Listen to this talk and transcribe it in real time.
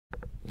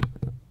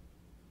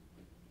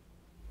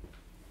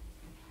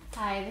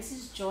Hi, this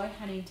is Joy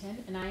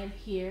Huntington, and I am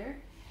here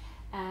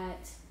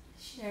at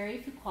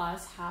Cheri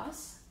Fuqua's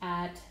house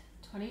at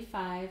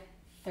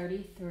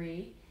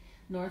 2533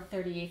 North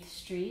 38th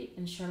Street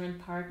in Sherman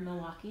Park,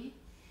 Milwaukee.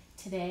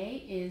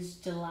 Today is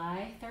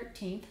July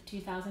 13th,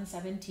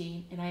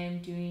 2017, and I am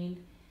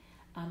doing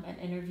an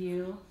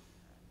interview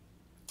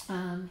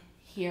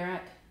here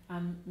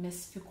at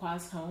Miss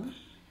Fuqua's home.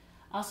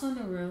 Also in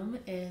the room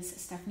is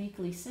Stephanie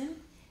Gleason,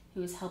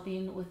 who is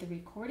helping with the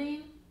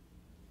recording.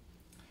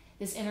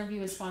 This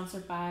interview is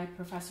sponsored by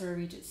Professor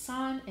Regis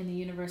San in the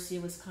University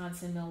of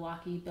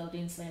Wisconsin-Milwaukee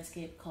Buildings,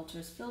 Landscape,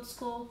 Cultures Field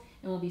School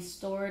and will be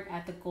stored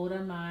at the Golda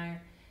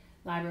Meir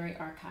Library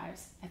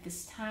Archives. At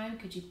this time,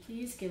 could you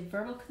please give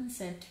verbal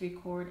consent to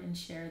record and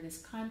share this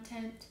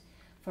content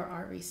for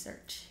our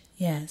research?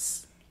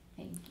 Yes.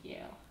 Thank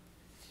you.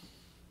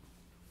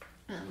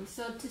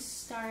 So to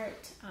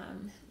start,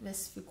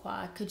 Ms.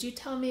 Fuqua, could you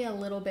tell me a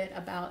little bit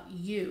about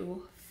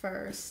you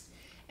first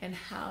and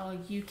how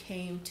you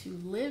came to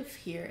live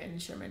here in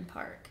Sherman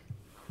Park?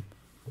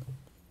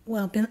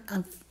 Well,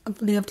 I've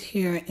lived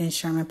here in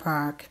Sherman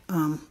Park.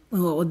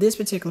 Well, this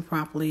particular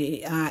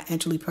property I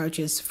actually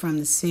purchased from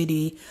the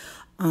city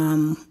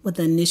with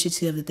the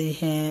initiative that they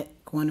had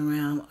going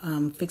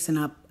around fixing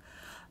up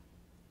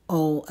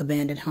old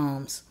abandoned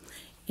homes.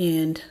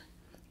 And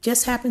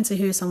just happened to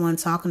hear someone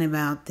talking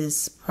about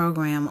this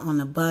program on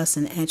the bus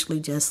and actually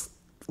just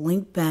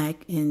linked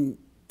back and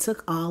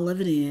took all of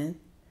it in.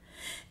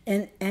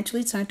 And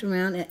actually turned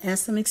around and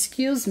asked them,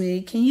 "Excuse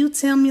me, can you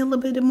tell me a little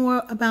bit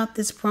more about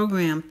this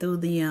program through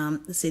the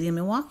city of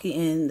Milwaukee?"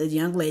 And the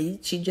young lady,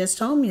 she just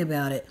told me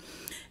about it.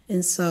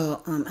 And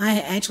so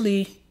I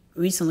actually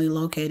recently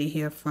located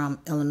here from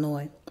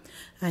Illinois.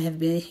 I have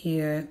been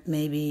here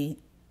maybe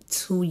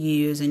 2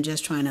 years and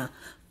just trying to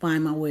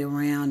find my way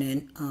around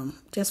and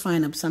just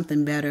find up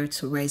something better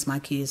to raise my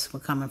kids for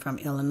coming from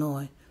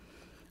Illinois.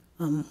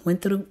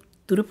 Went through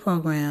the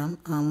program,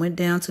 went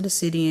down to the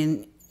city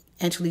and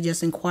actually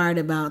just inquired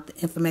about the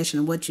information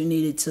of what you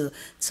needed to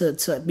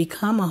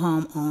become a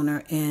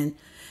homeowner, and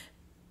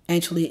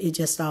actually it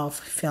just all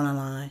fell in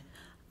line.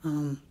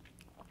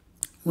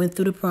 Went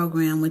through the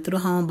program, went through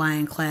the home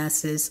buying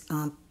classes,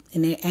 and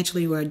they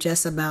actually were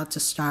just about to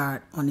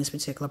start on this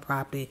particular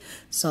property.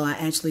 So I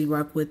actually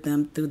worked with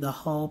them through the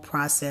whole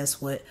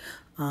process with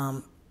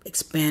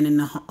expanding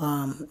the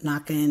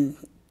knocking.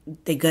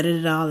 They gutted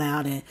it all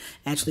out and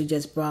actually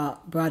just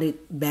brought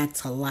it back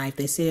to life.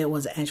 They said it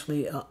was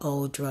actually an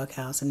old drug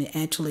house, and it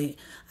actually,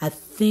 I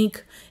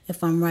think,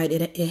 if I'm right,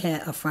 it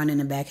had a front and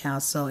a back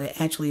house, so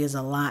it actually is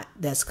a lot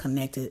that's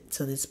connected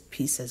to this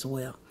piece as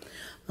well.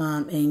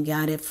 And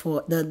got it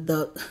for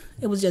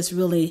it was just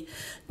really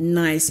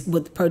nice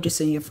with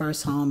purchasing your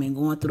first home and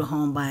going through the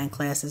home buying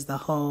classes, the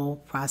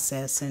whole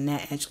process, and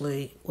that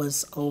actually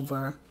was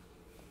over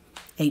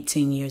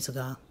 18 years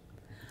ago.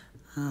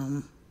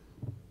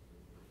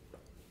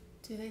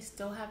 Do they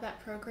still have that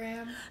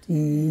program?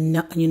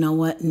 No, you know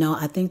what? No,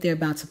 I think they're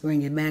about to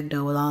bring it back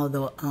though with all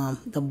the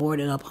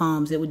boarded up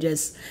homes. It would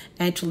just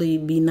actually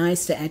be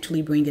nice to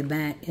actually bring it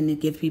back and to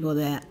give people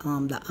that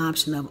the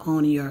option of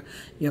owning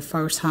your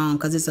first home,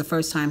 because it's a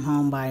first time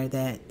home buyer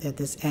that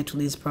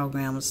this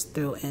program was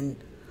through. And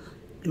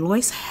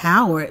Lois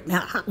Howard,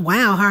 now,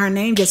 wow, her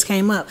name just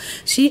came up.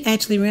 She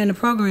actually ran the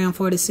program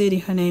for the city.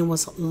 Her name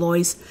was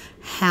Lois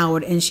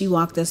Howard, and she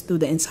walked us through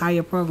the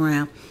entire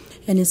program.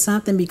 And it's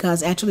something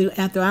because actually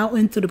after I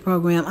went through the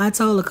program, I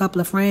told a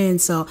couple of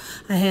friends. So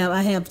I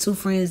have 2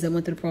 friends that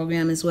went through the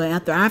program as well.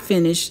 After I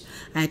finished,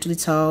 I actually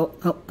I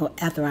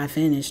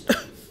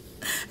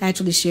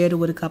actually shared it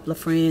with a couple of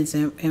friends,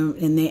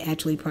 and they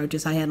actually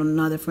purchased. I had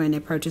another friend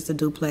that purchased a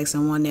duplex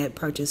and one that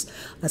purchased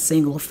a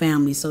single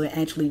family. So it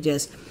actually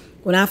just,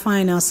 when I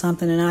find out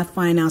something and I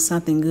find out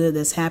something good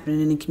that's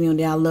happening in the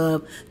community, I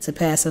love to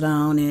pass it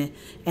on. And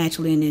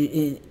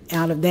actually,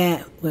 out of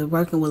that, we're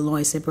working with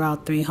Lois. It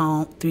brought 3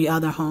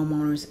 other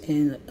homeowners,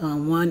 and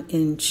one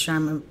in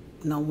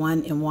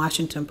one in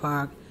Washington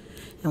Park,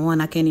 and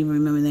one I can't even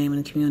remember the name of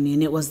the community.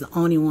 And it was the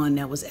only one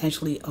that was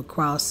actually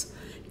across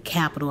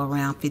Capitol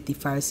around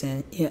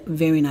 51st, and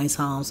very nice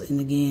homes. And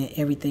again,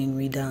 everything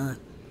redone.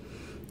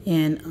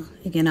 And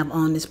again, I've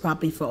owned this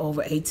property for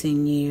over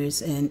 18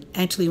 years. And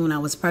actually, when I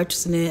was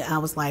purchasing it, I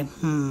was like,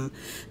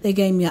 They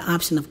gave me an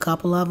option of a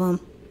couple of them.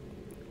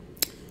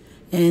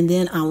 And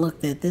then I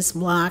looked at this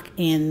block,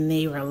 and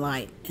they were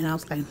like, and I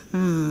was like,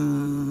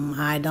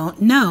 I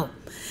don't know.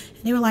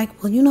 And they were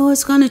like, well,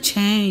 it's going to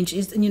change.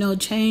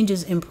 Change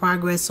is in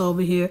progress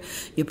over here.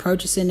 You're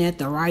purchasing at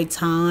the right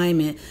time,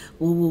 and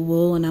woo, woo,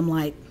 woo. And I'm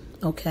like,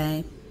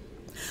 okay.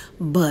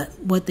 But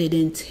what they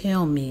didn't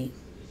tell me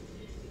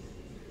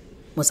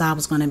was I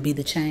was going to be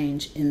the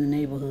change in the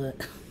neighborhood.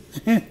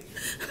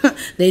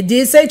 They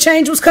did say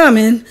change was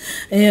coming,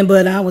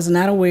 but I was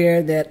not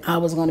aware that I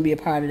was going to be a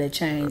part of that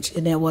change,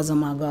 and that wasn't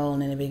my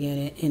goal in the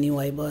beginning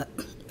anyway. But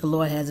the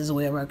Lord has His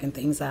way of working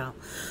things out.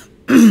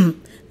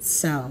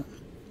 So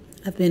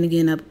I've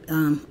been up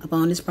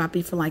on this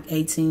property for like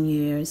 18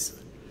 years.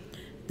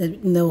 The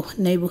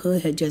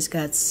neighborhood had just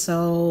got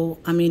so.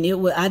 I mean,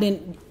 I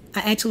didn't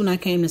when I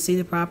came to see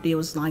the property, it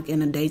was like in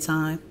the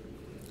daytime,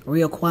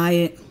 real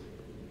quiet.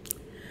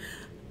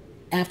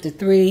 After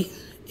 3,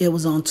 it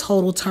was on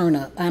total turn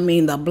up. I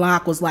mean, the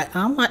block was like,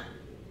 I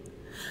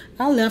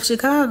left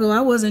Chicago.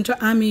 I wasn't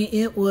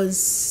it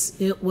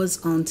was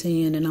on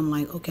 10, and I'm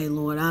like, okay,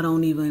 Lord, I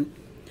don't even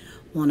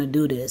want to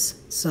do this.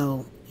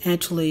 So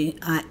actually,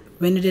 I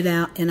rented it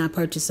out, and I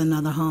purchased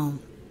another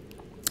home.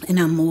 And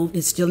I moved.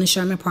 It's still in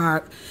Sherman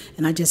Park,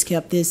 and I just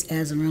kept this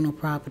as a rental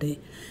property.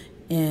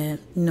 And,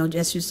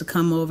 just used to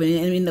come over.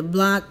 And I mean, the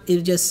block, it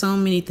was just so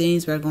many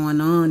things were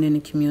going on in the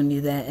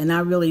community and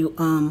I really,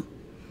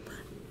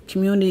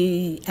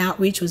 community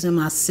outreach was in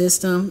my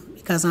system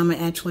because I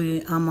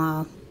actually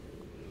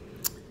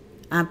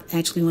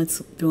went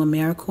through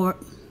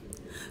AmeriCorps.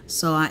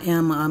 So I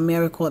am a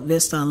AmeriCorps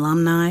Vista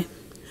alumni.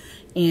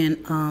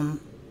 And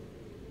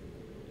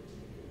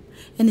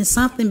it's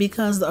something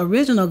because the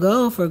original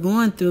goal for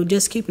going through,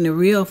 just keeping it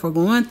real, for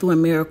going through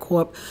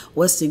AmeriCorps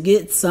was to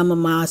get some of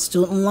my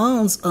student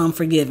loans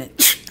forgiven.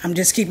 I'm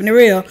just keeping it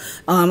real.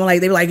 They were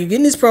like, you're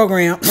getting this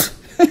program.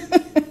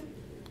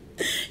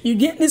 You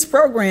get in this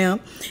program,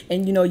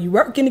 and you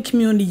work in the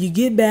community, you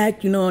get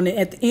back, and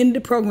at the end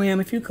of the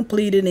program, if you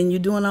complete it and you're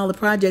doing all the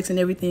projects and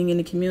everything in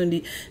the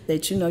community,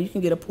 that you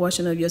can get a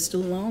portion of your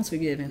student loans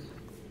forgiven.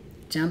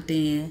 Jumped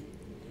in,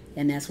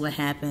 and that's what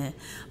happened.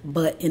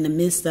 But in the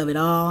midst of it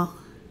all,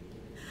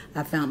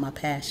 I found my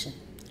passion.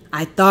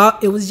 I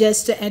thought it was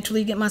just to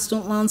actually get my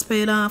student loans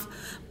paid off,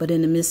 but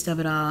in the midst of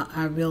it all,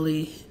 I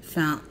really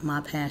found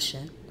my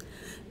passion.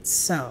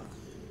 So,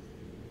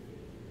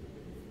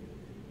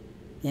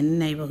 in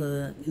the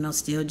neighborhood,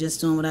 still just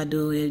doing what I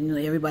do.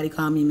 Everybody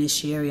call me Miss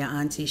Cheri or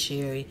Auntie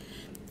Cheri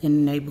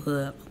in the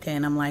neighborhood. Okay,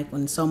 and I'm like,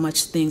 when so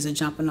much things are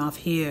jumping off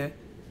here,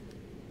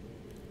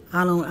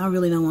 I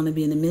really don't want to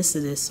be in the midst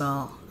of this,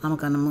 so I'm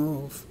gonna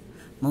move.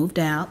 Moved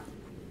out.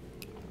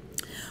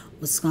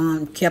 Was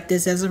gone, kept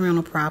this as a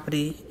rental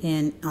property,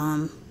 and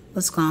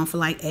was gone for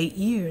like 8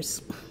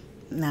 years,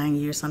 9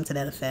 years, something to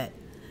that effect.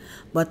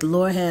 But the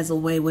Lord has a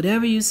way,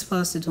 whatever you're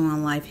supposed to do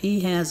in life, He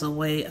has a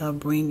way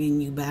of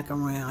bringing you back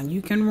around.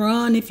 You can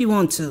run if you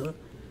want to,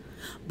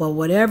 but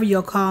whatever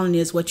your calling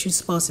is, what you're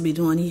supposed to be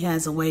doing, He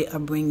has a way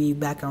of bringing you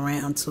back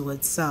around to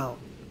it. So,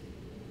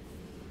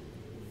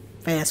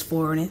 fast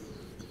forwarding,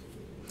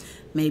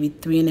 maybe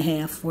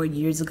 3.5, 4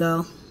 years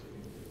ago,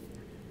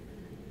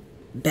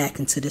 back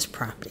into this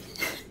property.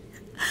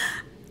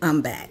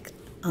 I'm back.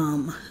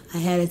 I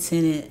had a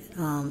tenant,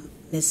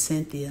 Miss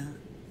Cynthia.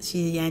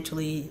 She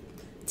actually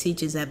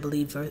teaches at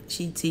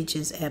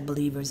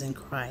Believers in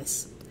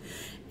Christ.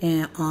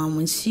 And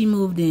when she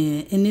moved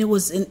in,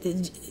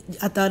 and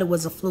I thought it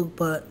was a fluke,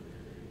 but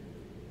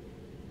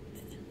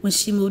when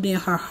she moved in,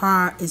 her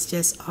heart is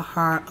just a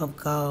heart of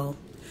gold.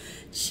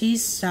 She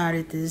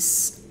started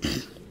this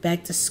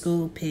back to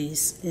school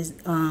piece,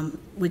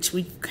 which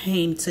we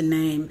came to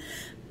name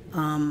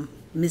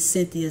Miss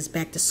Cynthia's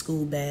Back to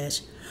School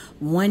Bash.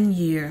 1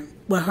 year,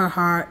 well, her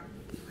heart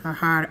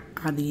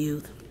are the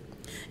youth.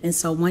 And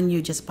so 1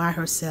 year, just by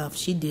herself,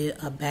 she did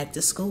a back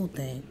to school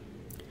thing.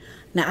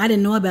 Now, I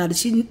didn't know about it.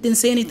 She didn't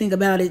say anything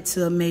about it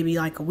till maybe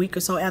like a week or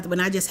so after, when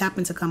I just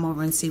happened to come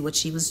over and see what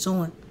she was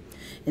doing.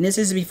 And this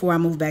is before I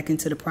moved back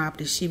into the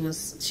property. She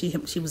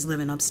was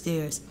living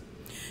upstairs.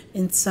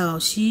 And so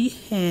she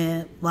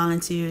had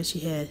volunteers. She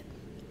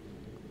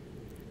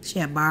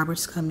had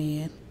barbers come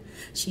in.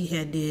 She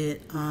had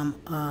did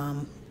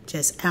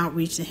just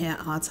outreach and had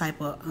all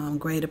type of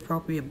grade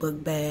appropriate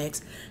book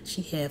bags.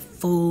 She had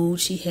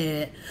food. She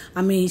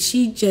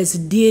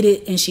just did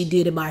it, and she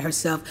did it by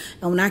herself.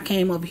 And when I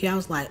came over here, I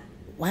was like,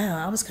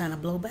 wow, I was kind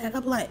of blown back.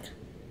 I'm like,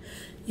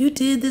 you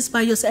did this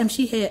by yourself. And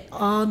she had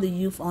all the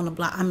youth on the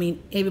block. I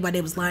mean,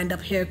 everybody was lined up,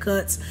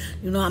 haircuts,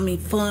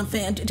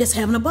 fun, just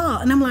having a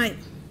ball. And I'm like,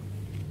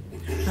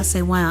 I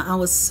say, wow, I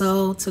was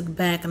so took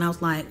back, and I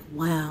was like,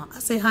 wow. I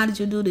say, how did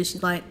you do this?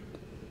 She's like,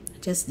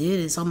 just did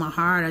it. It's on my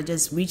heart. I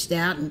just reached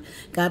out and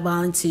got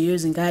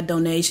volunteers and got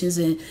donations,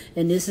 and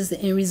this is the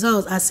end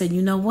result. I said,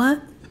 you know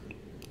what?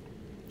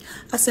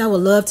 I said, I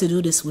would love to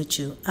do this with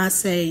you. I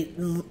say,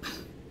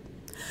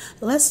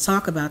 let's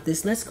talk about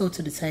this. Let's go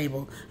to the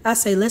table. I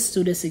say, let's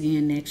do this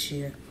again next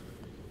year.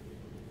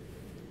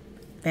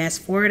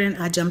 Fast forwarding,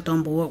 I jumped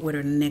on board with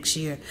her the next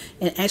year.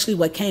 And actually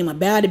what came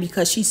about it,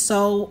 because she's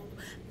so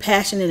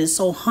passionate and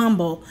so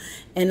humble,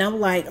 and I'm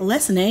like,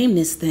 let's name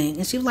this thing.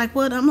 And she was like,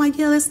 what? I'm like,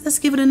 yeah, let's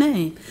give it a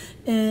name.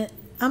 And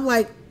I'm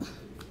like,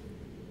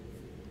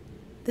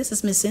 this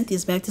is Miss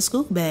Cynthia's Back to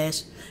School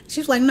Bash. She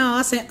was like, no.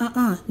 I said,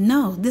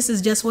 no, this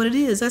is just what it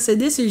is. I said,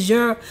 this is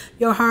your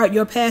heart,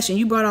 your passion.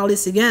 You brought all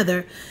this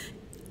together.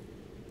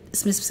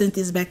 It's Miss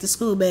Cynthia's Back to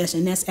School Bash,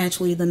 and that's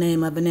actually the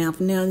name of it now.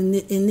 Now,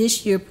 in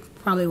this year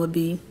probably would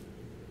be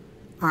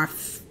our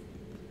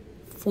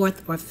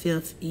 4th or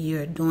 5th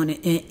year doing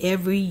it, and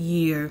every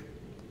year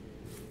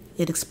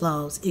it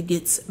explodes. It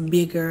gets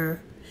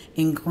bigger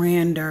and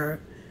grander,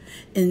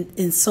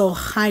 and so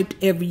hyped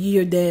every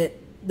year that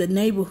the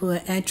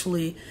neighborhood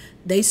actually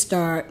they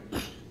start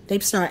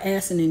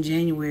asking in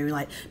January,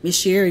 like,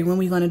 Miss Cheri, when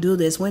we gonna do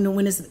this? When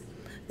is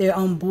they're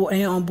on board.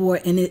 They're on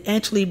board, and it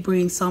actually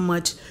brings so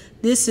much.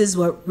 This is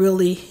what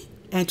really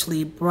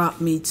actually brought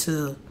me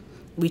to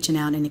reaching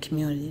out in the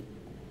community.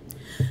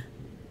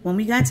 When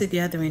we got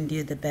together and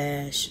did the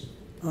bash,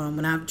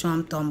 when I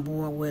jumped on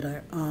board with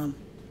her,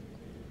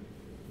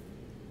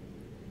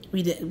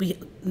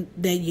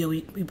 that year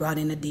we brought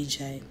in a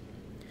DJ.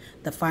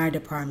 The fire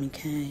department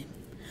came.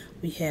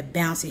 We had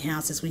bouncy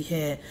houses. We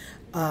had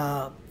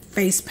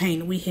face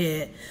paint. We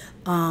had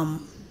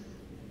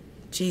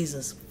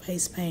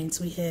face paints.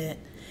 We had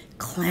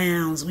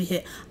clowns. We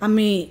had. I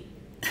mean,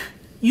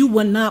 you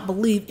would not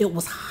believe it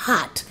was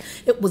hot.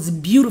 It was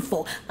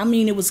beautiful. I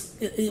mean, it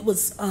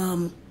was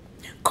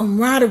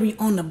camaraderie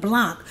on the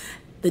block.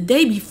 The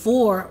day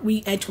before,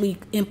 we actually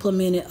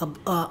implemented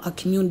a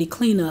community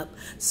cleanup.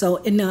 So,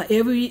 and now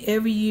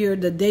every year,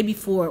 the day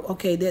before,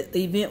 okay, the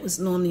event was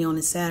normally on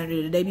a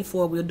Saturday. The day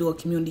before, we'll do a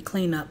community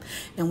cleanup.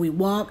 And we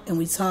walk and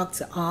we talk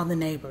to all the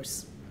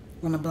neighbors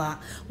on the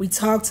block. We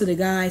talk to the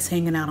guys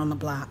hanging out on the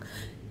block,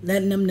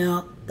 letting them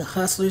know, the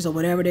hustlers or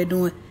whatever they're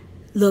doing.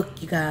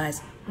 Look, you guys,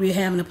 we're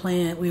having a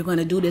plan. We're going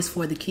to do this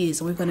for the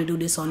kids. And we're going to do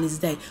this on this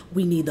day.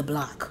 We need the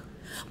block.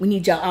 We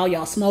need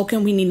y'all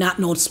smoking. We need not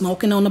no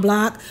smoking on the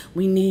block.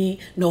 We need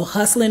no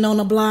hustling on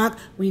the block.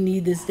 We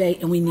need this day,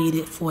 and we need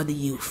it for the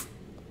youth.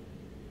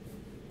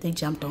 They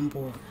jumped on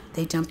board.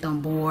 They jumped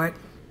on board.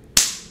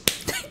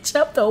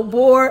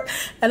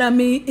 And I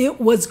mean, it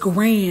was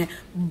grand.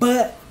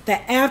 But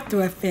the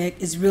after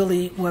effect is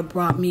really what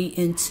brought me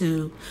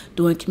into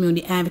doing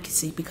community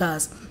advocacy,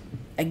 because,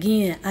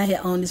 again, I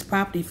had owned this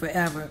property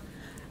forever.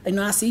 You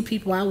know, I see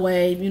people, I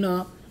wave, you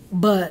know,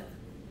 but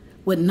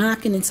with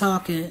knocking and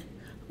talking,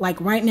 like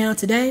right now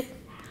today,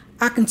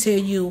 I can tell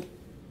you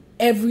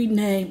every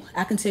name.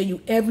 I can tell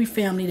you every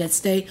family that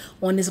stay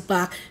on this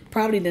block.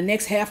 Probably the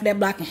next half of that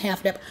block and half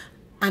of that.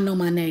 I know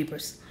my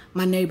neighbors.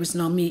 My neighbors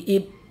know me.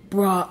 It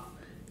brought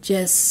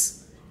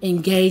just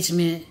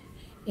engagement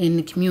in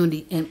the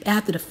community. And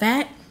after the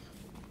fact,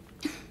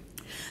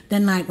 that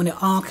night when it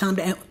all came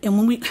down,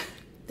 and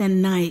that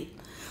night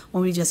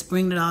when we just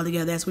bring it all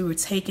together, as we were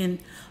taking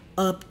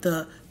up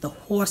the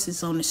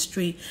horses on the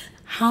street,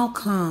 how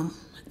come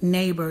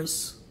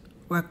neighbors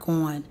were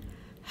going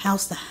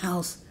house to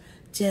house,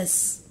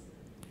 just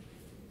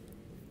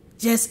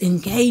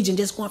engaging,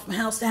 just going from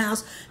house to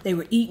house. They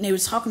were eating, they were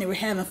talking, they were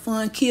having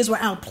fun. Kids were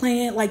out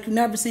playing like you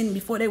never seen them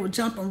before. They were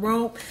jumping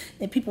rope,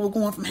 and people were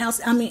going from house.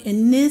 I mean,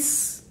 and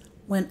this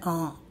went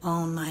on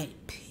all night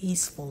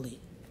peacefully.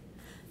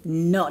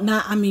 Not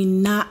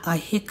a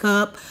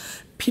hiccup.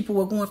 People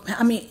were going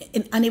from,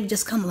 and they would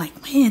just come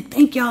like, man,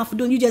 thank y'all for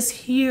doing. You just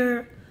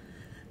hear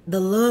the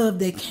love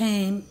that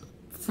came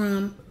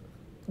from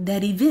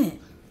that event.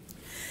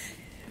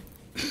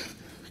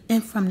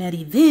 And from that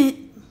event,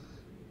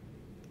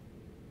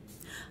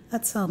 I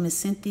told Miss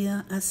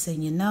Cynthia, I said,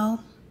 you know,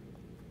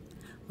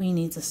 we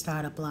need to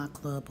start a block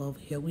club over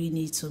here. We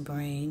need to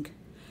bring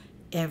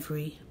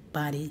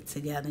everybody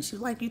together. And she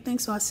was like, you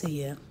think so? I said,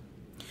 yeah.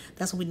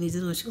 That's what we need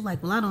to do. She was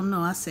like, well, I don't know.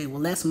 I said,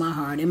 well, that's my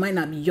heart. It might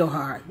not be your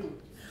heart,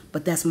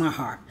 but that's my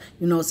heart.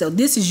 You know, so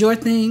this is your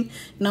thing.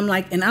 And I'm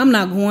like, and I'm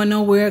not going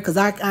nowhere, because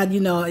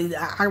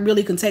I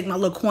really can take my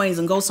little coins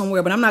and go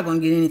somewhere, but I'm not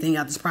going to get anything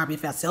out of this property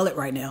if I sell it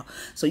right now.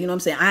 So, you know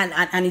what I'm saying?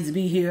 I need to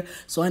be here.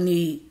 So I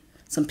need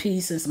some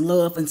peace and some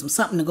love and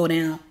something to go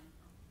down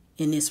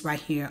in this right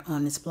here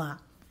on this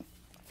block.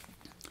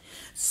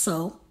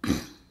 So I'm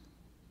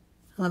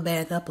going to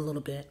back up a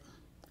little bit.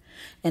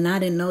 And I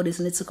didn't know this,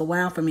 and it took a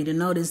while for me to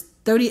notice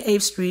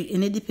 38th Street,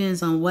 and it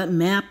depends on what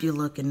map you're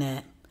looking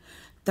at.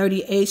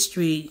 38th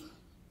Street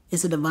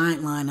is a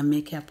dividing line of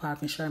Metcalf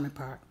Park and Sherman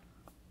Park.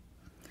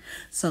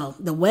 So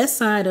the west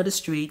side of the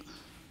street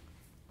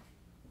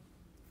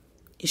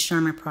is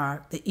Sherman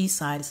Park. The east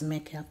side is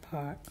Metcalf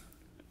Park.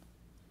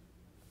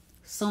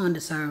 So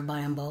underserved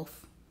by them both.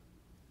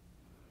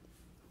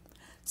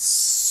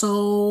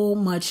 So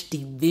much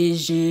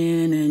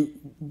division,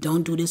 and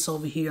don't do this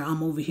over here,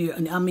 I'm over here.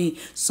 And I mean,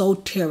 so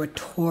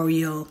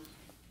territorial.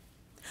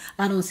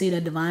 I don't see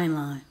that dividing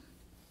line.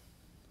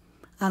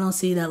 I don't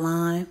see that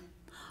line.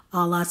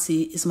 All I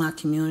see is my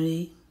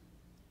community.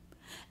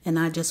 And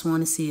I just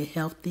want to see it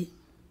healthy.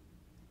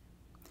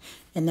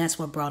 And that's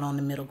what brought on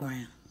the middle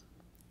ground.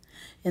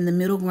 And the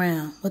middle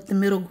ground, what the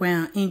Middle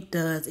Ground Inc.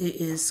 does, it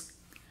is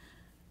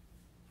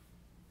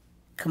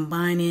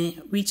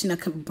combining,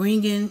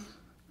 bringing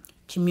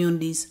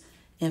communities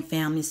and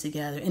families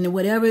together. And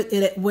whatever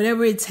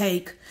it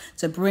takes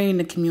to bring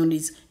the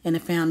communities and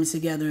the families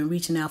together and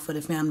reaching out for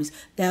the families,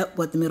 that's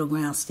what the middle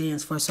ground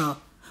stands for. So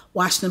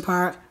Washington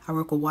Park, I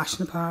work with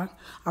Washington Park.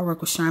 I work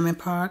with Sherman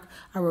Park.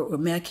 I work with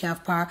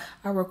Metcalf Park.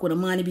 I work with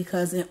Amani,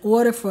 because in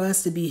order for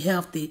us to be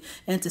healthy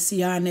and to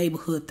see our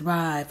neighborhood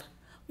thrive,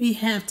 we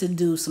have to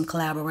do some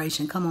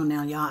collaboration. Come on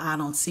now, y'all. I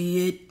don't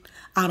see it.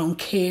 I don't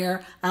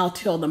care. I'll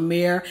tell the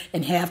mayor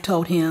and have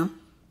told him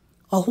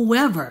or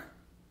whoever.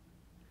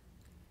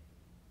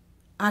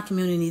 Our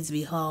community needs to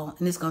be whole,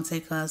 and it's going to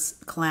take us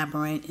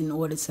collaborating in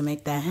order to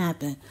make that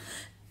happen.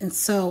 And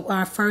so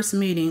our first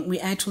meeting,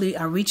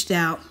 I reached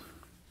out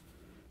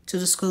to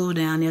the school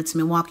down there, to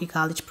Milwaukee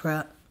College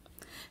Prep,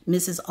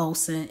 Mrs.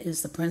 Olson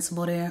is the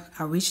principal there.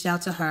 I reached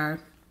out to her.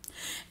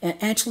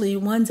 And actually,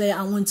 one day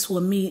I went to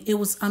a meet. It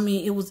was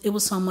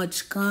so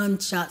much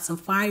gunshots and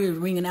fire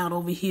ringing out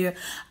over here.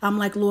 I'm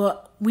like, Lord,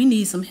 we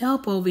need some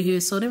help over here.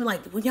 So they were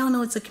like, well, y'all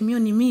know it's a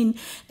community meeting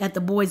at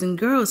the Boys and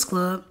Girls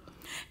Club.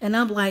 And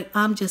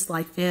I'm just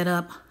like fed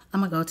up.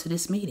 I'm going to go to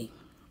this meeting.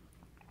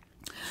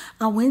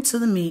 I went to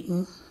the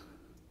meeting.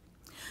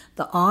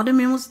 The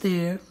alderman was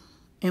there,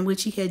 in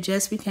which he had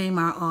just became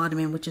our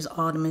alderman, which is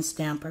Alderman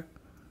Stamper.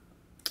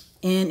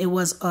 And it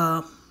was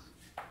a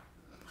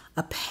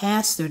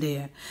pastor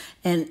there,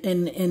 and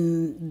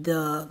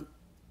the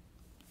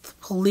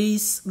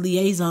police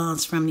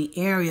liaisons from the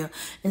area.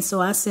 And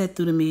so I sat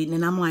through the meeting,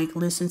 and I'm like,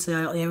 listening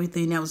to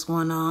everything that was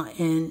going on,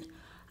 and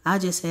I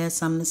just had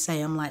something to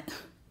say. I'm like,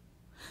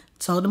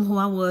 told them who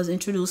I was,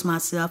 introduced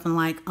myself, and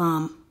like,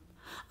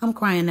 I'm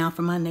crying out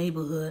for my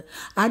neighborhood.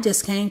 I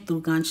just came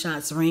through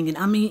gunshots ringing.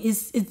 I mean,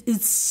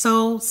 it's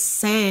so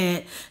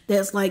sad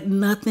that's like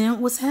nothing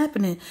was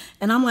happening.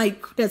 And I'm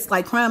like, that's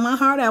like crying my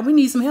heart out. We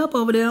need some help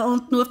over there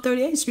on North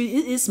 38th Street.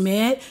 It's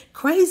mad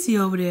crazy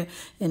over there.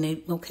 And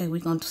they, okay, we're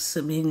going to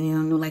submit,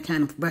 like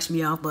kind of brush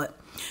me off. But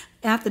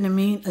after the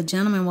meeting, a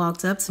gentleman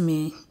walked up to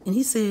me and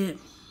he said,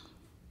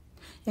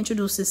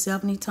 introduced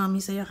himself, and he told me,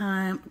 he said,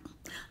 hi,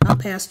 I'm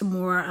Pastor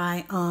Moore.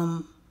 I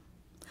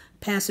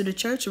pastor the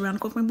church around the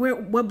corner from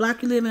what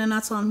block you live in. And I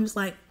told him, he was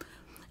like,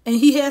 and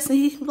he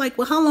was like,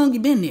 well, how long you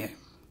been there?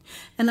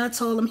 And I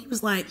told him, he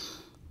was like,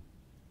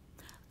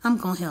 I'm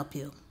going to help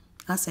you.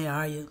 I say,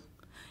 are you?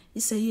 He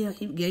said, yeah.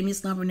 He gave me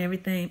his number and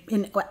everything.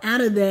 And out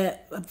of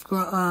that,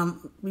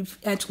 we've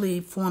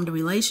actually formed a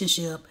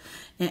relationship.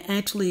 And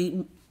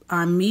actually,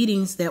 our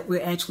meetings that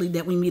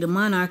we meet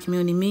among our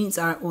community meetings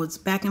was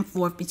back and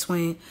forth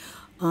between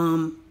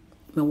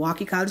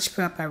Milwaukee College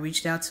Prep. I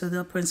reached out to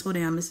the principal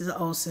there, Mrs.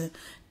 Olson.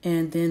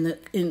 And then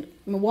in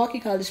Milwaukee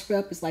College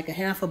Prep is like a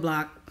half a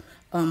block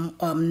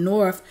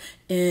north,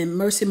 and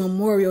Mercy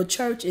Memorial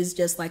Church is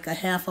just like a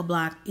half a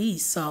block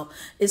east. So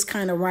it's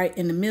kind of right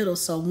in the middle.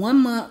 So 1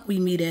 month we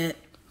meet at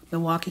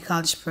Milwaukee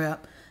College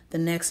Prep. The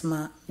next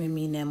month we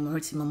meet at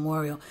Mercy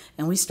Memorial.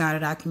 And we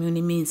started our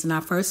community meetings. In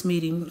our first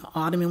meeting, the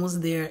alderman was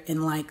there,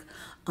 and like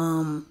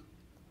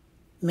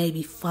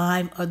maybe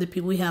 5 other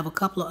people. We have a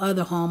couple of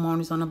other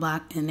homeowners on the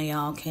block, and they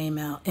all came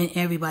out, and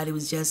everybody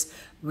was just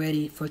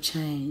ready for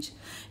change.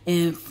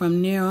 And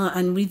from there on,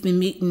 and we've been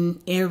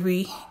meeting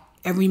every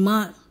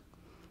month,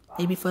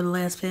 maybe for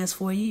the past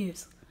 4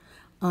 years.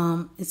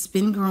 It's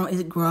been growing.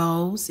 It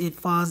grows, it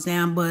falls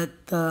down,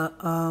 but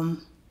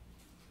the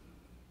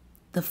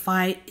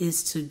fight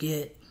is to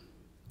get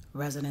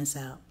residents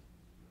out.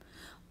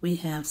 We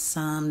have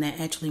some that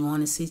actually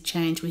want to see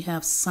change. We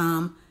have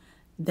some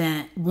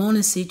that want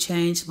to see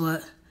change,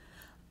 but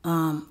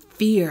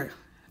fear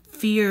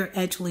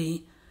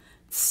actually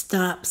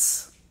stop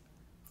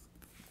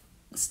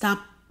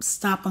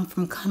them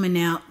from coming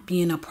out,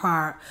 being a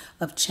part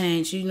of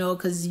change,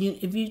 because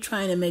if you're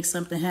trying to make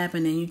something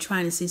happen and you're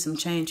trying to see some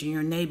change in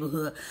your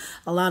neighborhood,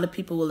 a lot of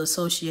people will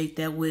associate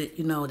that with,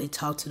 they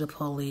talk to the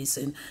police,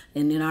 and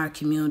in our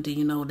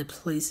community, the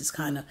police is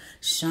kind of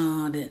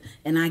shunned,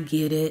 and I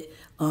get it.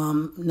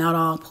 Not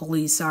all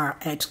police are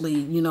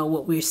actually,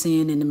 what we're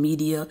seeing in the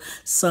media.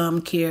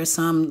 Some care,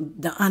 some,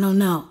 I don't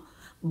know.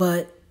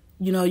 But,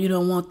 you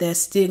don't want that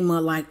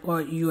stigma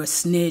or you're a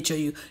snitch or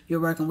you're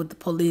working with the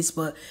police.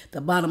 But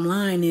the bottom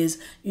line is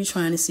you're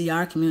trying to see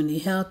our community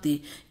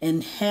healthy.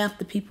 And half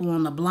the people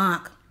on the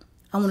block,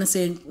 I want to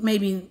say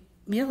maybe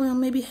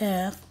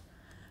half,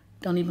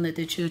 don't even let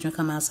their children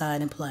come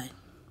outside and play.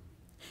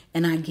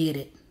 And I get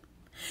it.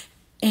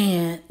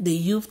 And the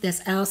youth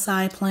that's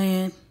outside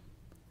playing,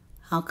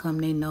 how come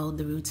they know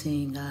the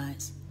routine,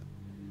 guys?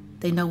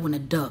 They know when to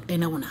duck. They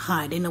know when to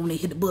hide. They know when they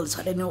hit the bullets.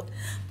 They know.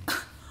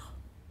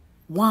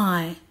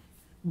 Why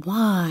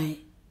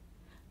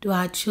do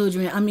our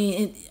children,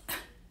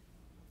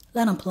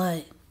 let them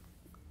play.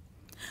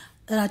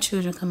 Let our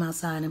children come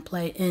outside and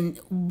play. And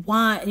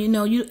why, when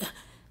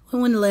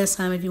the last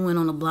time if you went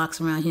on the blocks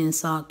around here and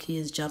saw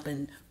kids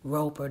jumping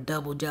rope or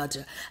double dutch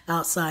or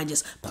outside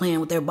just playing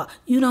with their body?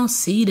 You don't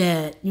see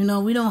that.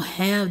 We don't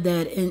have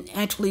that. And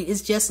actually,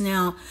 it's just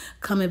now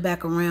coming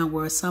back around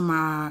where some of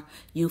our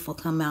youth will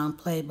come out and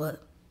play,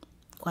 but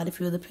quite a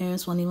few of the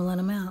parents won't even let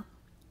them out.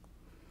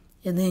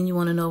 And then you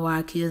want to know why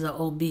our kids are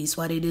obese,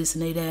 why they this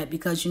and they that,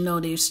 because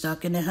they're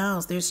stuck in the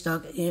house. They're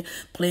stuck in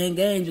playing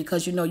games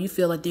because you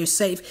feel like they're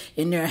safe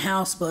in their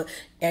house. But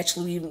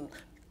actually,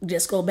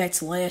 just go back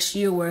to last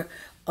year where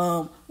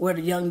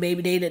the young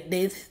baby,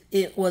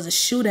 it was a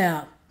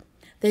shootout.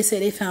 They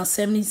said they found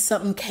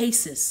 70-something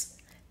cases.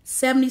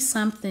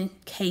 70-something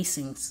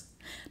casings.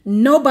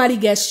 Nobody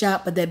got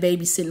shot but that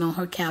baby sitting on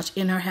her couch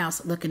in her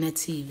house looking at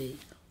TV.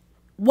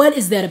 What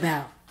is that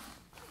about?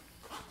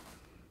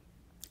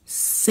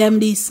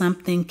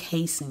 70-something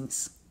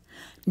casings.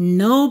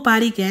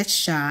 Nobody gets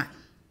shot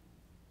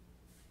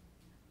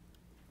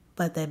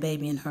but that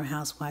baby in her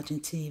house watching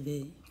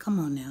TV. Come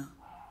on now.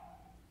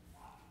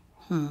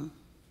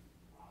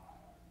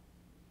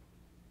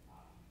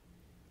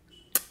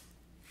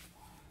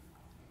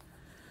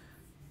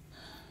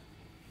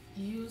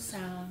 You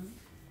sound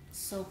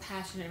so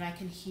passionate, and I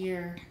can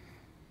hear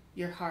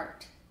your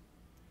heart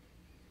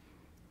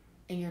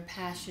and your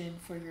passion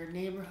for your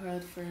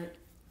neighborhood, for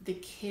the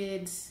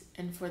kids,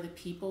 and for the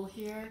people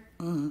here.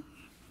 Mm-hmm.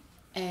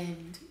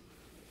 And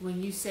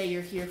when you say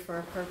you're here for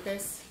a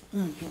purpose,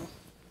 Mm-hmm.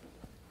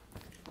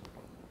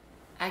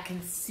 I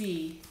can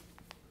see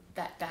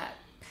that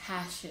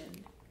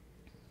passion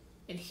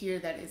and hear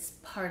that it's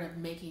part of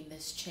making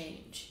this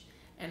change.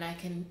 And I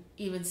can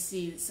even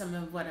see some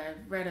of what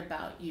I've read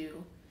about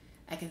you.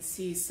 I can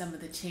see some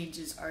of the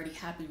changes already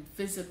happening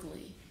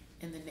physically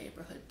in the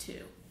neighborhood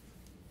too.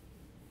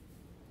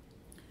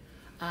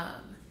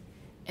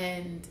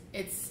 And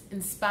it's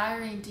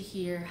inspiring to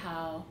hear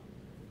how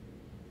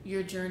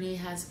your journey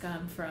has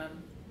gone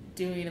from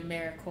doing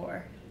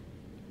AmeriCorps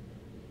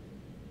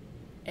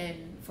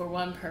and for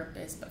one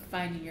purpose, but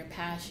finding your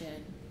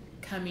passion,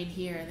 coming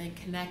here and then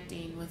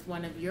connecting with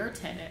one of your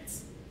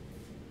tenants,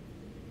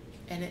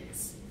 and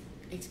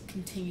it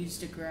continues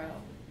to grow.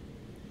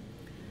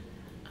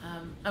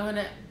 I want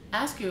to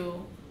ask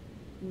you,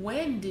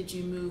 when did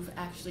you move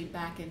actually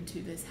back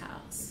into this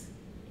house?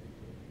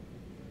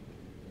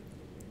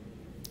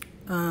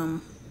 17,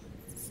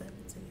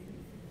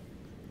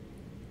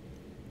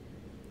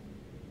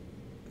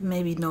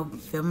 maybe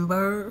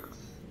November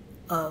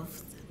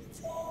of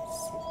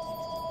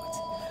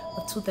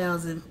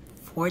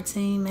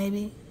 2014,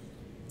 maybe.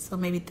 So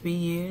maybe 3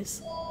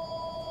 years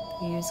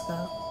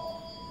ago.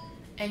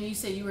 And you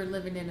said you were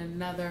living on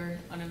another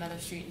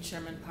street in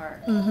Sherman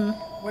Park. Mm-hmm.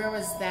 Where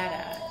was that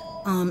at?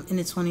 In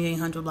the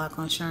 2800 block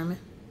on Sherman.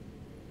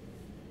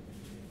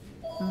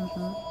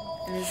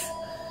 Mm-hmm.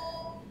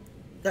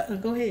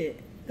 And go ahead.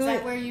 Is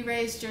that where you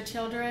raised your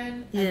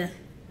children? Yeah.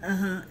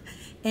 And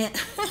and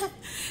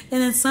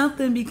it's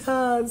something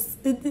because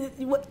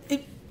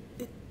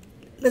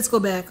let's go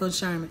back on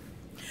Sherman.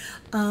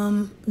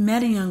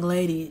 Met a young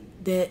lady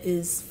that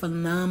is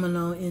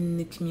phenomenal in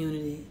the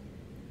community,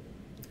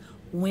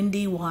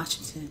 Wendy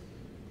Washington.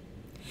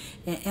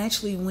 And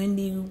actually,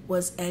 Wendy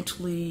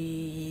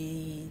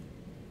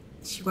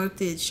she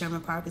worked at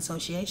Sherman Park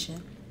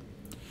Association.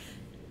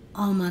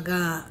 Oh my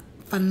God,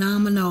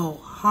 phenomenal,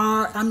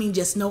 hard. I mean,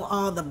 just know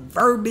all the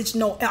verbiage.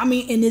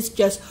 And it's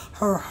just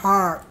her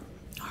heart.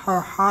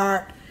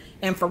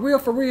 And for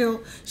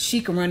real,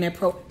 she can run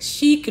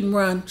she can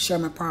run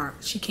Sherman Park.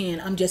 She can.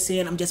 I'm just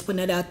putting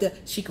that out there.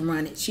 She can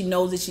run it. She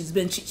knows it. She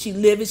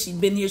lives it. She's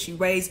been here. She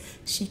raised.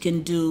 She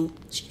can do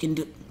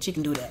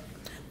that.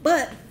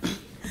 But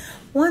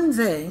one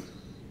day,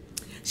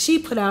 she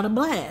put out a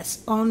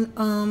blast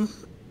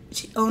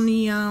she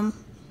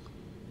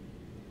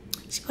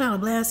put out a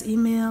blast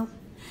email,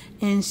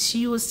 and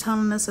she was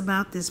telling us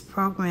about this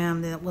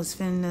program that was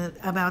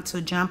about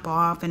to jump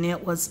off, and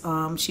it was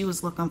she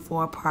was looking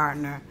for a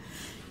partner,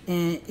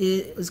 and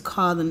it was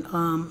called the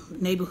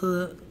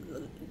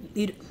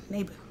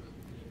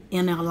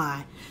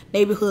NLI,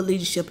 Neighborhood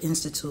Leadership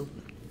Institute.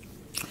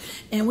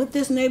 And with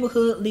this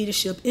Neighborhood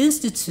Leadership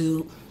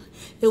Institute,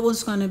 it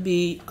was going to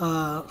be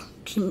a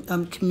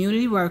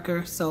community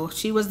worker. So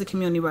she was the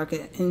community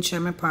worker in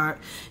Sherman Park,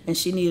 and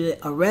she needed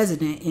a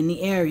resident in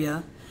the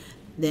area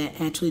that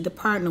actually to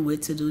partner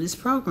with to do this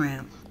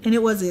program. And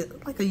it was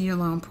like a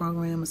year-long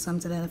program or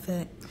something to that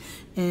effect.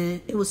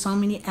 And it was so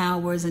many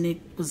hours, and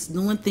it was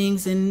doing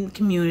things in the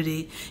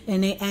community.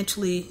 And the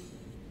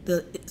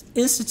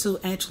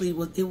institute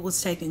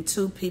was taking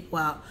 2 people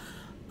out,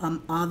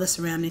 all the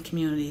surrounding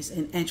communities,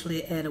 and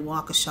actually at a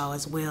Waukesha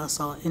as well.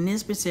 So in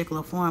this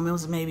particular forum, it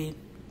was maybe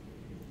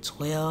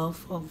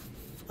 12 of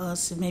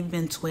us. It maybe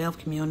been 12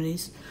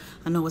 communities.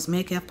 I know it was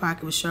Metcalf Park,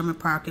 it was Sherman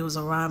Park, it was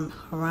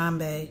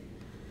Harambe,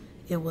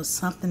 it was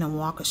something in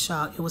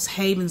Waukesha, it was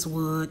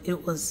Havenswood,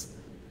 it was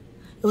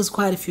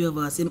quite a few of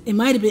us. It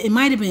might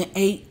have been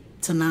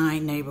 8 to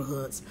 9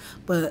 neighborhoods,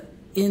 but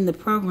in the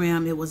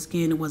program it was a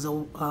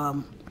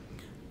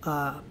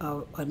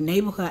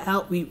neighborhood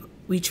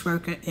outreach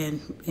worker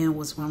and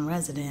was one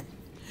resident,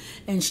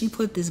 and she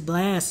put this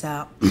blast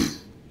out. And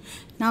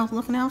I was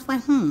looking, I was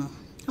like, I'm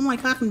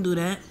like, I can do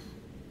that.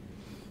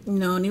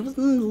 And it was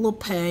a little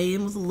pay, it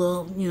was a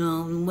little,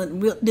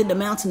 didn't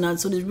amount to nothing,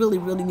 so this really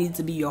needs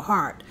to be your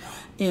heart.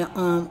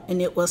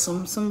 And it was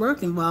some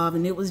work involved,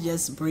 and it was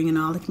just bringing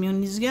all the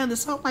communities together.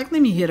 So I'm like,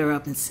 let me hit her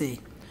up and see.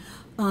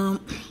 And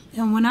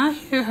when I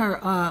hear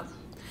her up,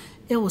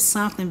 it was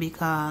something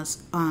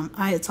because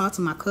I had talked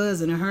to my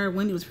cousin, and her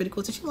Wendy was pretty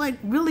cool. So she was like,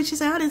 really? She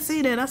said, I didn't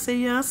see that. I said,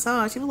 yeah, I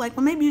saw it. She was like,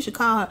 well, maybe you should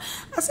call her.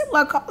 I said,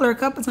 well, I called her a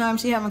couple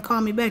times. She haven't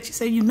called me back. She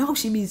said,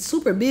 she be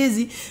super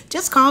busy.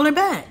 Just call her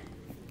back.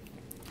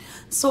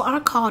 So I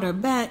called her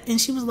back, and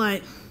she was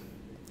like,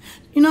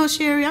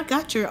 Cheri, I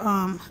got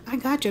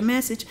your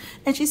message.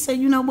 And she said,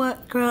 you know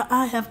what, girl,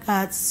 I have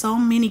got so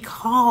many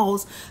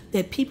calls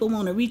that people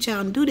want to reach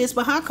out and do this,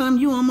 but how come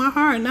you on my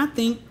heart? And I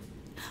think,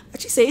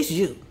 she said, it's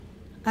you.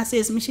 I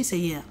said, it's me. She said,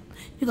 yeah,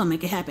 you're going to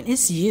make it happen.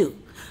 It's you.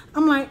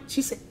 I'm like,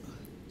 she said,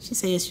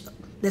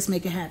 let's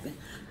make it happen.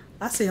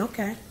 I said,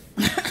 okay.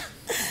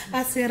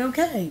 I said,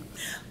 okay.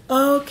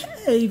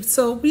 Okay.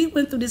 So we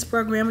went through this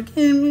program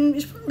again.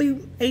 It's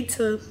probably 8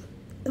 to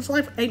it was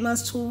like 8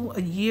 months to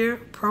a year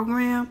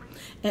program.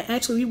 And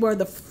actually, we were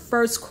the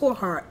first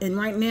cohort. And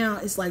right now,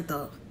 it's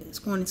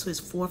going into its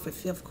 4th or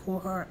 5th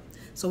cohort.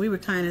 So we were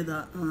kind of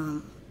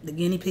the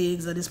guinea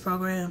pigs of this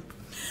program.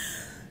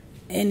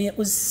 And it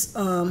was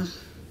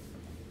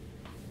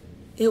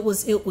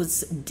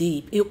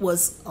deep. It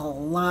was a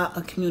lot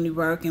of community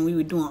work, and we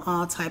were doing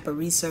all type of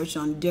research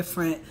on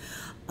different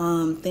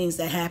things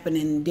that happen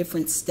in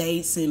different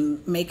states,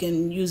 and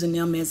using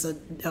them as a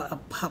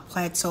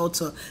plateau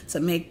to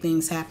make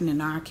things happen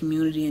in our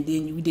community. And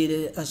then we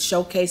did a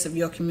showcase of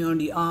your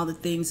community, all the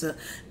things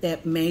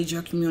that made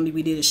your community.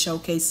 We did a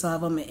showcase of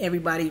them, and we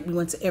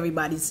went to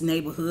everybody's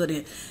neighborhood,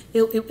 and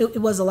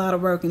it was a lot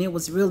of work, and it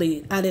was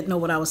really, I didn't know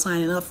what I was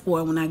signing up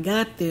for. When I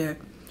got there,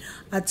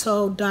 I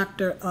told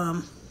Dr.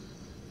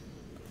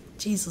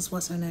 Jesus,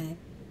 what's her name?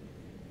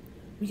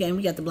 We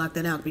got to block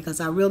that out because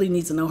I really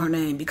need to know her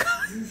name.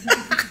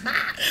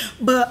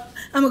 But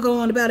I'm gonna go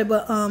on about it.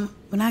 But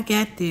when I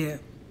got there,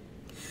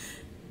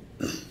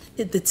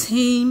 the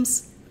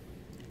teams,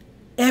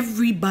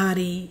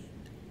 everybody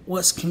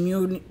was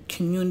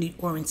community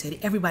oriented.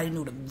 Everybody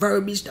knew the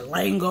verbiage, the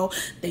lingo.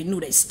 They knew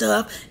their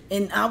stuff,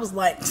 and I was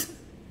like,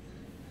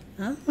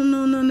 I don't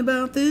know nothing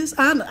about this.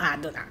 I'm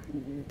out of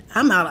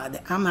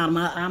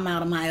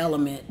my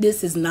element.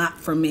 This is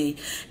not for me.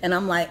 And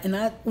I'm like, and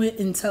I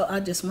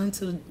just went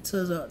to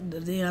the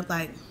then I'm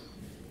like,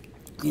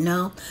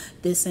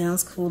 this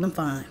sounds cool and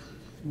fine,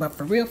 but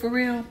for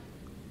real,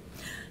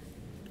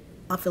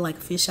 I feel like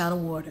a fish out of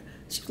water.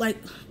 She's like,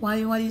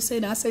 why do you say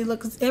that? I say, look,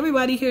 'cause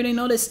everybody here, they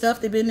know this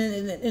stuff. They've been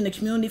in the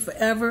community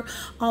forever.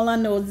 All I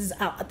know is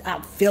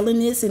out feeling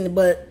this,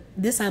 but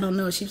this I don't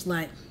know. She was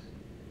like,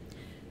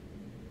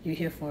 you're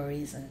here for a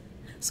reason.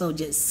 So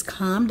just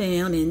calm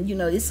down, and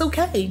it's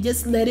okay.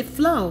 Just let it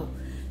flow.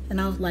 And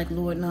I was like,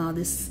 Lord, no,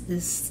 this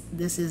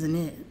isn't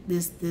it.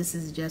 This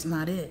is just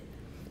not it.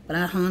 But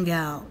I hung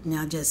out, and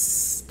I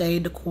just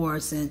stayed the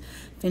course and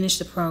finished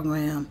the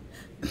program.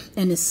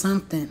 And it's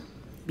something,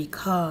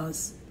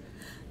 because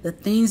the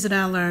things that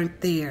I learned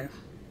there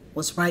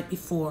was right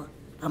before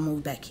I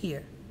moved back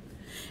here.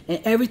 And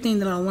everything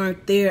that I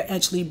learned there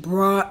actually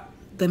brought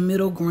the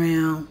middle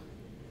ground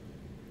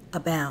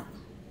about.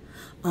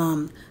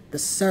 The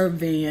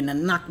surveying, the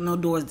knocking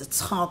on doors, the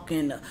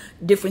talking, the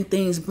different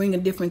things,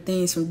 bringing different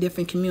things from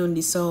different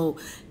communities. So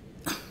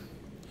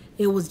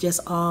it was just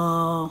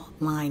all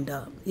lined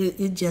up.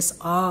 It just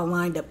all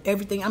lined up.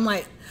 Everything. I'm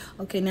like,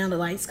 okay, now the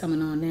light's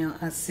coming on. Now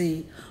I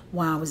see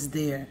why I was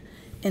there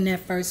in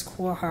that first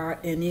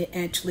cohort, and it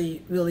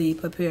actually really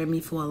prepared me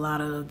for a lot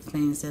of the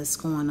things that's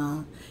going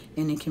on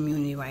in the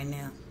community right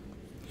now.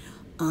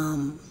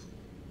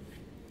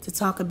 To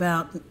talk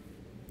about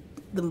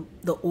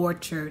the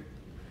orchard,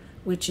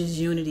 which is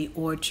Unity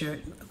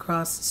Orchard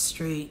across the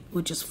street,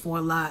 which is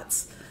 4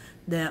 lots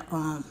that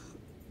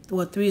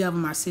 3 of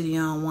them are city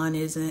owned. One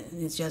isn't.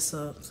 It's just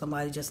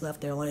somebody just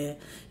left their land.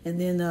 And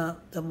then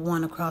the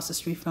one across the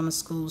street from the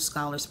school,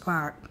 Scholars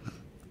Park.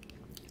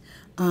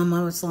 I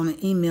was on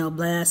an email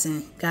blast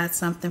and got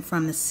something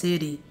from the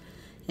city,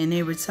 and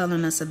they were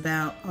telling us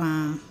about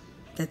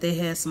that they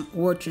had some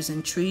orchards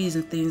and trees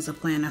and things to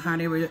plant, and how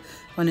they were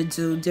going to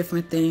do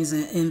different things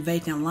in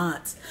vacant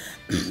lots.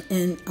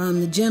 And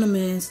the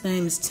gentleman, his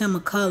name is Tim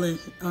McCullen,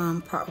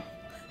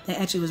 that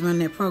actually was running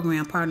their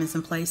program, Partners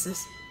in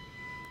Places.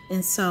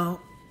 And so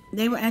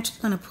they were actually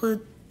going to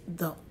put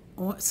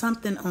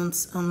something on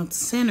the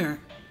center.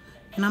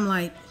 And I'm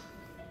like,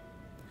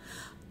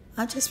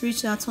 I just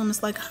reached out to him.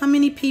 It's like, how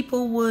many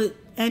people would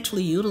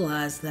actually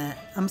utilize that?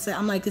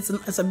 I'm like, it's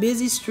a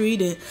busy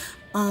street,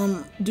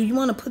 and do you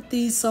want to put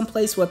these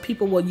someplace where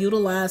people will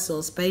utilize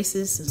those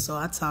spaces? And so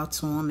I talked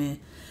to him, and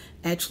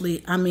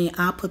actually,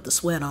 I put the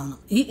sweat on him.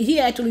 He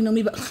actually know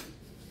me, but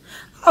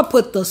I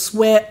put the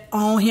sweat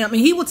on him.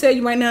 And he will tell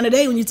you right now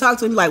today, when you talk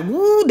to him, like,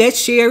 woo,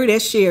 that's Cheri.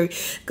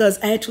 Because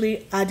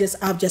actually, I've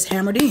just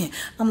hammered in.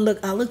 I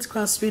looked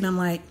across the street, and I'm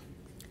like,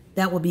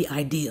 that would be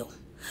ideal.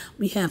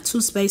 We have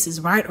 2 spaces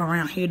right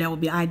around here that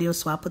would be ideal.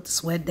 So I put the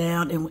sweat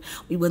down, and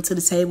we went to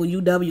the table,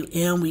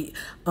 UWM.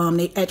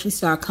 They actually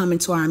started coming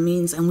to our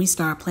meetings, and we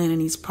started planning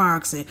these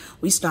parks, and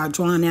we started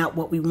drawing out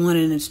what we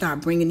wanted, and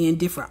start bringing in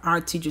different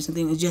art teachers and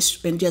things, and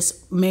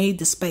just made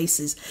the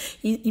spaces.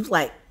 He was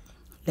like,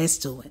 let's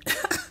do it.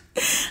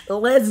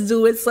 Let's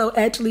do it. So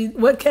actually,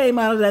 what came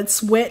out of that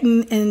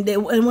sweating, and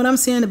what I'm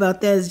saying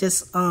about that is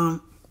just,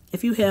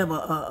 if you have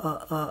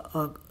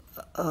a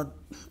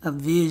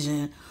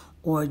vision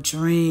or a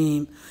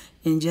dream,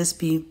 and just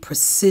be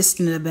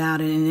persistent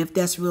about it, and if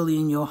that's really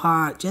in your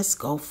heart, just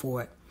go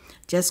for it.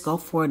 Just go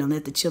for it and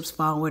let the chips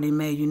fall where they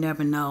may. You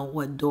never know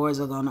what doors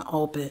are going to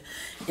open.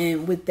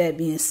 And with that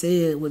being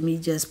said, with me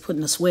just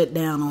putting the sweat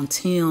down on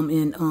Tim,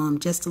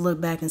 and just to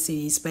look back and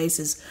see these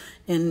spaces,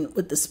 and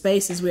with the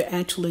spaces,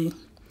 every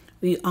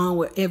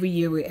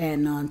year we're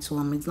adding on to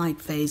them. It's like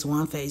phase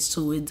 1, phase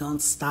 2. It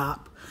don't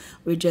stop.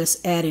 We're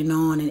just adding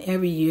on, and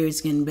every year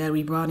it's getting better.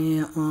 We brought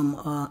in an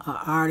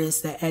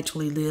artist that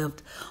actually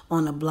lived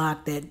on a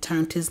block that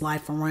turned his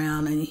life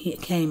around, and he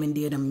came and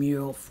did a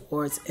mural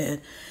for us.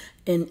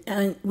 And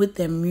with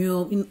that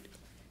mural,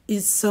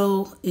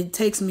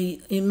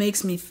 it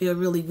makes me feel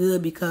really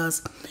good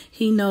because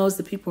he knows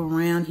the people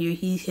around here.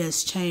 He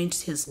has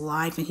changed his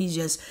life and he's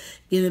just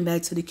giving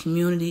back to the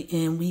community.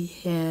 And we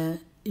have,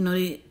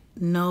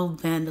 no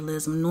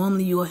vandalism.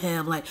 Normally you'll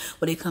have like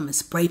where they come and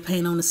spray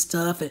paint on the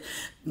stuff and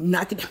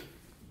knock it.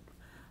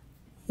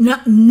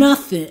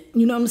 Nothing.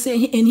 You know what I'm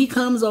saying? And he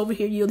comes over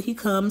here. He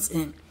comes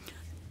and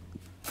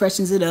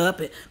freshens it up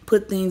and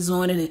put things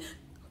on it and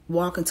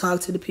walk and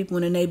talk to the people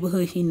in the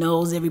neighborhood. He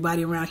knows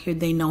everybody around here.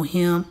 They know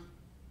him.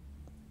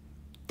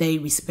 They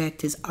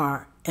respect his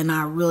art. And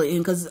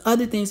because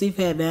other things we've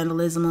had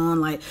vandalism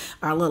on, like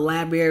our little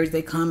libraries,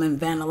 they come and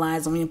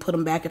vandalize them and put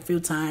them back a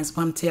few times.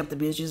 Come tear up the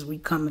bitches, we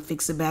come and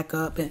fix it back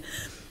up. And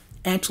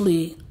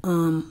actually,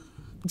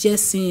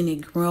 just seeing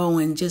it grow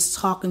and just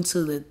talking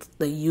to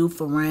the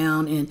youth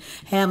around and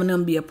having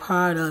them be a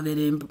part of it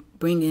and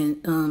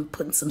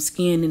putting some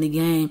skin in the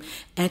game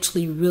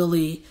actually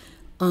really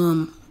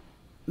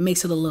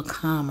makes it a little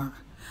calmer.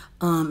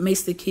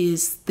 Makes the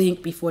kids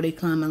think before they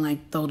come and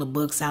like throw the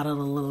books out of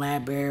the little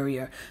library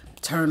or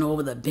turn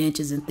over the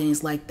benches and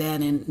things like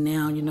that. And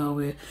now,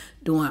 we're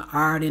doing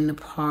art in the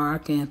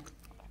park. And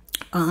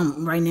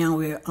right now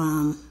we're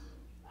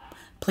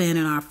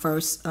planning our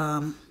first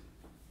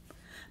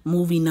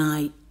movie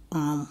night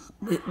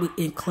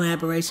in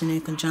collaboration, in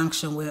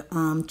conjunction with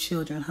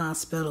Children's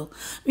Hospital.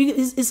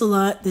 It's a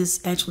lot that's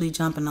actually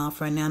jumping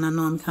off right now. And I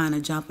know I'm kind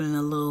of jumping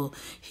a little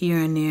here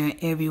and there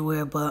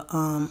everywhere, but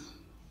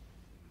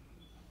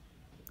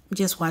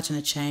just watching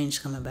a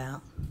change come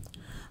about.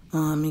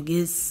 It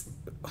gets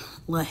a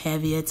little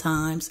heavy at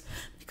times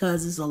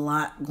because there's a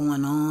lot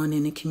going on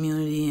in the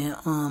community,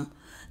 and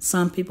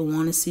some people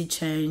want to see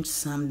change,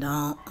 some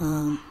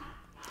don't.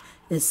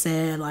 It's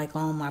sad, like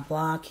on my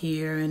block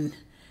here, and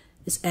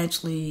it's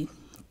actually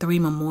 3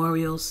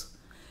 memorials,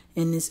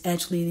 and these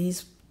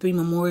 3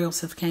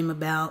 memorials have came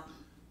about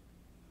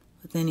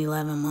within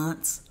 11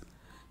 months.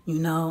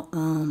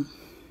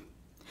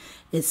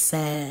 It's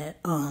sad,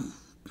 and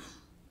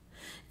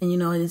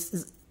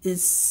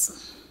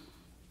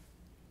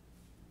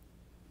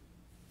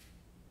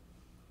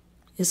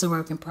it's a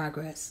work in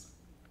progress.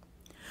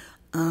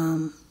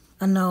 I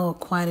know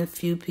quite a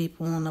few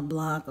people on the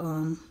block,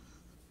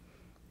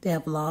 they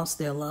have lost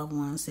their loved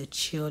ones, their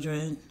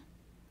children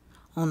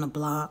on the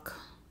block.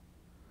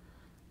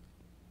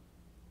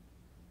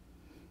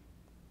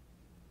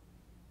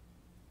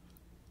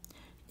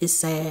 It's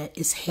sad,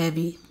 it's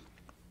heavy.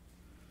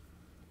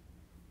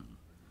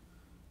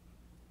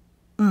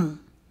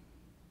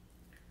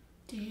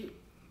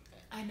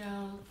 I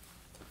know,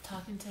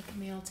 talking to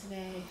Camille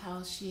today,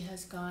 how she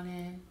has gone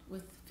in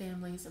with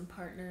families and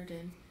partnered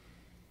in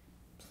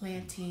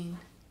planting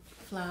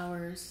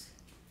flowers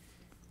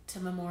to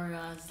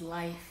memorialize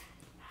life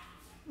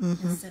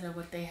instead of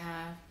what they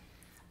have.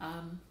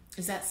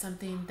 Is that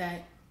something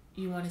that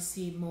you want to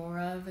see more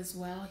of as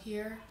well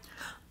here?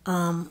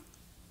 I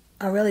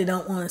really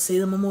don't want to see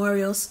the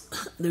memorials.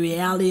 The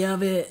reality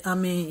of it,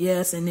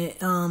 yes, and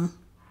it,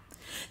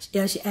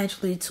 she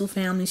actually, 2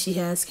 families she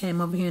has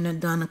came over here and have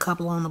done a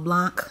couple on the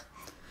block.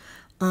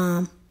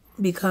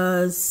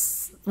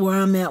 Because where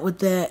I'm at with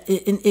that,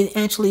 it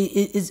actually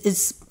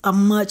it's a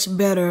much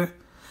better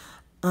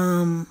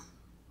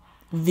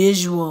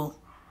visual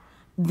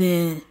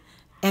than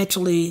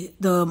actually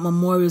the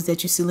memorials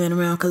that you see laying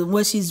around. Because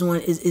what she's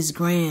doing is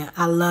grand.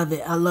 I love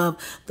it. I love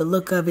the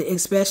look of it,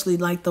 especially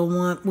like the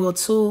one,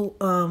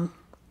 2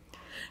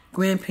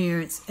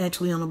 grandparents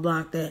actually on the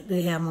block that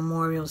they have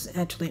memorials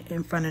actually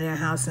in front of their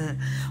house. And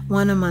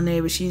one of my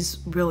neighbors, she's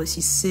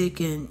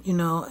sick, and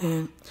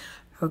and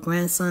her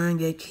grandson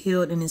get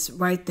killed, and it's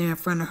right there in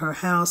front of her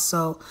house.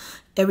 So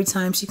every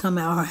time she come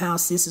out of her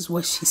house, this is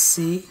what she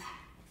see.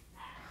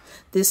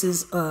 This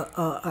is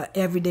a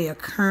everyday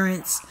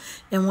occurrence.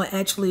 And what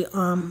actually,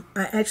 I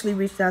actually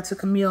reached out to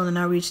Camille, and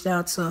I reached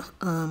out to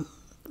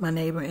my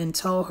neighbor and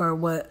told her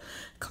what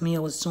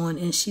Camille was doing,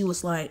 and she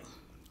was like,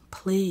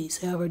 please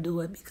have her do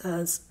it,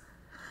 because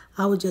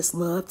I would just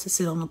love to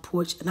sit on the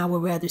porch, and I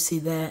would rather see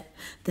that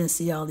than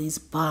see all these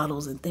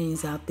bottles and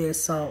things out there.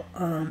 So,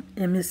 and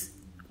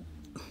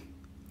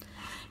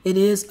it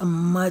is a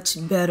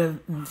much better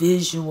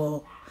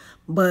visual,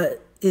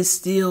 but it's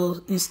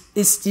still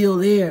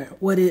there.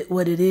 What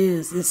it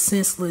is, it's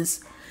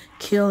senseless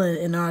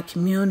killing in our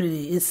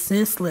community. It's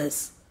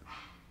senseless,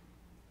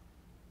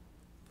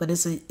 but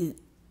it's a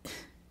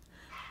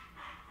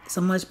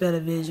much better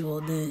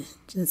visual than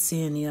just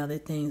seeing the other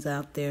things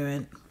out there.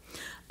 And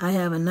I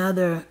have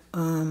another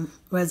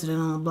resident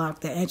on the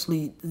block that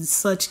actually,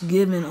 such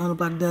giving on the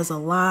block, does a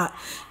lot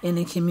in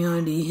the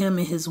community. Him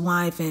and his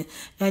wife, and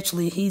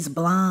actually he's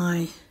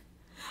blind,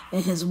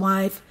 and his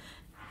wife,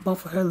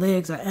 both of her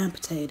legs are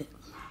amputated.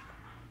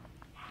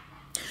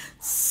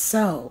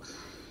 So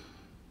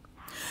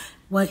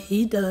what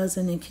he does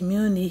in the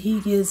community, he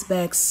gives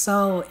back.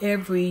 So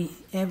every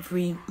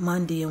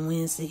Monday and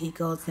Wednesday, he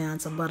goes down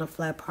to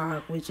Butterfly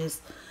Park, which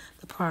is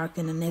the park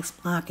in the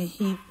next block, and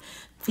he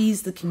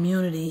feeds the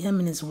community, him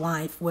and his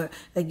wife, where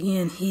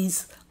again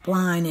he's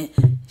blind,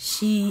 and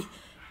she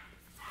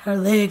her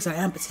legs are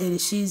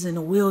amputated. She's in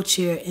a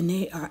wheelchair, and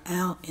they are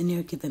out and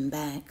they're giving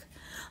back.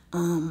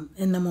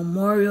 In the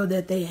memorial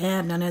that they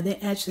have now,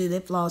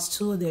 they've lost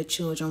 2 of their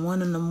children.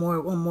 One of the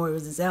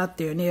memorials is out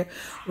there, and they're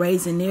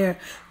raising their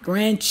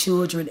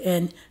grandchildren.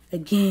 And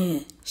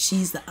again,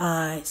 she's the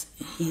eyes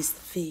and he's the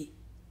feet.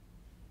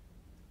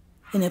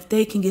 And if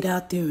they can get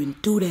out there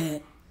and do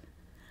that,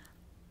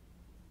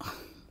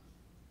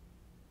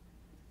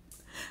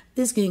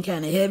 it's getting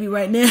kind of heavy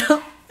right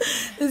now.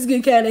 It's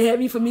getting kind of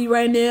heavy for me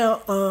right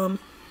now.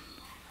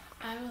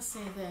 I will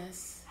say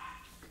this.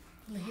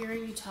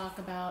 Hearing you talk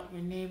about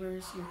your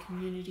neighbors, your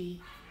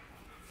community,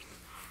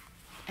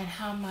 and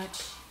how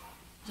much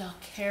y'all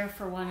care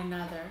for one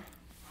another,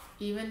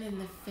 even in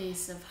the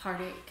face of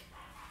heartache.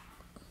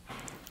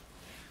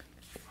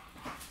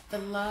 The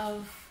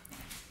love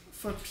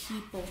for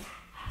people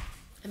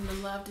and the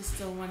love to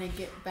still want to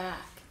get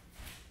back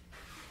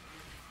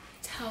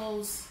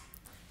tells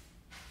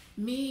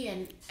me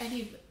and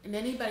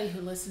anybody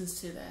who listens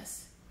to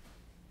this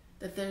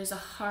that there's a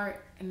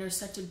heart and there's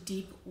such a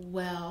deep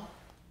well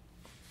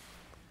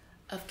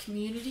of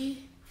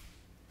community,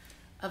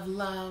 of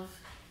love,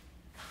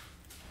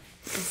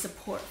 and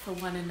support for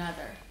one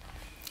another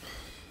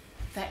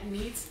that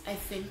needs, I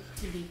think,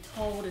 to be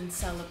told and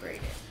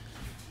celebrated.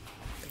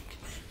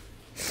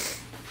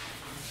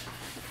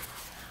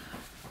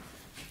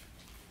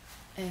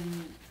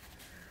 And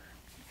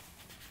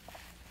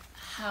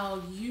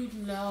how you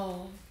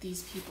know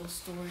these people's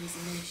stories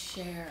and they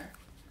share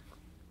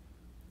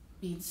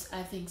means,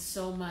 I think,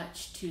 so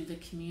much to the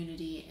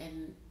community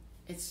and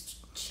its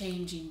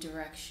changing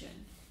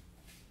direction.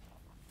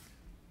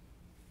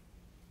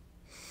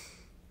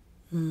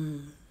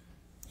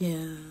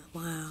 Yeah,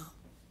 wow.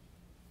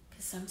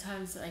 Because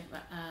sometimes, like,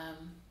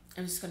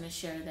 I'm just going to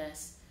share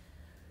this.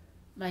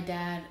 My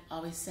dad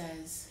always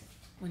says,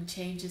 when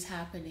change is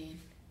happening,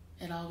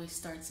 it always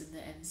starts in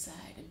the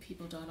inside, and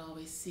people don't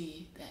always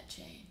see that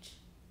change.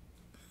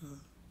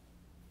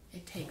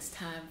 It takes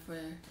time for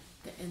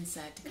the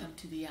inside to come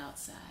to the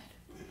outside.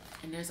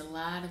 And there's a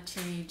lot of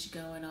change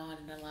going on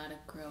and a lot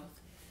of growth.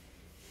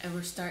 And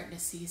we're starting to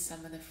see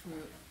some of the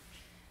fruit.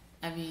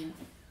 I mean,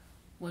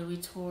 when we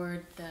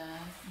toured the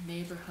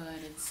neighborhood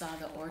and saw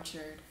the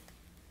orchard,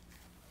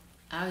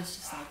 I was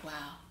just like,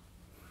 wow.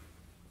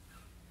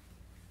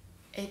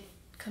 It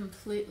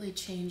completely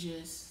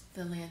changes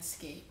the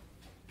landscape.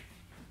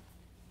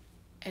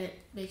 And it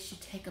makes you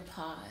take a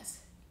pause.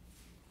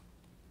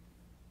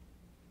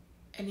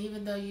 And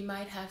even though you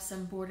might have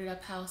some boarded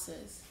up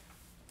houses,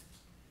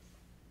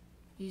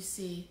 you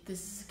see this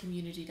is a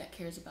community that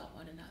cares about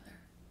one another.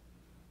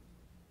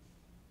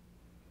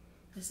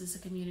 This is a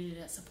community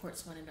that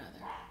supports one another.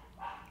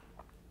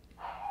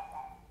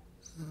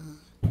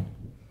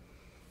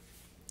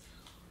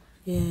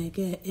 Yeah,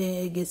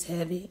 it gets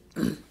heavy.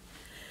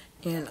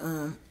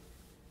 And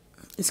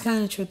it's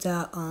kind of tripped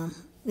out.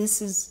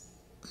 This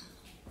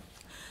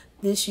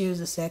year is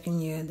the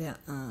second year that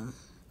I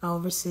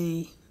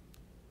oversee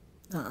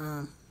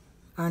the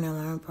Earn and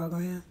Learn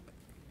program.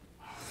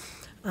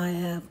 I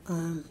have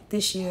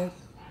this year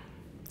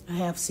I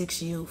have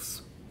 6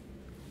 youths,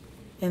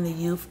 and the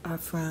youth are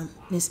from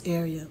this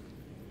area.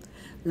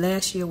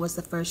 Last year was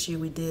the first year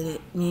we did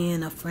it. Me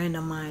and a friend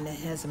of mine that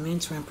has a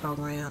mentoring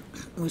program.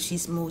 When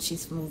she's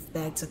moved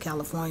back to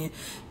California,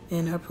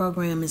 and her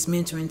program is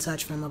Mentoring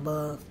Touch from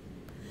Above.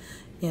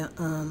 Yeah,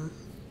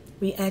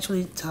 we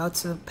actually talked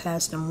to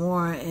Pastor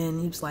Moore, and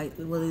he was like,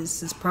 well,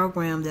 it's this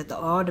program that the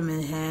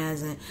alderman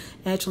has, and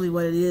actually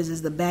what it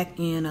is the back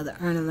end of the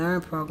Earn and Learn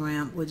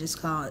program, which is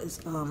called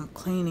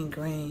Clean and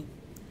Green.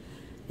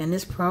 And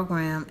this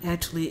program,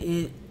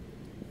 actually, it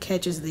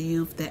catches the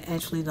youth that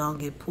actually don't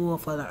get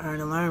pulled for the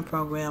Earn and Learn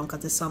program, because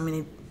there's so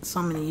many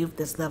youth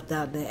that's left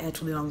out that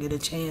actually don't get a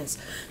chance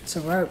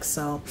to work.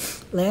 So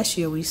last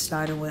year we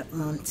started with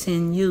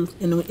 10 youth,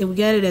 and we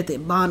got it at the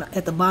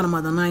bottom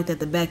of the ninth, at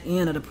the back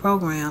end of the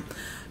program.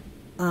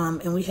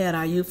 And we had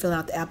our youth fill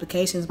out the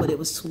applications, but it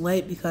was too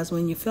late, because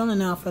when you're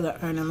filling out for the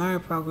Earn and Learn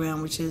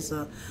program, which is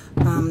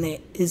that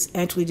is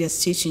actually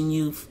just teaching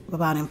youth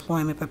about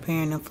employment,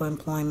 preparing them for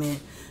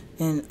employment,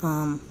 and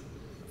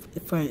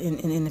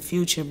in the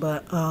future,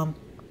 but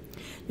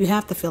you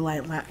have to fill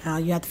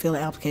the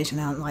application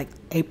out in like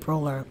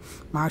April or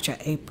March or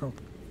April,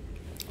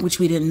 which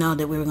we didn't know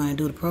that we were going to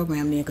do the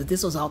program then, because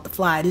this was off the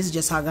fly. This is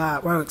just how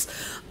God works.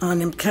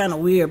 And kind of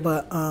weird,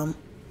 but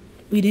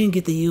we didn't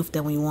get the youth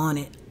that we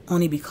wanted,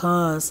 only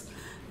because,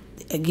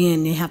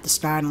 again, they have to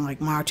start in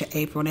like March or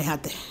April. They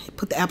have to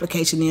put the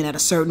application in at a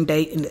certain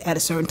date and at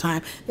a certain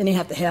time. Then they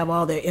have to have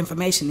all their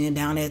information in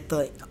down at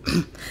the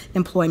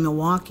Employ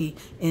Milwaukee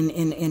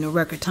in a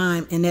record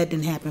time, and that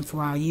didn't happen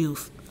for our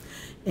youth.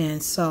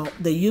 And so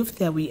the youth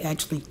that we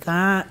actually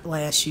got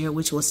last year,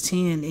 which was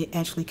 10, it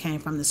actually came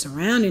from the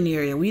surrounding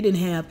area. We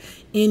didn't have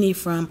any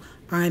from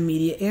our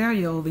immediate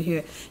area over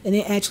here. And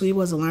it actually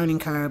was a learning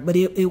curve, but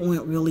it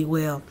went really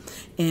well.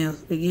 And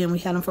again, we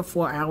had them for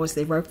 4 hours.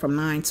 They worked from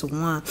 9 to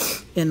 1.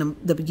 And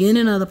the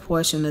beginning of the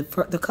portion,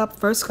 the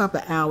first couple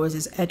of hours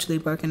is actually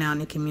working out in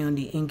the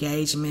community,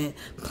 engagement,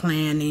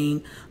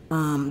 planning,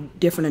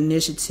 different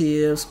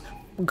initiatives,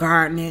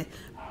 gardening.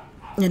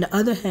 And the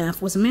other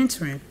half was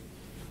mentoring,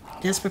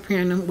 just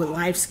preparing them with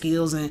life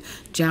skills and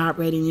job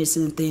readiness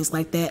and things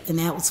like that. And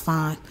that was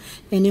fun.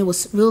 And it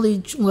was really,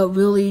 what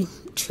really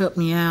tripped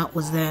me out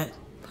was that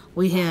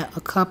we had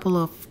a couple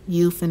of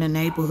youth in the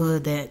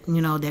neighborhood that,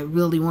 that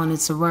really wanted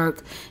to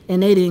work,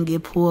 and they didn't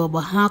get pulled.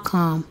 But how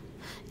come?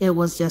 It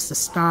was just a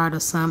start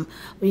of some.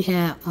 We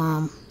had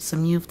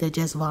some youth that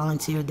just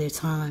volunteered their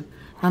time.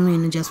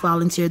 Just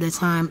volunteered their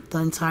time the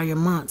entire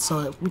month.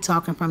 So we're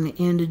talking from the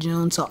end of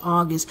June to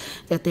August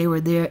that they were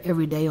there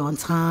every day on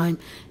time,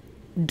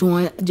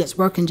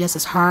 working just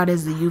as hard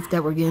as the youth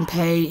that were getting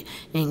paid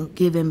and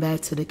giving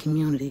back to the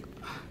community.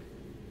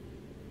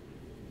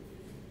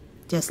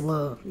 Just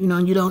love. You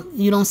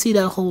don't see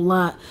that a whole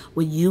lot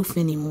with youth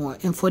anymore.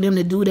 And for them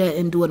to do that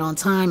and do it on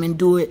time and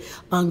do it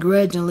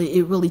ungrudgingly,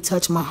 it really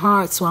touched my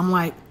heart. So I'm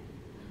like,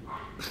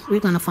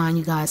 we're going to find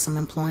you guys some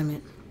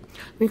employment.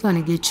 We're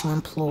going to get you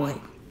employed.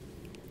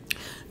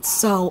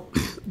 So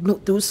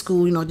through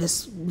school,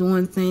 just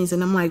doing things.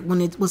 And I'm like, when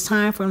it was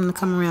time for them to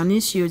come around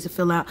this year to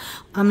fill out,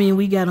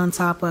 we got on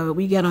top of it.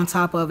 We got on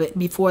top of it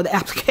before the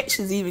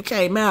applications even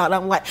came out.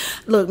 I'm like,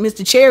 look,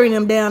 Mr. Cheri and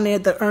them down there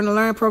at the Earn and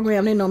Learn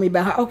program, they know me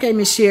by heart. Okay,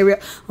 Miss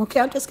Cheri. Okay,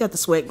 I just got the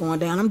sweat going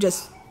down. I'm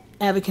just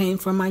advocating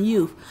for my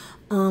youth.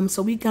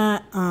 So we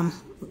got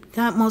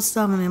most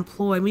of them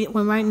employed.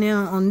 Right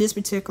now on this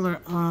particular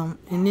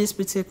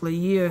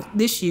year,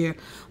 this year,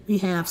 we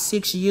have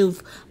 6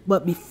 youth.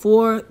 But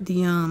before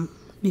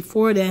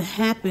that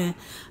happened,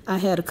 I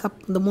had a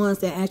couple of the ones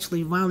that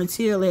actually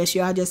volunteered last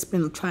year. I just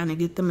been trying to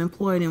get them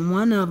employed, and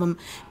one of them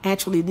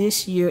actually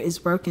this year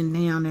is working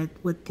down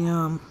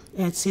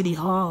at City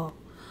Hall.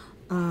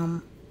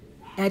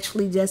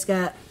 Actually just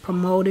got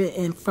promoted,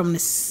 and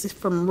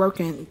from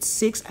working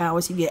 6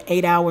 hours, he get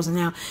 8 hours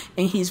now,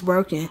 and he's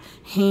working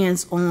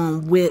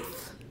hands-on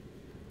with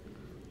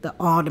the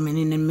alderman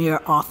in the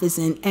mayor office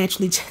and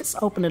actually just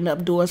opening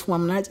up doors for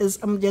him. And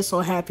I'm just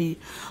so happy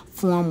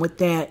for him with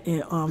that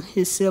and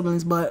his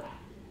siblings. But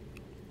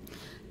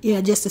yeah,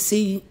 just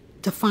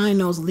to find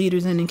those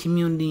leaders in the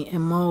community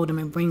and mold them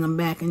and bring them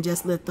back and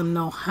just let them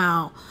know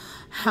how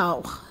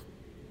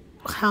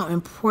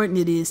important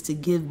it is to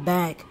give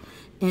back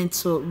and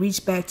to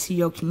reach back to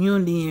your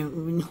community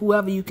and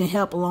whoever you can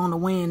help along the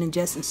way, and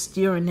just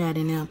instilling that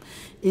in them.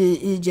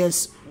 It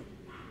just,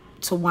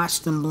 to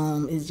watch them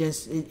bloom, it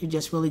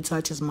just really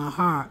touches my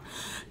heart.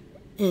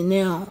 And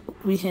now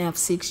we have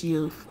 6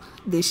 youth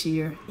this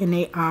year, and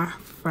they are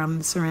from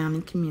the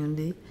surrounding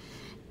community,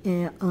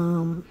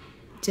 and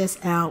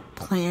just out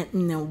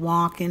planting and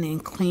walking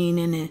and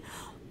cleaning and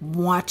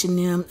watching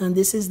them. And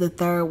this is the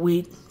 3rd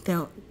week.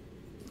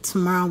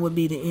 Tomorrow will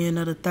be the end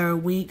of the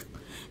 3rd week,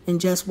 and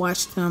just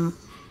watch them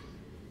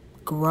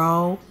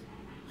grow.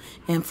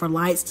 And for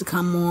lights to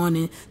come on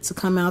and to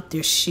come out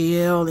their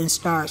shell and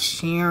start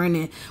sharing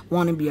and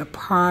want to be a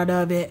part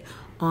of it.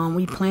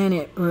 We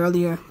planted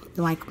earlier,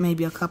 like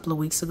maybe a couple of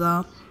weeks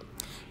ago.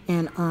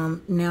 And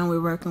now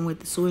we're working with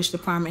the sewage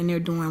department, and they're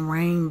doing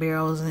rain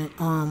barrels.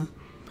 And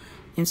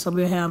so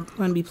we're going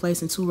to be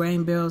placing 2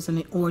 rain barrels in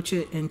the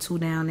orchard and 2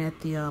 down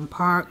at the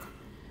park.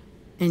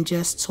 And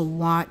just to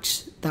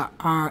watch the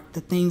art,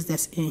 the things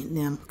that's in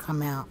them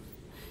come out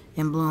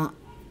and bloom.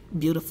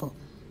 Beautiful.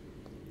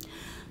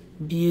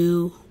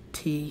 Beautiful.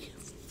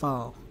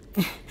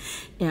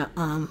 Yeah,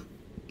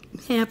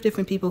 have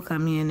different people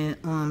come in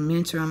and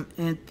mentor them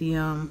at the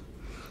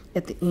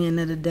end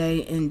of the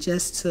day, and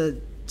just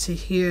to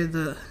hear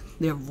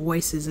their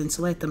voices and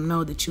to let them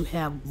know that you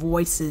have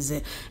voices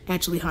and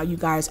actually how you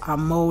guys are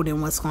molding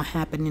what's going to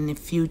happen in the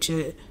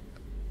future.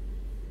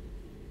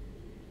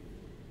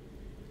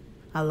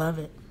 I love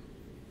it.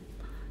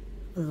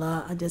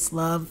 I just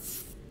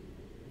love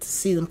to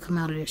see them come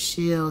out of their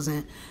shells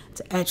and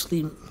to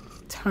actually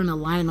turn a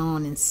light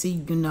on and see,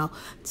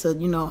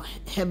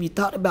 have you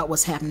thought about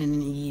what's happening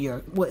in a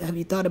year? What have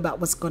you thought about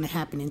what's going to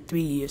happen in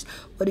 3 years?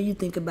 What do you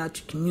think about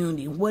your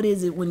community? What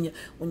is it when you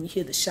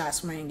hear the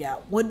shots ring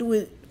out?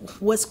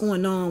 What's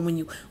going on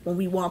when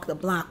we walk the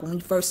block? When we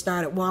first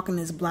started walking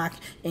this block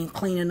and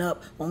cleaning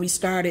up, when we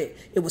started,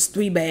 it was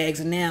 3 bags,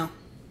 and now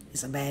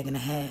it's a bag and a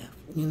half.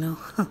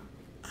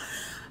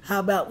 How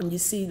about when you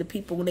see the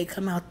people, when they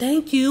come out,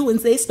 thank you, and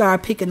they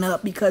start picking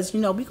up, because,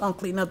 we're going to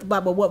clean up the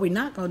block, but what we're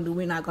not going to do,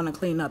 we're not going to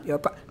clean up your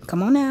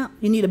come on now,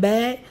 you need a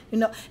bag,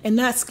 and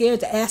not scared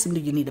to ask them,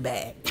 do you need a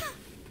bag?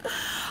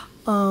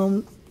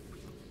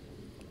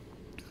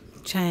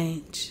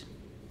 Change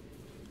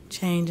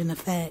in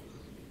effect.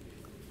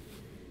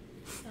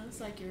 Sounds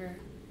like you're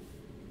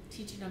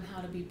teaching them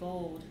how to be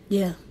bold.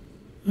 Yeah.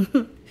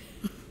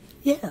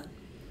 Yeah.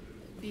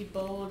 Be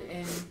bold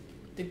in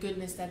the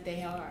goodness that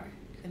they are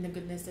and the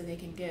goodness that they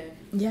can give.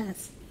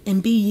 Yes.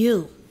 And be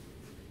you.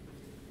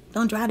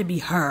 Don't try to be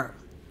her.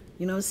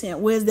 You know what I'm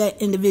saying? Where's that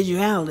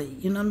individuality?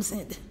 You know what I'm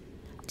saying?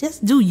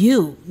 Just do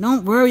you.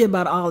 Don't worry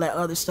about all that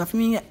other stuff. I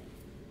mean, it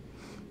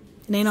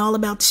ain't all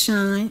about the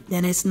shine.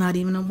 Then it's not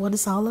even what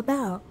it's all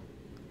about.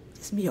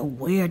 Just be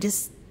aware.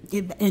 Just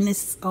get, and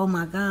it's, oh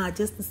my God,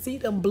 just to see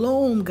them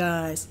bloom,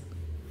 guys.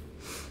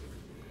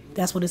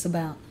 That's what it's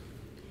about.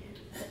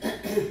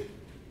 I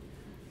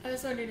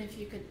was wondering if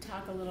you could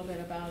talk a little bit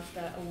about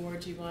the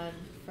award you won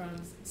from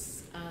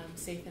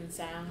Safe and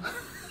Sound.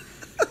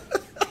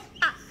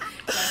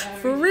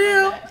 For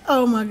real?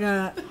 Oh my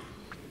God.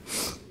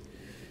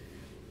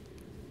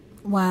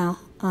 Wow.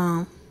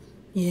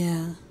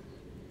 Yeah.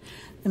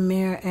 The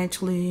mayor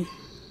actually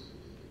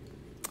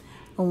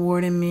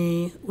awarded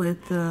me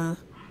with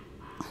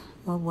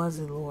what was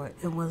it, Lord?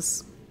 It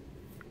was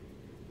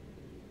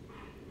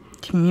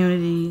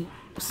community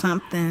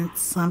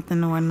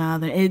something or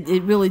another.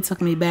 It really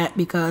took me back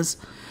because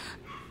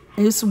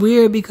it's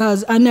weird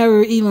because I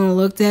never even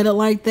looked at it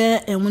like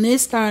that. And when they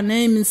started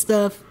naming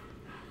stuff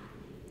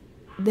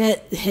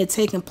that had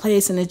taken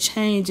place and the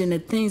change and the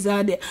things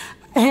I did,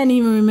 I hadn't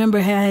even remember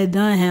how I had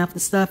done half the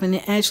stuff. And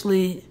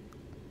it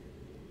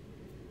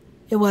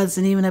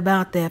wasn't even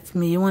about that for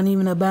me. It wasn't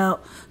even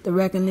about the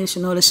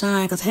recognition or the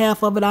shine, because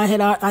half of it I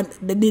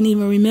didn't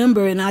even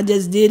remember, and I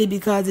just did it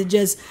because it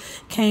just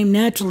came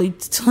naturally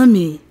to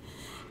me.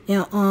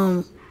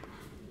 And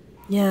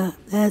yeah,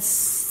 that's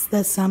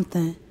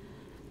something.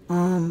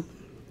 I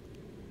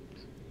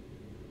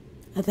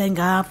thank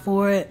God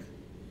for it.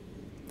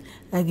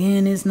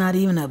 Again, it's not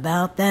even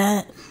about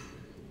that.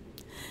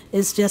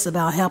 It's just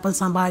about helping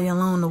somebody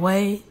along the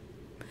way.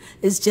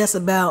 It's just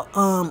about,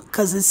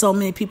 because there's so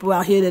many people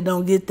out here that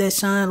don't get that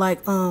shine,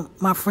 like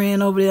my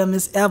friend over there,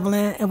 Miss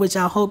Evelyn, and which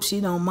I hope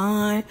she don't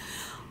mind.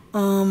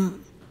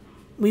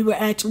 We were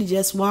actually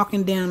just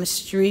walking down the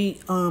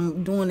street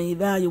doing the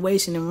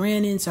evaluation and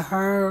ran into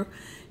her.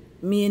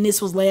 And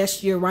this was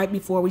last year, right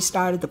before we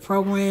started the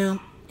program,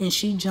 and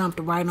she jumped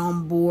right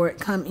on board.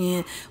 Come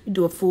in, we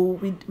do a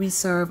food, we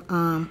serve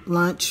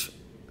lunch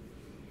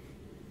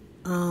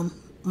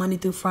Monday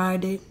through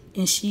Friday,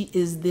 and she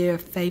is there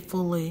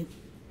faithfully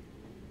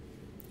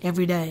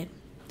every day.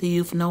 The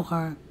youth know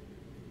her.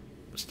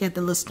 She got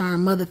the little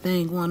stern mother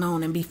thing going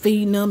on and be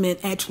feeding them, and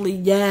actually,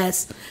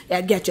 yes,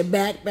 I got your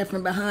back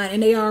from behind,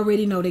 and they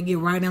already know. They get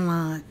right in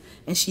line,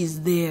 and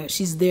she's there.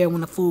 She's there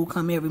when the food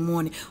come every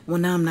morning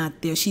when I'm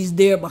not there. She's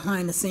there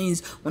behind the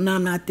scenes when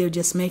I'm not there,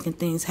 just making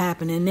things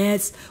happen. And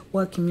that's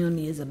what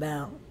community is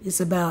about. It's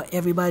about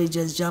everybody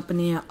just jumping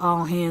in,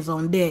 all hands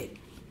on deck.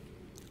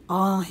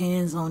 All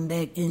hands on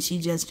deck, and she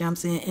just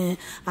jumps in, and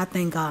I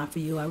thank God for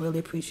you. I really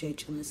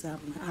appreciate you, Miss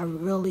Evelyn. I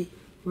really,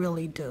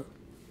 really do.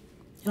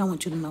 And I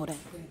want you to know that.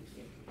 Thank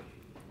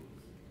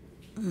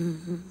you.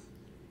 Mm-hmm.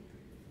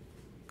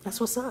 That's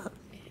what's up.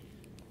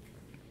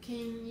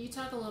 Can you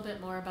talk a little bit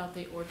more about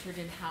the orchard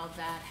and how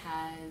that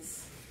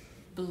has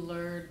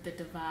blurred the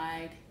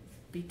divide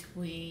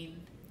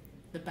between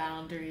the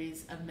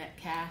boundaries of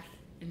Metcalf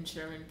and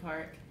Sherman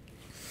Park?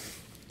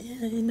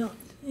 Yeah, you know,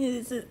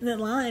 the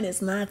line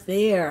is not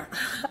there.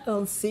 I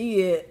don't see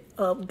it,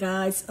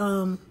 guys.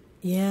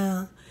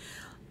 Yeah,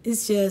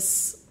 it's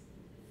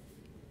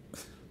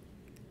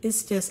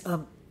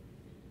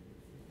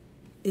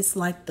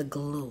like the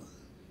glue.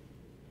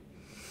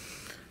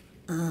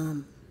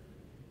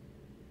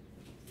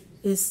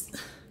 It's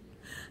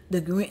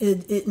the green,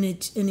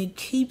 it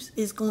keeps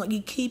going.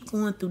 You keep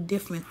going through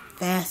different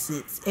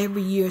facets.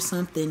 Every year,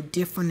 something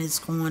different is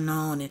going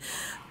on,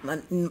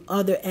 and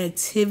other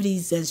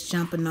activities that's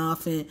jumping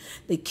off, and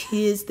the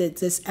kids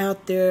that's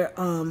out there.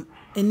 And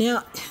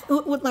now,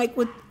 with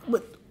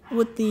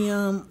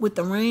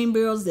the rain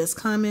barrels that's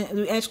coming,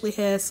 we actually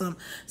had some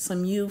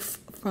youth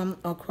from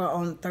across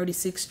on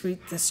 36th Street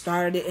that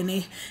started it, and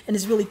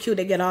it's really cute.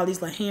 They got all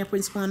these like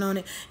handprints going on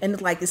it, and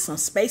it's like there's some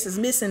spaces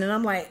missing, and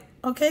I'm like,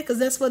 okay, because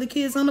that's for the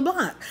kids on the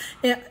block.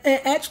 And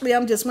actually,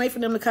 I'm just waiting for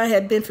them to come. I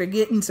had been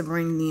forgetting to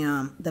bring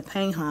the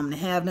paint home to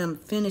have them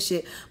finish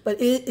it,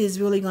 but it is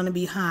really going to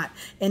be hot,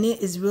 and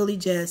it is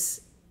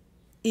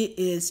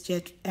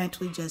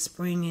actually just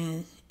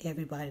bringing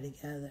everybody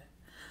together.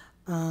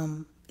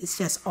 It's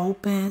just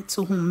open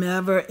to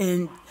whomever.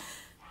 And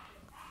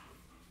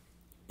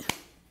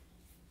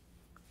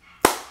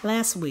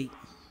last week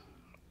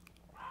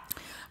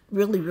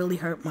really, really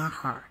hurt my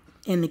heart,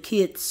 and the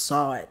kids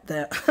saw it.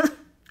 That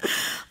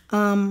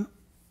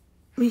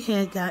we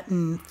had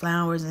gotten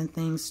flowers and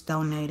things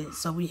donated,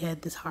 so we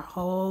had our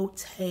whole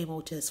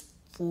table just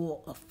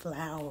full of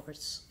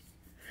flowers.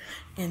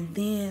 And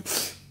then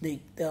the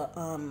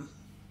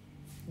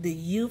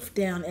youth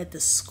down at the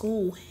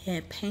school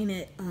had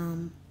painted.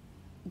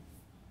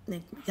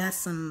 They got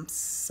some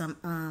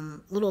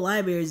little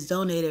libraries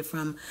donated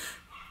from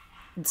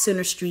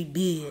Center Street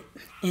Bid,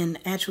 and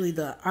actually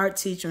the art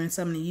teacher and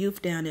some of the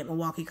youth down at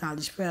Milwaukee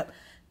College Prep,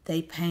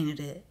 they painted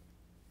it.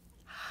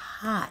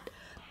 Hot,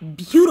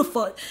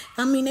 beautiful.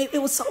 I mean,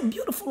 it was so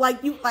beautiful.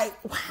 Like,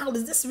 wow,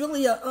 is this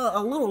really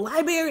a little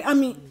library? I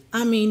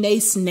mean, they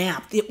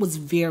snapped. It was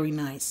very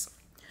nice.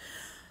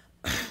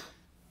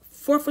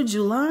 4th of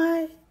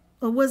July,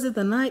 or was it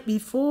the night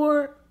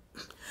before?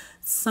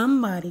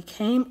 Somebody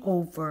came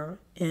over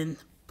and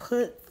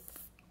put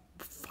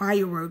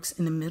fireworks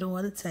in the middle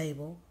of the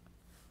table,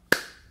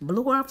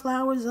 blew our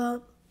flowers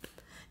up,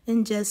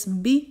 and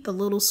just beat the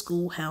little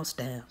schoolhouse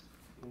down.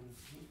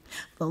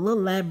 The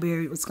little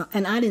library was gone,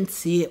 and I didn't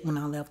see it when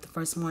I left the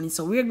first morning.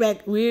 So we're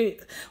back.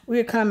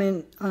 We're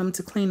coming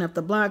to clean up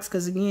the blocks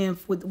because again,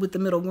 with the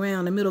middle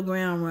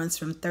ground runs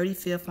from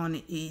 35th on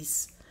the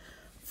east,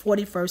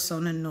 41st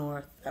on the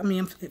north.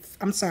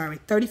 I'm sorry,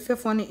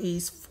 35th on the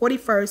east,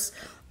 41st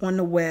on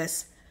the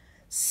west,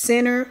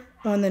 Center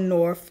on the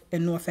north,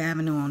 and North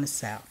Avenue on the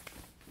south.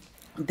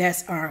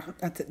 That's our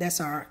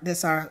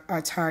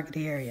target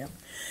area.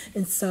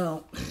 And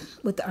so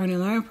with the Earn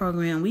and Learn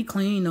program, we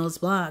clean those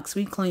blocks.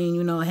 We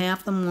clean,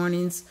 half the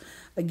mornings.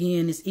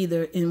 Again, it's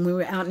either, and when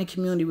we're out in the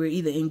community, we're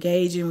either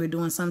engaging, we're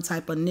doing some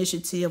type of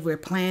initiative, we're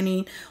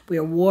planting,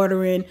 we're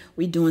watering,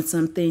 we're doing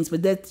some things.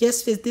 But that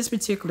just this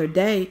particular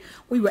day,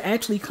 we were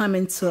actually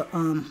coming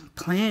to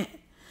plant,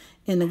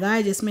 and the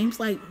guy just made me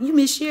like, "You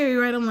Miss Cheri,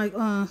 right?" I'm like,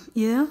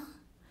 yeah.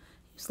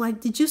 He's like,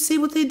 "Did you see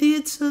what they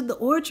did to the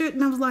orchard?"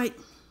 And I was like,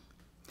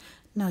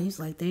 "No." He's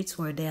like, "They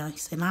tore it down." He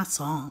said, "I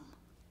saw him."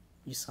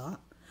 "You saw it?"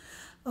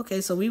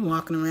 Okay, so we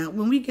walking around.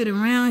 When we get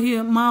around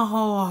here, my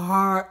whole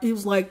heart, it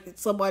was like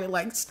somebody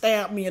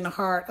stabbed me in the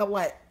heart. I'm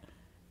like,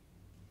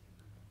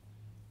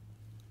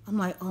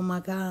 oh my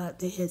God.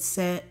 They had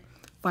set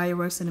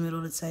fireworks in the middle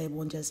of the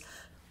table and just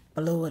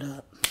blew it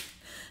up.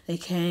 They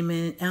came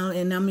in,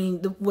 and I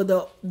mean, the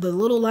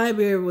little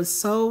library was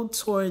so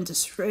torn to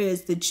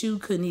shreds that you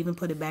couldn't even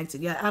put it back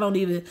together. I don't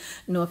even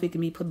know if it can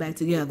be put back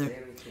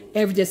together.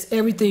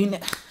 Everything.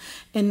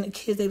 And the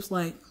kids, they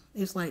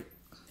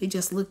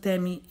just looked at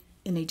me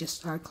and they just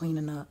started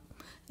cleaning up.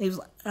 It was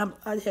like, I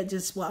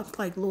was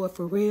like, "Lord,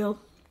 for real?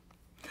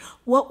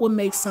 What would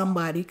make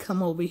somebody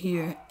come over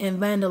here and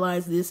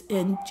vandalize this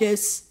and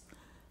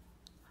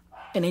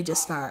they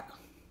just start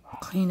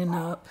cleaning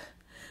up,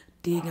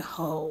 digging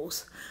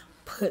holes,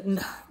 putting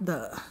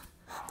the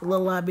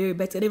little library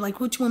back there." They're like,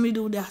 "What you want me to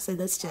do with that?" I said,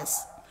 "Let's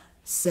just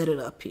set it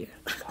up here."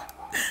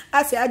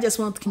 I said, "I just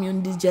want the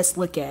community to just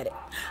look at it."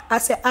 I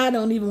said, "I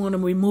don't even want to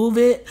remove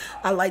it.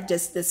 I like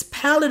just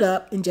pile it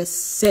up and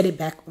just set it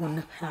back on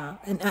the pile."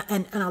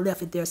 And I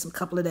left it there some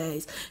couple of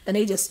days. And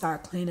they just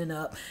start cleaning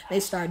up. They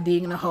start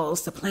digging the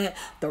holes to plant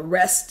the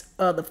rest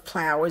of the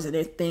flowers and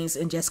their things,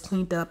 and just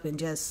cleaned up and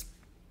just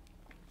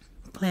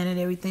planted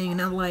everything.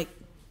 And I'm like,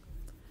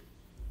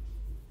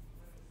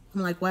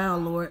 wow,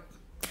 Lord.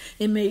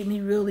 It made me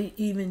really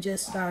even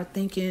just start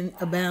thinking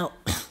about,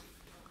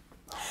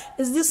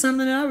 is this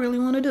something that I really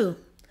want to do?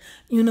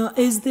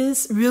 Is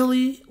this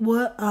really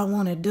what I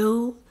want to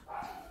do?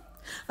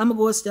 I'm going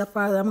to go a step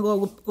farther. I'm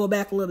going to go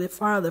back a little bit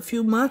farther. A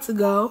few months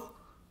ago,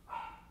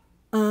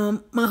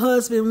 my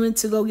husband went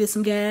to go get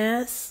some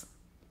gas.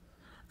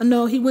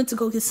 No, he went to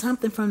go get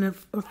something from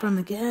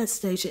the gas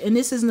station. And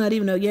this is not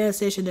even a gas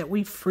station that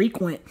we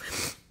frequent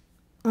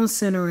on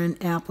Center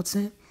in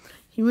Appleton.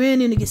 He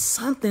ran in to get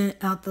something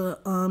out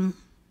the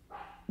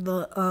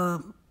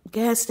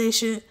gas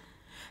station.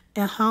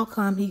 And how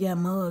come he got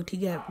mugged? He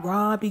got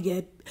robbed.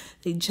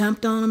 They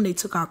jumped on him. They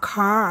took our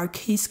car, our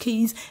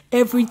keys,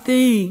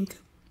 everything.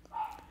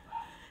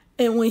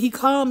 And when he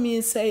called me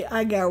and say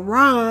I got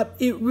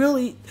robbed,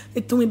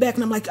 it threw me back.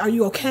 And I'm like, "Are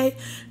you okay?"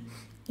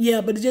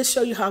 Yeah, but it just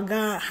show you how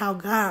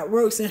God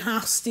works, and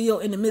how still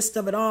in the midst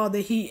of it all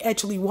that He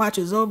actually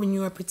watches over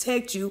you and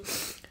protect you.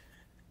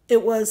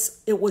 It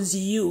was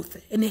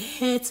youth, and it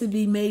had to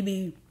be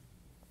maybe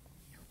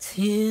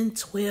 10,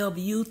 12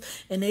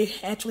 youth, and they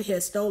actually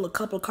had stole a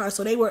couple of cars,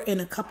 so they were in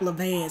a couple of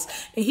vans,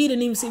 and we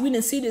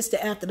didn't see this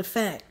till after the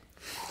fact.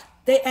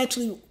 They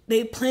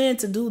planned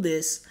to do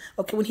this.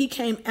 Okay, when he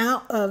came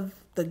out of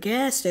the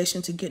gas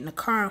station to get in the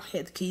car,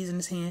 had the keys in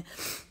his hand,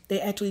 they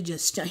actually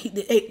just,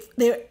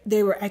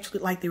 they were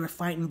actually like they were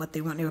fighting, but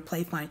they weren't, they were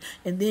play fighting,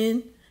 and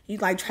then he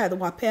tried to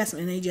walk past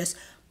him, and they just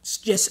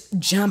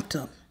jumped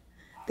him.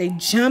 They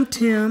jumped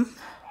him,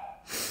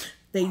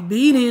 they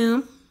beat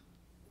him.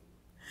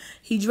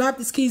 He dropped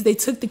his keys. They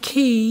took the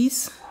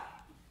keys.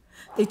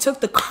 They took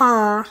the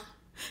car,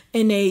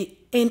 and he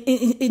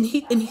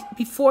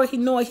before he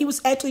knew it, he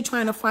was actually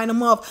trying to fight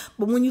him off.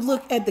 But when you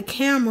look at the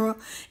camera,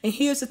 and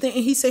here's the thing,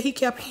 and he said he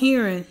kept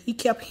hearing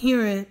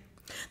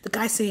the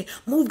guy saying,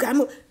 "Move, guy,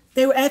 move."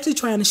 They were actually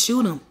trying to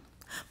shoot him,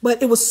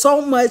 but it was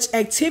so much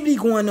activity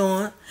going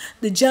on.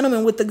 The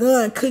gentleman with the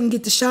gun couldn't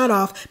get the shot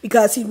off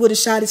because he would have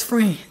shot his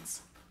friends.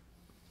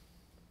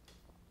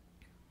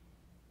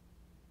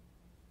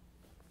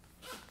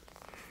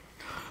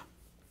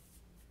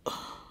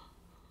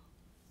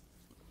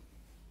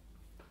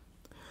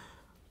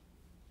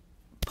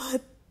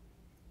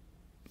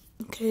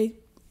 Okay,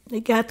 they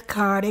got the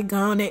car, they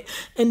gone it,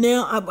 and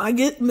now I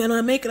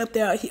make it up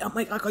there. I'm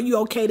like, "Are you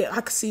okay?" That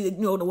I could see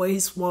that, the way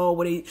he's swole,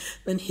 where they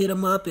then hit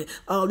him up and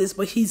all this,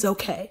 but he's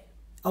okay.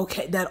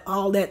 Okay,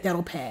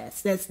 that'll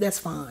pass. That's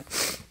fine.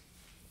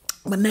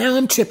 But now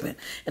I'm tripping,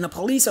 and the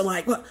police are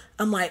like, "What?"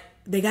 I'm like,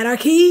 "They got our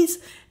keys."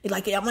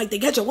 I'm like, "They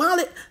got your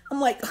wallet."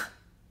 I'm like,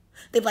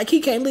 they're like,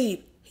 "He can't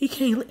leave. He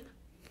can't leave."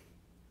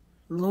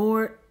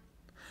 Lord,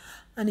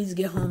 I need to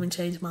get home and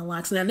change my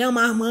locks. Now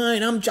my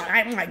mind, I'm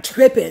like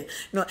tripping.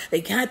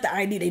 They got the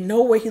ID. They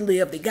know where he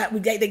lived. They got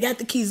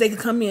the keys. They can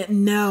come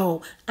in.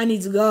 No, I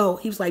need to go.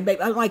 He was like,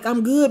 baby,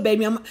 I'm good,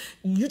 baby.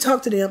 You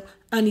talk to them.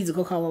 I need to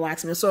go call a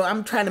locksmith. So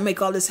I'm trying to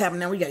make all this happen.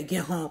 Now we got to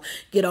get home,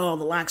 get all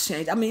the locks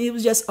changed. I mean, it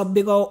was just a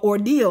big old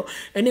ordeal.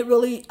 And I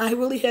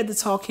really had to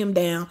talk him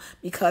down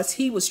because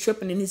he was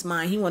tripping in his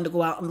mind. He wanted to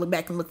go out and look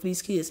back and look for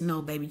these kids.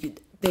 No, baby,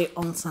 they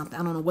own something.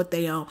 I don't know what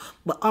they own.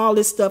 But all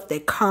this stuff,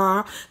 their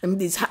car, and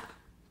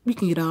we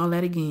can get all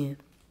that again.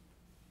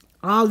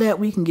 All that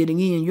we can get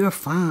again. You're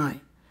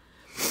fine.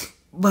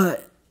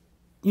 But,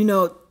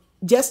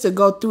 just to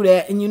go through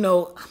that and,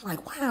 I'm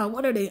like, wow,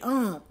 what are they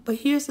on? But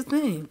here's the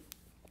thing.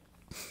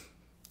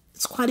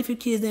 It's quite a few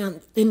kids down.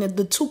 And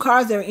the 2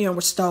 cars they were in were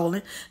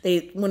stolen.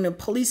 When the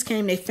police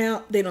came, they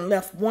done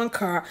left 1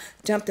 car,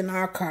 jumped in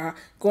our car,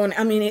 going.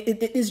 I mean,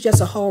 it's just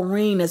a whole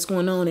ring that's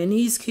going on. And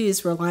these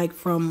kids were like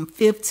from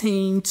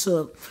 15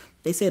 to,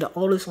 they say the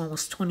oldest one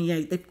was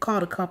 28. They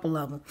caught a couple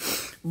of them,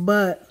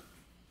 but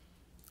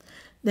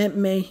that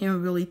made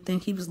him really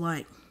think. He was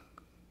like,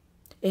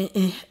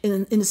 and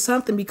it's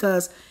something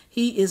because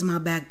he is my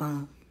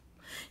backbone.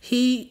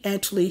 He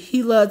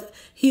loves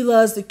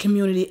the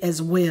community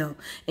as well,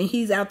 and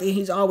he's out there.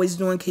 He's always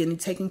doing kids and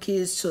taking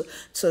kids to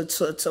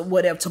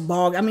whatever, to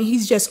ball. I mean,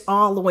 he's just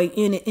all the way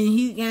in it. And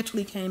he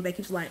actually came back.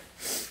 He was like,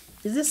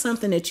 "Is this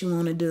something that you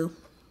want to do?"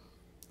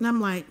 And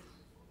I'm like,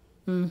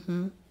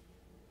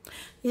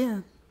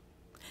 yeah.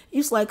 He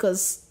was like,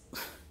 "Cause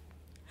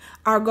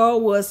our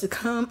goal was to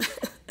come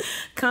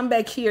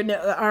back here.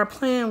 Our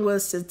plan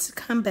was to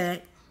come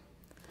back,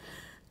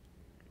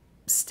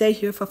 stay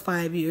here for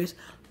 5 years."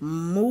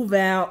 Move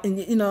out, and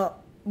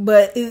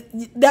but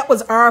that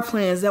was our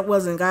plans. That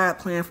wasn't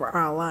God's plan for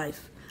our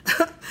life.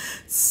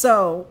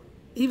 So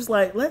he was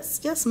like, let's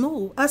just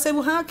move. I said,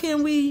 well, how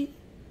can we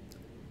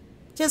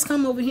just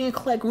come over here and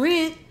collect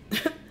rent?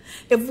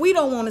 If we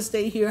don't want to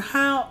stay here,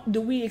 how do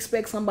we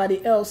expect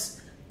somebody else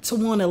to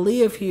want to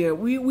live here?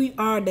 We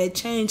are that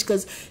change,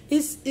 because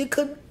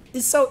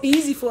it's so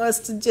easy for us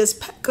to just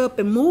pack up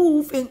and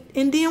move,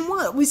 and then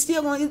what?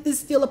 It's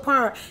still a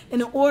part.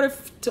 And in order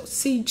to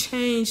see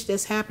change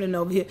that's happening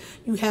over here,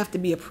 you have to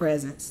be a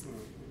presence.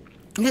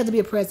 You have to be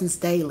a presence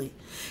daily.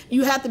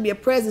 You have to be a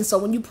presence, so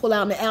when you pull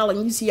out in the alley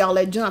and you see all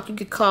that junk, you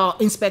can call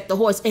Inspector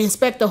Horse.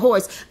 Inspector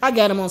Horse, I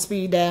got him on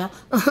speed dial.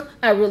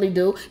 I really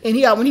do. And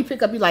when he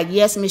pick up, he's like,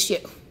 yes, Miss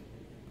Cheri.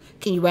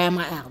 Can you ride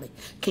my alley?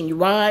 Can you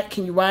ride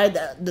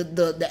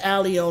the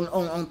alley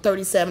on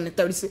 37 and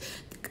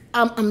 36?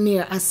 I'm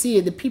there. I see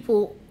it. The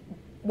people,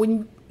 when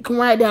you can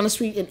ride down the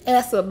street and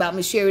ask her about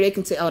Miss Cheri, they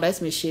can say, oh,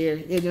 that's Miss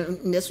Cheri.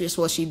 That's just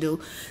what she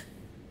do.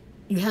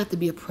 You have to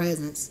be a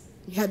presence.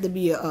 You have to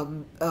be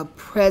a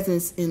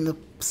presence in the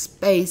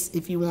space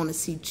if you want to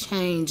see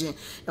change. And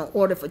in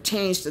order for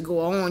change to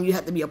go on, you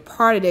have to be a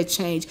part of that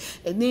change.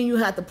 And then you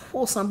have to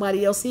pull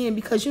somebody else in,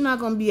 because you're not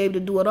going to be able to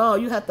do it all.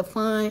 You have to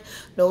find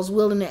those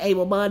willing and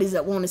able bodies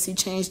that want to see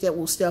change, that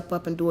will step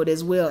up and do it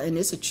as well. And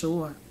it's a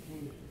chore.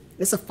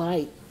 It's a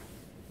fight.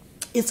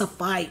 It's a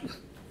fight.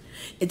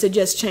 And to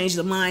just change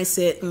the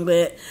mindset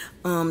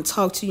and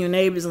talk to your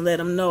neighbors and let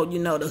them know,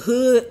 the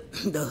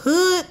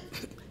hood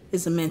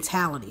is a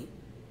mentality.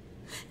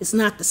 It's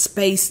not the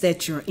space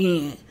that you're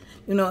in.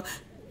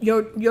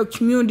 Your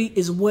community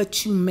is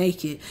what you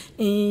make it.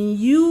 And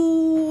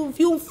if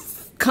you're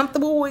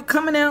comfortable with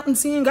coming out and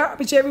seeing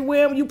garbage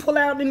everywhere, when you pull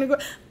out in the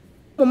garage,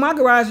 when my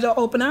garage door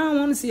open, I don't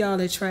want to see all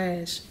that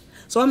trash.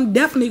 So I'm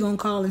definitely going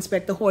to call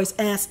Inspector Hoyce,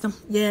 ask them.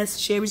 Yes,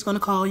 Cheri's going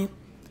to call you.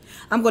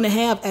 I'm going to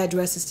have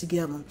addresses to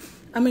give them.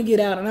 I'm going to get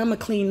out and I'm going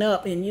to clean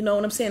up. And you know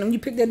what I'm saying? When you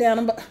pick that down,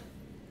 I'm like,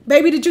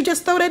 baby, did you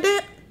just throw that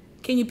there?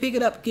 Can you pick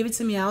it up? Give it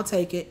to me. I'll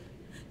take it.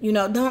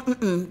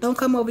 Don't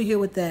come over here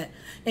with that.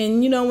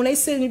 And, when they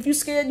sitting, if you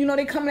scared,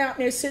 they coming out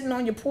and they're sitting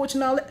on your porch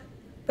and all that.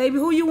 Baby,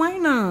 who you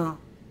waiting on?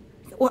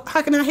 Well,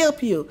 how can I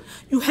help you?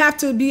 You have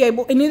to be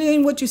able, and it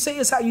ain't what you say,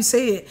 it's how you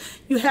say it.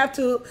 You have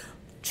to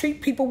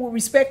treat people with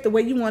respect the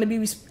way you want to be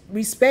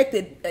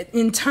respected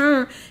in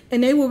turn,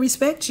 and they will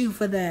respect you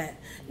for that.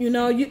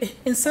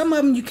 And some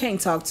of them you can't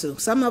talk to.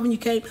 Some of them you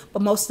can't,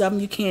 but most of them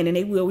you can, and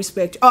they will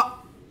respect you. Oh,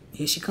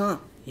 here she come.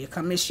 Here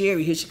come Miss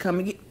Cheri. Here she come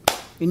again.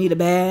 You need a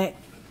bag?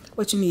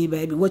 What you need,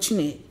 baby? What you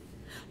need?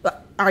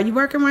 But are you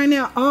working right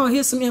now? Oh,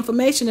 here's some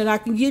information that I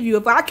can give you.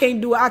 If I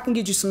can't do it, I can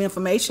get you some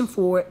information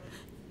for it.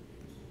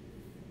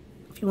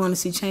 If you want to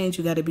see change,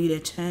 you got to be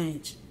that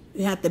change.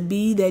 You have to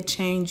be that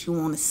change you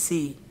want to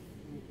see.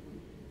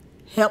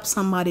 Help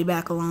somebody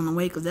back along the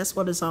way, because that's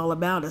what it's all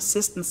about,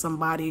 assisting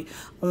somebody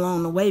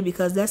along the way,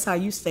 because that's how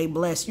you stay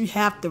blessed. You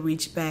have to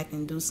reach back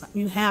and do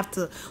something. You have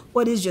to,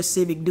 what is your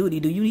civic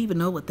duty? Do you even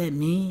know what that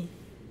means?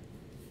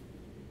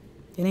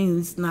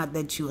 It's not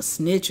that you a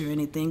snitch or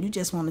anything. You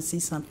just want to see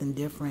something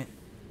different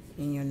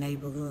in your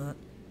neighborhood.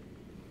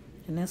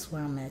 And that's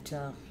where I'm at,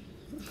 y'all.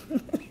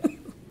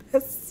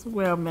 That's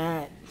where I'm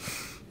at.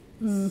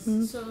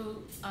 Mm-hmm.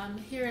 So,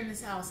 here in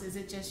this house, is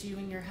it just you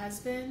and your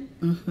husband?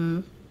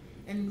 Mm-hmm.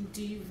 And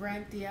do you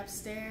rent the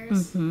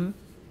upstairs? Mm-hmm.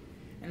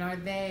 And are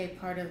they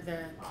part of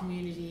the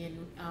community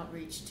and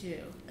outreach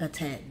too? A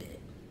tad bit.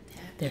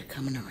 They're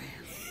coming around.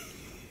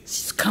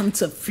 She's come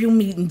to a few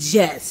meetings,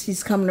 yes.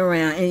 She's coming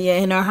around. And yeah,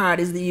 in her heart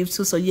is the youth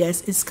too. So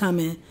yes, it's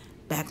coming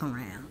back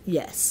around.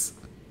 Yes.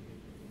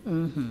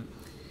 Mm-hmm.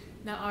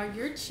 Now, are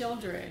your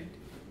children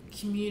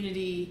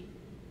community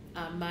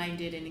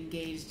minded and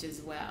engaged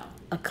as well?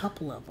 A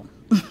couple of them.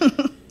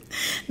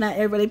 Not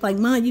everybody like,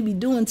 Mom, you be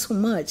doing too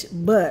much,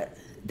 but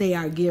they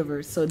are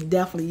givers. So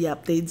definitely,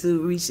 yep, they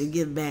do reach and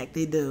give back.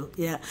 They do,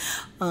 yeah.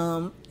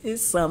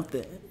 It's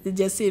something. It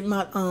just see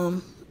my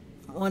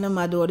one of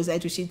my daughters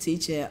actually she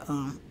teach at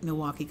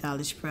Milwaukee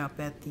College Prep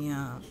at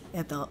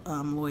the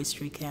Lloyd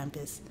Street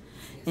campus,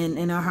 and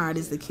in her heart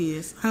is the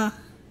kids, huh?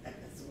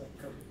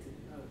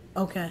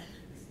 Okay.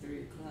 It's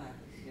 3 o'clock.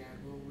 Should I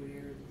go over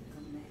there and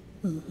come back?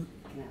 Mm-hmm.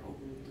 Can I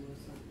open the door or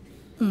something?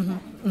 Mm-hmm.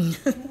 I'm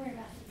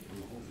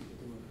gonna open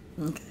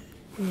the door. Okay.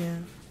 Yeah.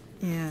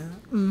 Yeah.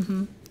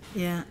 Mm-hmm.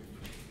 Yeah.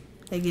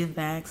 They give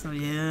back, so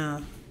yeah.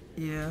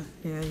 Yeah.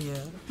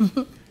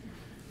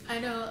 I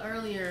know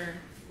earlier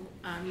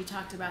you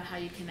talked about how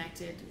you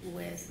connected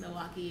with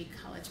Milwaukee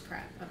College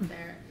Prep up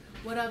there.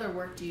 What other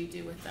work do you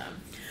do with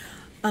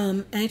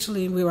them?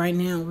 Actually,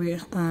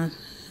 we're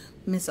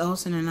Miss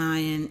Olsen and I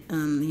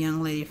and the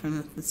young lady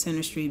from the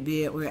Center Street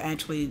bid, we're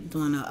actually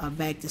doing a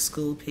back to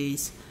school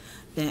piece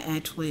that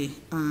actually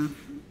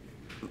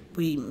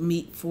we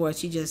meet for.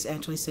 She just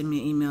actually sent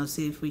me an email to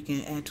see if we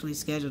can actually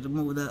schedule to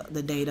move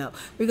the date up.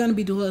 We're going to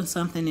be doing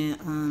something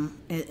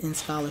in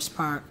Scholars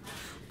Park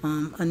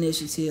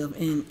initiative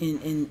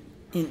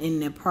in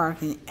that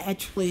park, and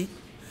actually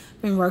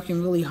been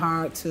working really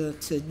hard to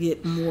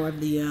get more of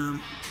the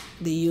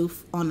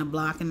youth on the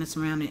block and the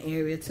surrounding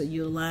area to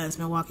utilize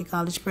Milwaukee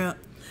College Prep.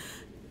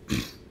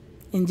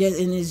 And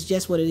it's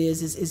just what it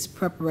is. It's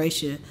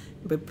preparation,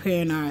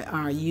 preparing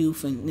our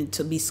youth and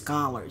to be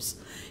scholars.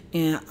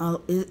 And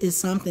it's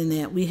something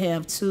that we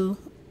have two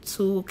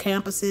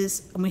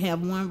campuses. And we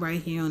have one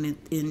right here on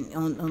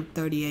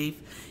 38th,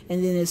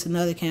 and then there's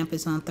another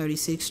campus on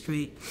 36th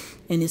Street.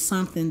 And it's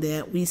something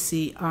that we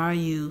see our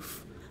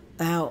youth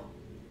out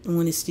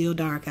when it's still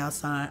dark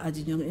outside.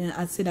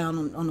 I sit out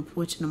on the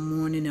porch in the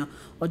morning,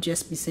 or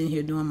just be sitting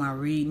here doing my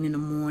reading in the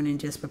morning,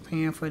 just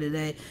preparing for the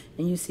day,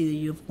 and you see the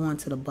youth going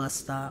to the bus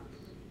stop.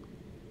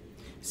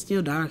 It's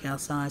still dark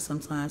outside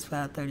sometimes,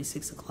 5:30,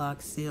 6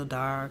 o'clock, still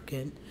dark,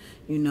 and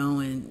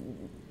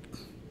and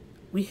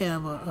we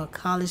have a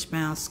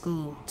college-bound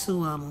school,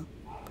 2 of them,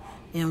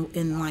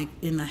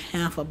 in a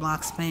half a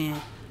block span.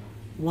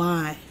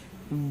 Why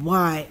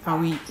are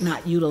we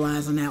not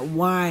utilizing that?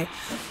 Why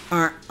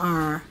are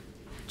our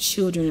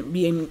children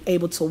being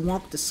able to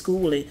walk to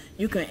school? And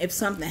you can, if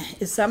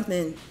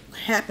something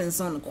happens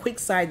on the quick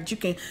side, you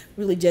can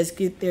really just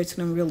get there to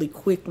them really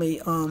quickly.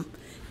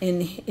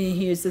 And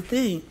here's the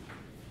thing.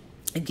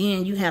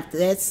 Again,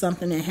 that's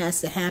something that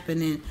has to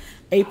happen in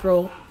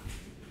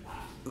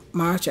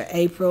March or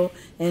April,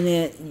 and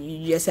then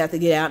you just have to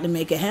get out and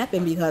make it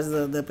happen, because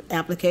the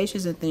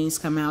applications and things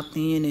come out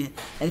then, and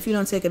if you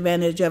don't take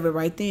advantage of it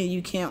right then,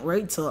 you can't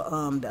wait till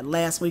the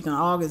last week in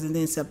August and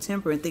then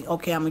September and think,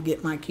 okay, I'm gonna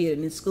get my kid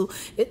in this school.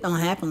 It don't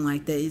happen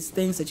like that. It's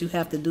things that you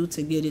have to do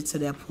to get it to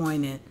that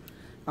point, and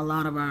a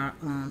lot of our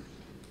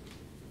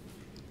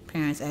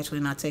parents actually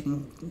not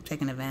taking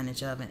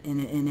advantage of it,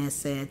 and that's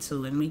sad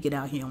too. And we get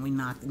out here and we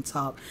knock and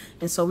talk,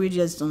 and so we're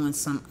just doing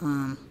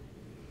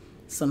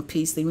some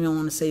peace thing. We don't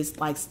want to say it's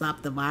like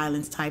stop the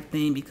violence type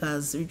thing,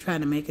 because we're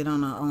trying to make it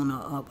on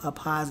a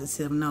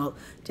positive note,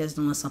 just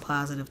doing some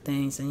positive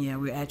things. And yeah,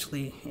 we're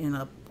actually in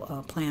a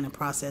planning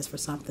process for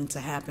something to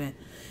happen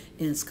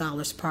in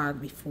Scholars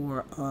Park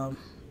before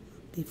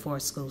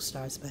school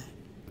starts back.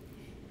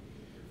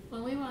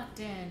 When we walked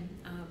in,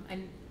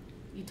 and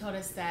you told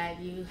us that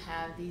you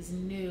have these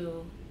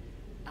new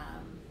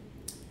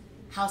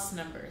house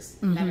numbers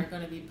that are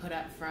going to be put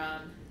up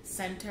from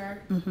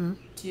Center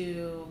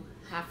to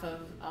half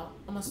of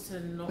almost to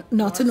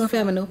North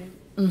Avenue.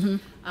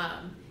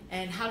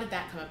 And how did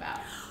that come about?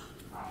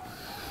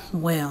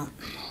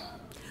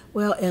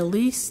 Well, at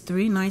least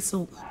 3 nights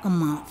a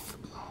month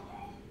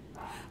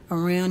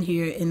around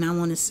here, and I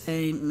want to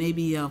say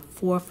maybe a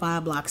 4 or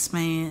 5 block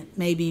span,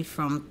 maybe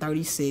from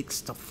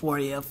 36 to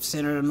 40th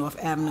Center to North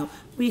Avenue.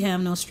 We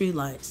have no street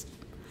lights.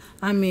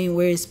 I mean,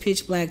 where it's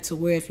pitch black to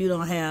where if you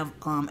don't have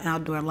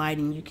outdoor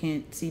lighting, you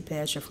can't see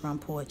past your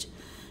front porch.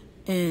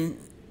 And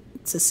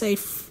to say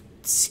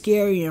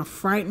scary and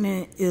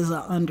frightening is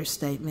an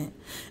understatement.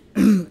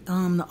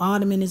 The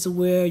alderman is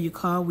aware. You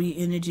call We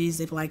Energies.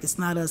 They're like, it's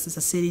not us, it's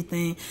a city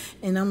thing.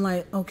 And I'm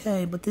like,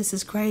 okay, but this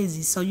is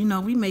crazy. So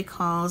we make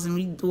calls, and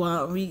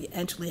we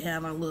actually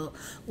have our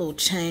little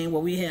chain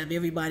where we have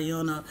everybody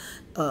on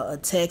a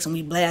text, and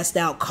we blast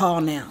out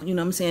call now. You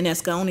know what I'm saying?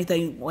 That's the only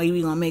way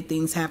we gonna make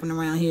things happen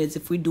around here is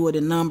if we do it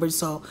in numbers.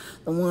 So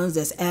the ones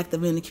that's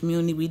active in the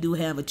community, we do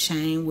have a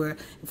chain where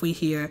if we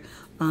hear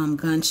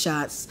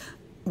gunshots,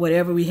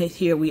 whatever we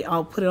hear, we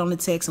all put it on the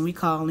text and we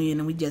call in,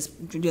 and we just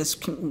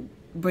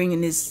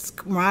bringing this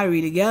camaraderie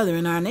together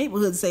in our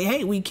neighborhood to say,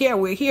 hey, we care,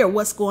 we're here,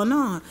 what's going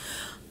on?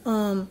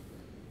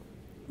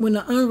 when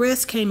the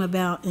unrest came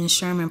about in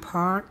Sherman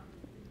Park,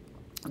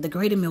 the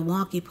Greater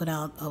Milwaukee put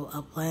out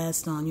a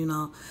blast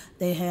on,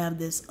 they have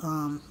this,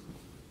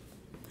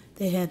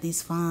 they had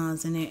these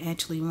funds, and they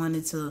actually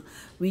wanted to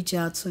reach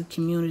out to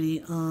community,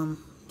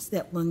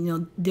 that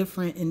were,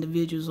 different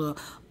individuals or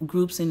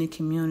groups in the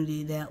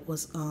community that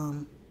was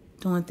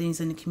doing things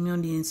in the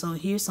community. And so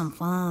here's some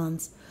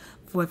funds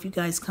for if you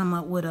guys come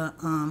up with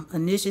a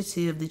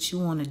initiative that you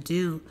want to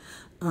do.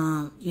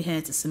 You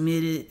had to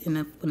submit it in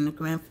the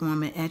grant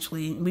form, and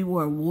actually we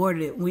were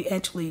awarded.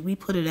 We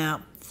put it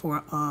out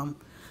for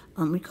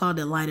we called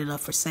it Light It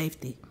Up for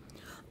Safety.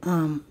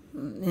 And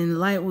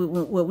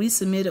what we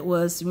submitted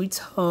was we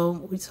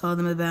told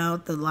them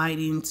about the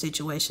lighting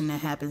situation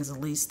that happens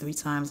at least 3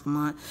 times a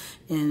month,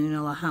 and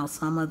how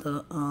some of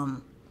the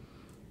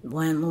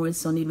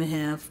landlords don't even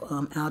have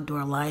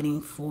outdoor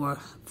lighting for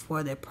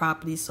their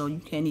property, so you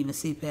can't even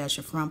see past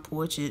your front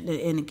porch.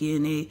 And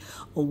again, they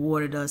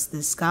awarded us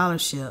this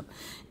scholarship,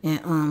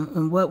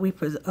 and what we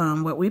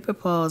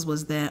proposed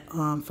was that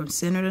from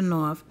center to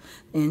north,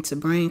 and to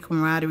bring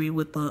camaraderie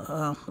with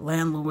the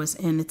landlords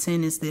and the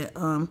tenants,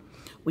 that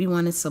we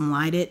wanted some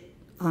lighted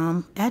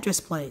address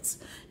plates,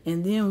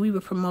 and then we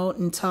would promote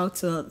and talk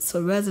to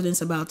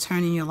residents about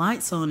turning your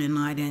lights on at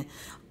night,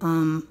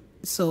 and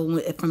so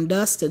from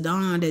dusk to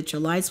dawn, that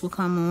your lights will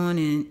come on,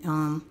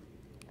 and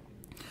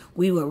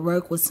we would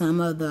work with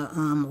some of the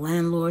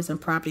landlords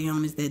and property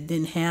owners that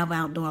didn't have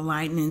outdoor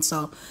lighting, and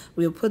so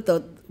we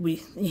would you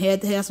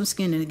had to have some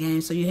skin in the game,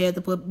 so you had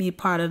to be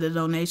part of the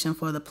donation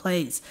for the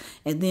plates,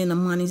 and then the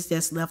monies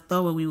that's left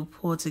over, we would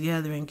pull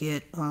together and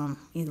get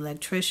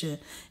electrician,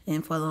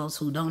 and for those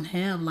who don't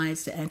have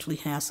lights, to actually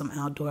have some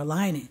outdoor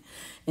lighting,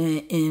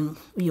 and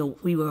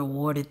we were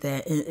awarded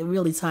that, and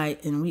really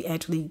tight, and we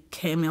actually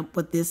came up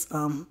with this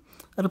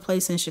other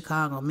place in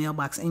Chicago,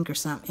 Mailbox Inc. or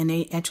something, and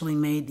they actually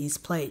made these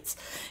plates,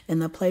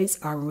 and the plates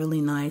are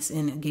really nice,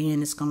 and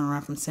again, it's going to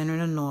run from center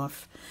to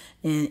north,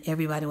 and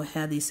everybody will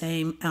have these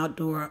same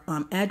outdoor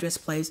address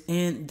plates,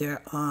 and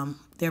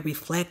they're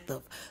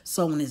reflective,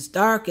 so when it's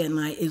dark at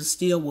night, it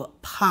still will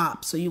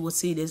pop, so you will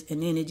see this,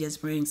 and then it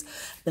just brings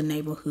the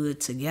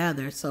neighborhood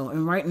together. So,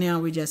 and right now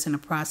we're just in the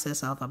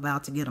process of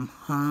about to get them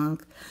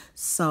hung,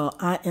 so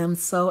I am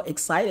so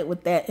excited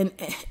with that,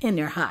 and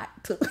they're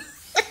hot too.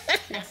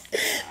 Yes.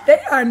 They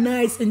are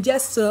nice, and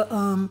just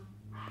to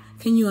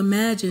can you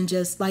imagine,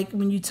 just like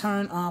when you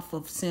turn off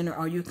of Center,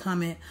 or you're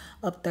coming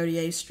up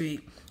 38th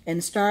Street,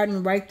 and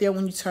starting right there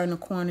when you turn the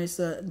corner, is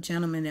a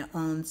gentleman that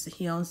owns the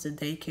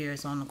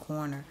daycares on the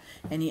corner,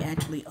 and he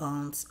actually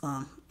owns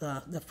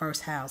the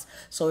first house.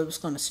 So it was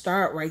going to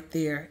start right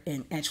there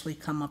and actually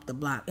come up the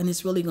block, and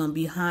it's really going to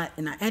be hot.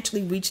 And I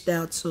actually reached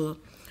out to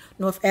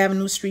North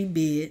Avenue Street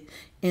Bid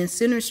and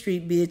Center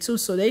Street Bid too,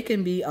 so they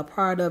can be a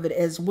part of it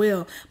as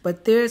well.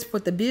 But for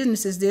the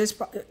businesses,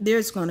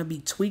 there's going to be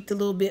tweaked a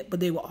little bit, but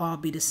they will all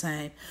be the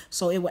same.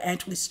 So it will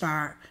actually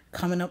start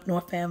coming up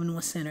North Avenue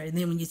and Center, and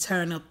then when you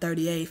turn up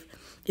 38th,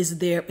 it's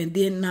there. And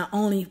then not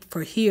only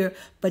for here,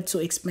 but to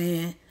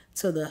expand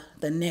to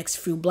the next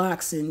few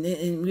blocks, and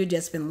we've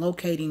just been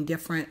locating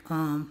different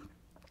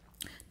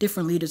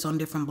leaders on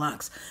different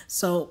blocks.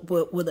 So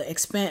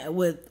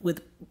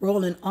with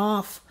rolling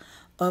off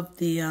of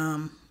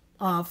the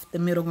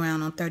middle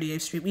ground on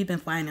 38th Street, we've been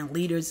finding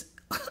leaders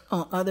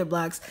on other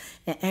blocks,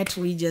 and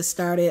actually just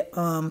started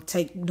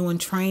doing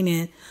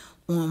training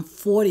on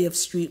 40th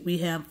Street. We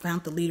have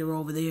found the leader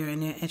over there,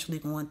 and they're actually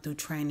going through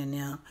training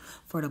now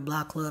for the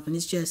block club, and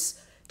it's just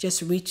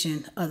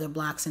reaching other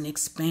blocks and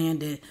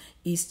expanding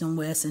east and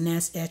west, and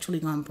that's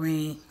actually going to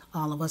bring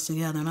all of us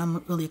together, and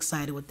I'm really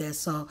excited with that.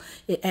 So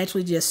it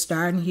actually just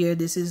starting here.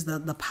 This is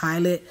the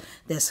pilot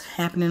that's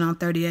happening on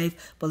 38th,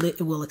 but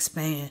it will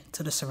expand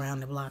to the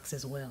surrounding blocks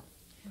as well.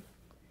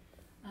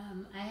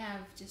 I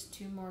have just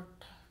 2 more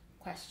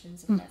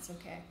questions, if that's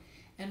okay.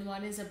 And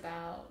one is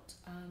about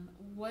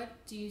what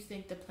do you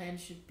think the plan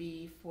should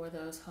be for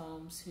those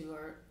homes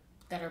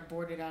that are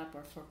boarded up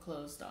or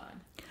foreclosed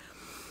on?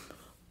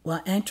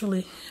 Well,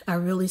 actually, I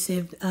really see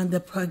the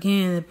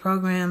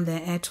program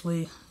that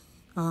actually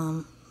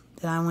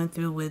that I went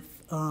through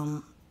with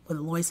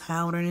Lois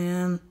Howard and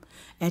them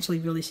actually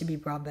really should be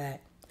brought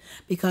back,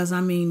 because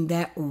I mean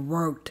that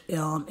worked,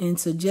 and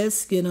to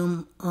just get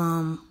them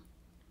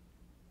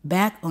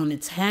back on the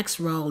tax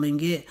roll and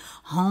get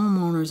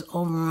homeowners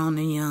over on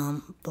the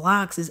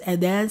blocks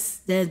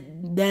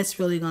that's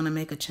really going to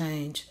make a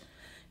change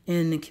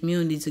in the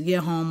community, to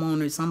get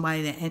homeowners,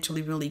 somebody that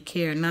actually really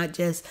care, not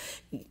just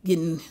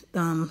getting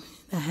the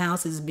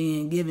houses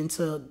being given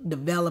to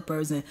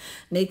developers and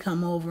they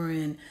come over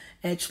and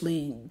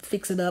actually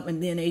fix it up,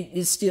 and then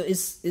it's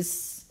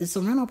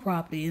a rental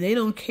property. They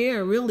don't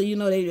care really,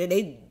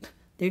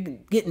 they're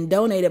getting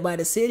donated by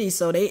the city,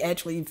 so they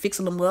actually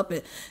fixing them up,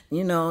 and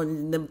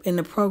in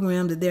the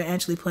program that they're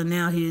actually putting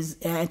out here is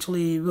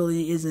actually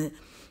really isn't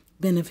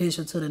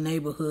beneficial to the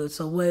neighborhood.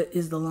 So what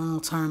is the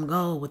long-term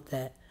goal with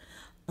that?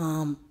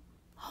 Home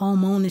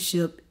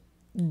ownership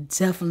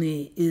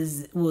definitely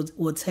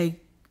will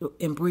take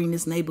and bring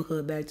this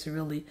neighborhood back to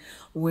really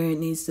where it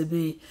needs to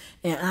be.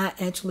 And I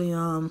actually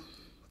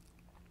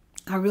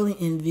I really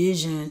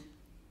envision,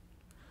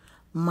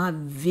 my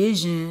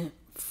vision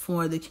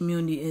for the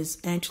community is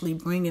actually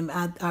bringing,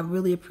 I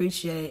really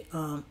appreciate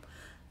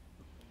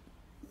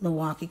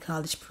Milwaukee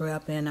College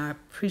Prep, and I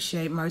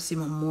appreciate Mercy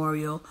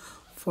Memorial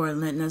for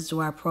letting us do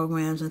our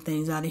programs and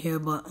things out of here,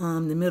 but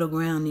the middle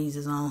ground needs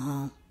its own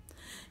home.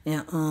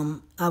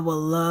 And I would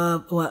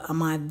love, what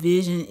my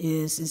vision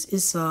is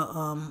it's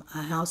a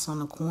house on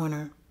the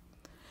corner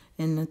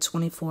in the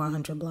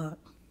 2400 block,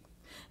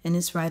 and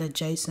it's right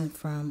adjacent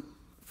from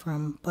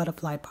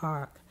Butterfly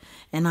Park,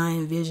 and I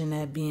envision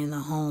that being the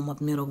home of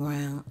middle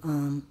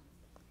ground,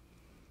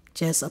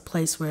 just a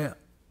place where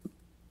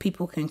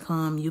people can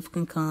come, youth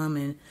can come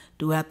and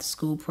do after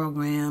school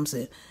programs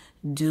and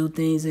do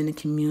things in the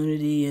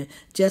community, and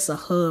just a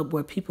hub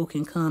where people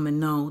can come and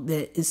know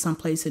that it's some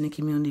place in the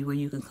community where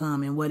you can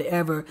come, and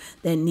whatever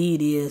that need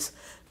is,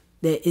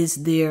 that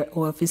is there,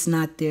 or if it's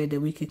not there,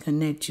 that we can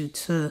connect you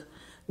to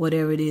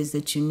whatever it is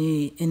that you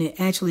need. And it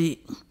actually,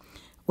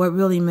 what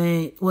really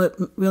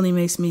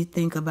makes me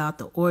think about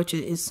the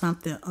orchard is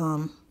something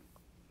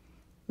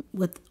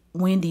with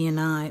Wendy in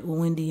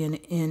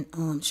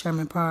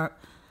Sherman Park.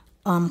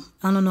 I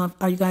don't know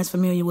are you guys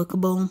familiar with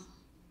Kaboom?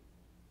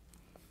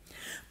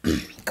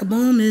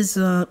 Kaboom is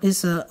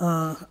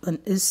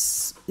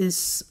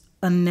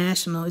a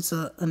national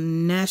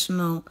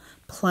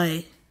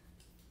play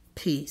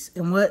piece,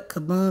 and what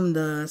Kaboom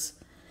does,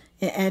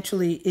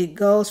 it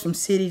goes from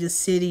city to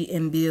city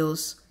and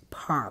builds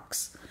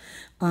parks.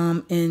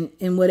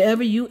 And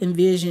whatever you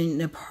envision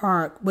the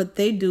park, what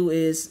they do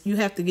is you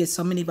have to get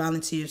so many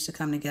volunteers to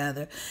come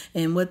together.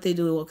 And what they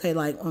do,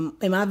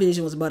 and my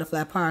vision was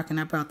Butterfly Park, and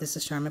I brought this to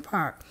Sherman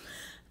Park.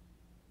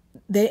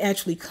 They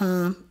actually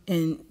come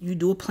and you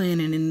do a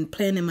planning, and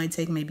planning might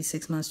take maybe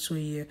 6 months to a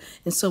year.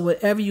 And so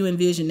whatever you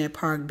envision that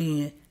park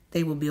being,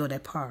 they will build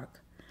that park.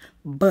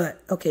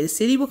 But, the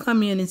city will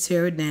come in and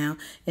tear it down,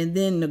 and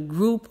then the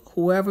group,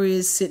 whoever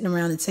is sitting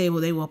around the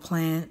table, they will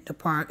plan the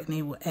park, and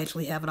they will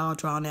actually have it all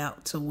drawn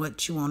out to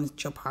what you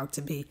want your park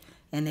to be.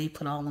 And they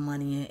put all the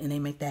money in, and they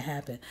make that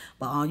happen.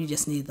 But all you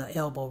just need the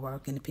elbow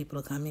work and the people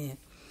to come in.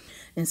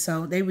 And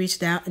so they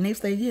reached out, and they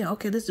said,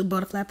 let's do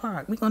Butterfly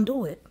Park. We're going to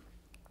do it.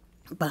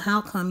 But how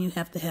come you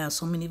have to have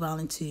so many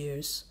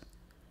volunteers,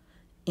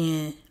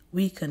 and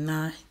we could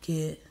not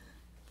get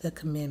the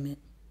commitment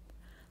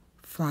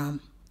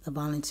from the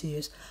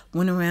volunteers?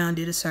 Went around,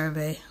 did a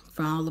survey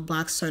from all the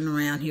blocks turning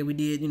around here. We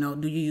did,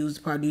 do you use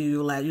the park? Do you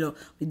utilize?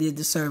 We did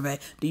the survey.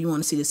 Do you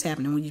want to see this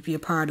happening? Will you be a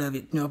part of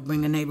it?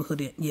 Bring the neighborhood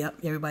in. Yep,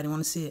 everybody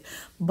want to see it.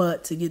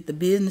 But to get the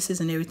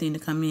businesses and everything to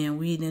come in,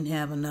 we didn't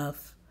have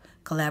enough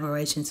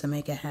collaboration to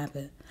make it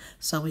happen.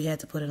 So we had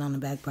to put it on the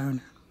back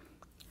burner.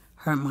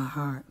 Hurt my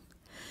heart.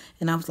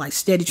 And I was like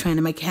steady trying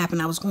to make it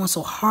happen. I was going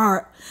so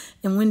hard.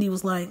 And Wendy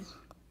was like,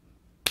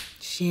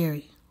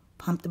 Cheri,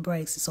 pump the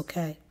brakes. It's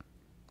okay.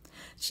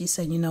 She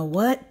said, you know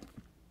what?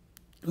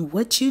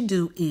 What you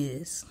do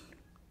is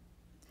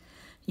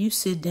you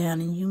sit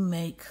down and you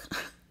make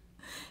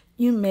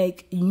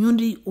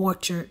Unity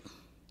Orchard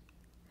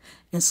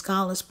and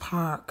Scholars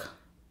Park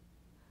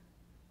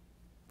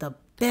the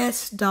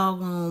best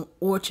doggone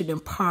orchard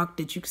and park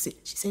that you can see.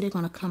 She said they're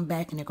going to come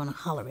back and they're going to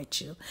holler at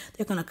you.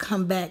 They're going to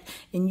come back,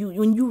 and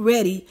when you're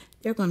ready,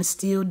 they're going to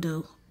still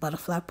do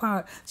Butterfly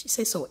Park. She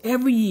said, so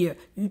every year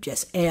you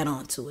just add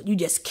on to it. You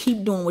just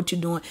keep doing what you're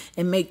doing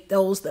and make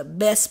those the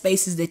best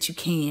spaces that you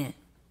can.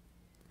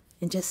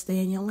 And just stay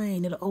in your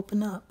lane. It'll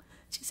open up.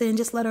 She said, and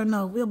just let her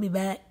know, we'll be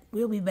back.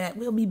 We'll be back,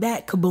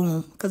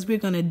 Kaboom, because we're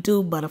going to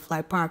do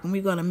Butterfly Park, and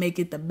we're going to make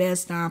it the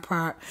best darn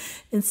park.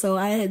 And so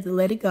I had to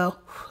let it go,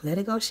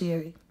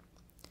 Cheri.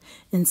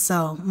 And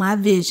so my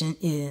vision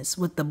is,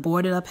 with the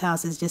boarded up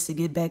houses, just to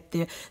get back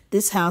there,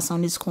 this house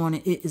on this corner,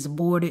 it is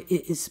boarded,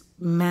 it is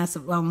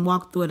massive.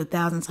 Walked through it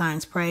 1,000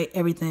 times, prayed,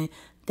 everything.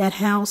 That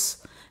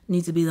house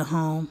needs to be the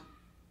home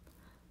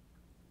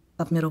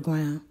of middle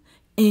ground.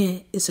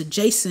 And it's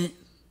adjacent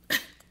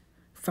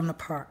from the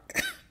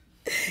park.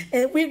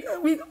 And we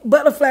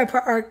Butterfly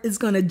Park is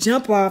going to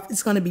jump off.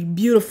 It's going to be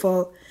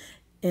beautiful.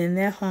 And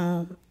that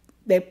home,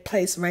 that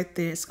place right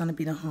there, is going to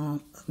be the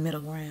home of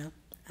middle ground.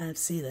 I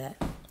see that.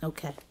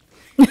 Okay.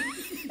 Hey,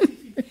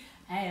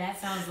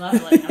 that sounds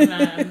lovely. I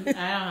don't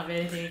have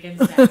anything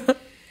against that.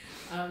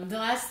 The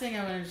last thing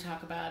I wanted to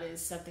talk about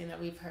is something that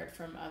we've heard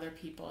from other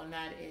people, and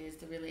that is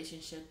the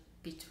relationship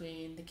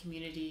between the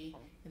community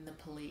and the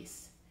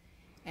police.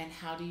 And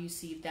how do you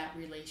see that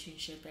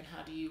relationship, and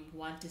how do you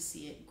want to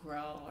see it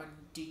grow, or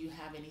do you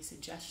have any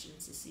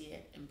suggestions to see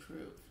it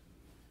improve?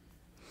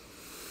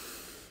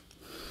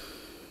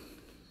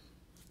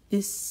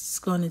 It's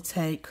going to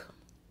take,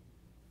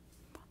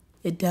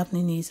 it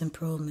definitely needs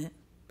improvement.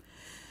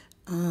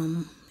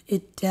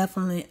 It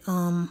definitely,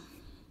 I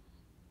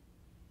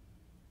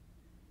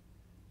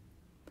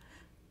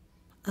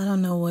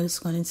don't know what it's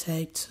going to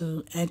take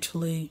to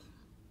actually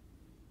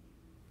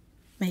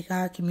make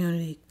our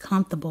community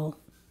comfortable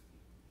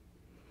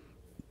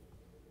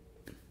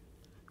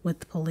with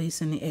the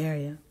police in the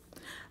area.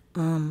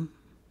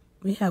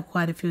 We have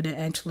quite a few that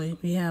actually,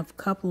 we have a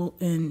couple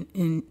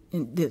in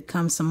that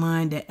comes to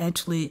mind that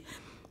actually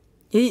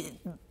it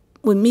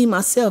with me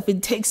myself,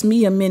 it takes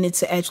me a minute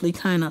to actually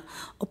kind of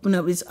open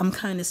up. I'm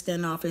kind of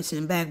standoffish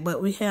and back,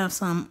 but we have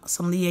some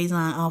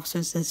liaison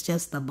officers that's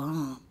just the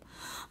bomb.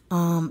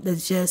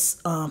 That's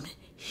just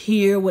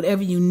here,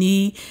 whatever you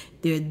need,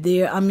 they're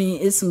there. I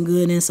mean, it's some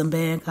good and some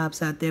bad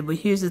cops out there, but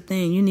here's the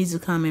thing: you need to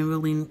come and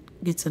really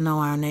get to know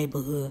our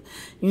neighborhood.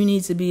 You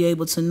need to be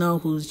able to know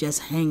who's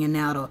just hanging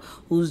out or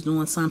who's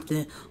doing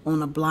something on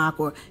the block,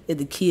 or if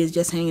the kids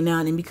just hanging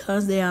out. And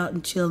because they're out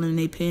and chilling,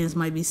 their pants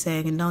might be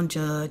sagging. Don't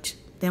judge.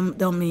 Them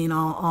don't mean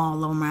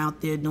all of them are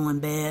out there doing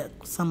bad.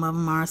 Some of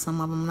them are,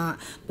 some of them not.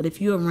 But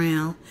if you're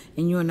around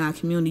and you're in our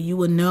community, you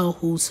will know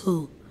who's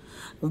who.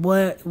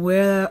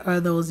 Where are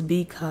those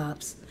beat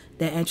cops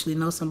that actually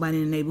know somebody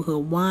in the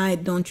neighborhood? Why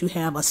don't you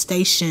have a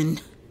station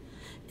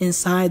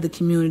inside the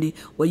community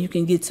where you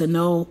can get to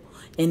know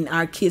and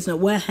our kids know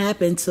what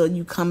happened to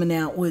you coming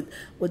out with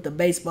the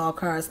baseball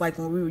cards like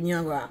when we were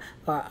younger,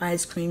 or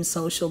ice cream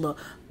social, or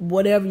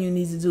whatever you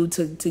need to do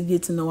to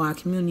get to know our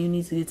community. You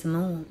need to get to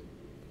know them.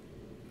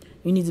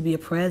 You need to be a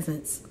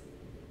presence.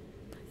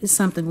 There's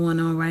something going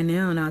on right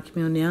now in our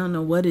community. I don't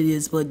know what it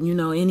is, but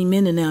any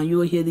minute now you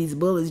will hear these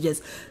bullets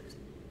just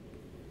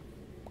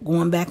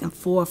going back and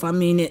forth. I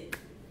mean,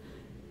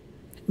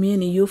 me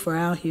and the youth are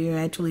out here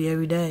actually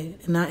every day.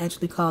 And I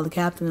actually called the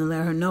captain and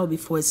let her know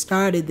before it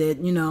started that,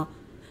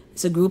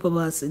 it's a group of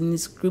us and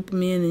this group of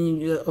men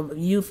and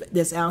youth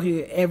that's out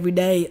here every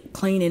day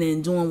cleaning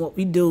and doing what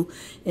we do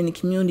in the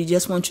community.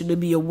 Just want you to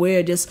be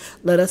aware. Just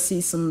let us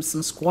see some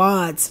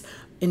squads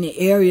in the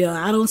area.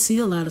 I don't see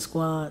a lot of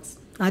squads.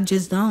 I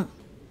just don't.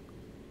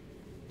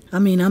 I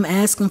mean, I'm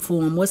asking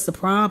for them. What's the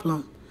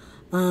problem?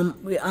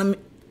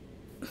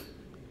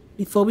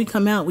 Before we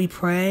come out, we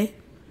pray,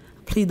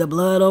 plead the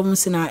blood over them,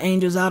 send our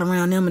angels out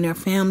around them and their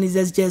families.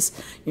 That's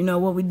just,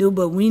 what we do.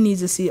 But we need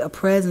to see a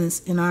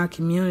presence in our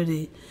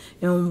community.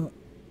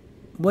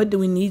 What do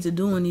we need to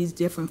do in these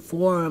different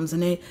forums?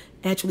 And they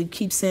actually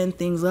keep setting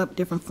things up,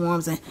 different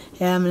forums, and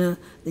having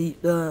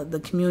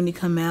the community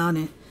come out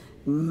and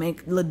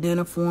make a little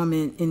dinner for them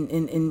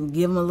and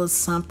give them a little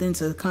something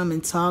to come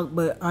and talk.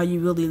 But are you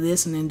really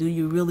listening? Do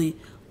you really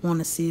want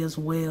to see us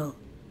well?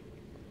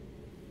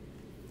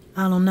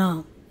 I don't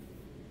know.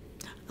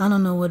 I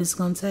don't know what it's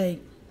going to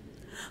take.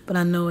 But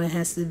I know it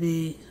has to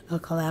be a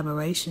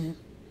collaboration.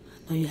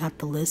 I know you have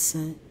to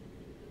listen.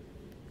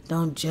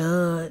 Don't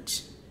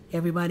judge.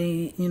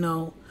 Everybody,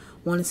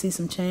 want to see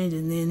some change.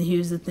 And then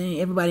here's the thing.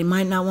 Everybody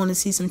might not want to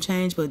see some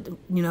change, but,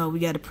 we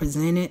got to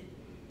present it.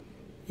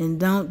 And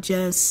don't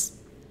just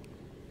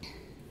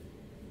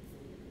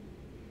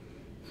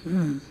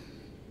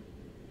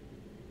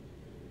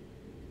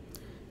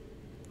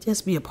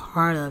just be a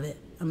part of it.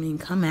 I mean,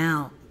 come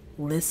out,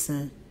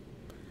 listen.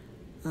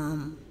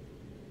 And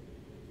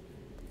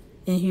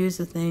here's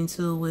the thing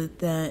too with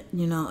that,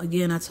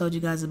 again, I told you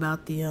guys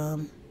about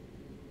the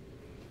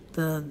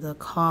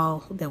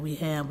call that we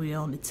had. We were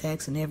on the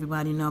text, and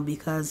everybody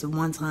because at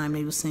one time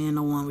they were saying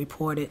no one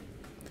reported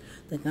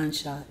the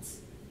gunshots.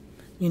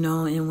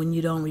 And when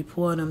you don't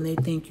report them, they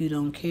think you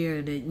don't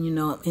care. That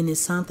and it's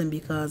something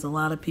because a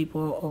lot of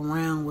people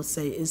around will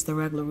say it's the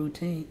regular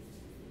routine.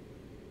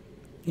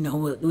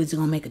 It's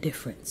gonna make a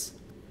difference.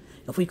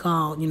 If we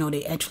call,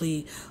 they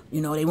actually,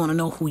 they want to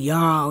know who you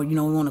are. Or, we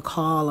want to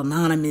call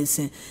anonymous.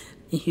 And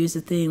here's the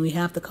thing: we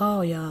have to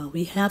call, y'all.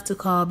 We have to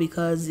call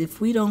because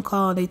if we don't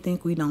call, they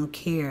think we don't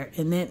care,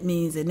 and that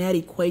means that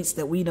equates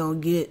that we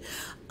don't get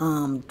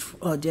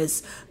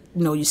just.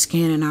 You're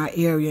scanning our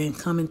area and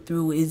coming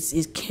through.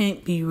 It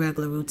can't be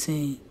regular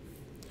routine.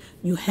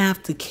 You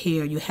have to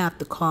care. You have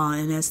to call,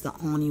 and that's the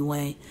only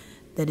way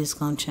that it's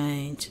going to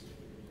change.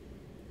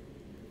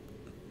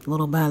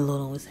 Little by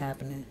little, it's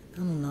happening. I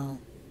don't know.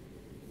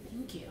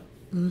 Thank you.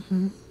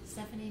 Mm-hmm.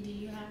 Stephanie, do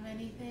you have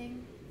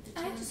anything?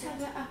 I just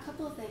have a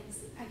couple of things,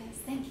 I guess.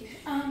 Thank you.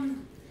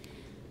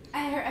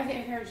 I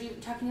heard you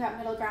talking about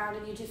middle ground,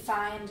 and you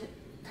defined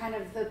kind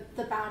of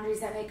the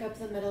boundaries that make up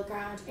the middle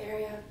ground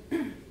area.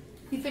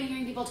 We've been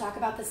hearing people talk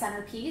about the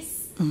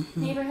Centerpiece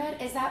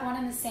neighborhood. Is that one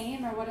and the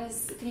same, or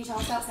can you tell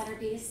us about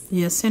Centerpiece?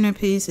 Yeah,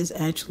 Centerpiece is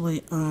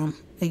actually, where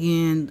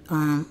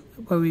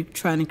we're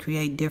trying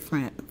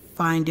to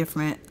find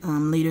different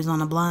leaders on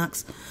the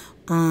blocks.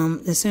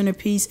 The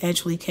Centerpiece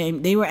actually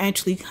they were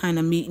actually kind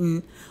of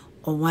meeting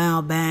a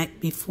while back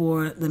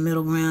before the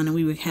middle ground, and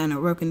we were kind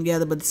of working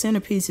together, but the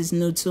Centerpiece is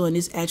new too, and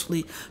it's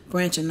actually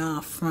branching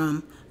off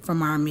from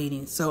our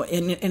meetings. So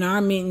in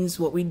our meetings,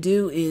 what we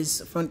do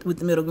is with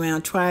the middle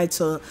ground, try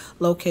to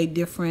locate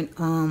different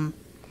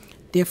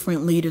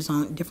leaders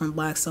on different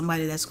blocks,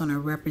 somebody that's going to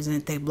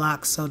represent their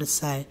block, so to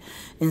say.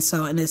 And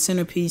the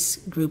Centerpiece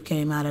group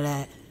came out of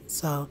that,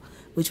 so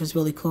which was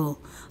really cool.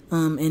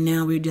 And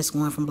now we're just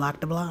going from block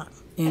to block.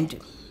 And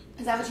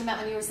is that what you meant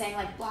when you were saying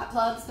like block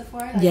clubs before?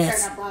 Like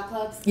yes. Starting up block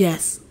clubs?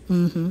 Yes.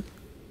 Mm-hmm.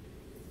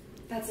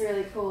 That's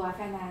really cool. I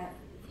find that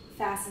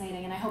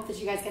fascinating, and I hope that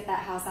you guys get that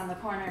house on the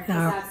corner because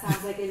that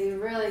sounds like it'd be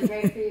really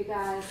great for you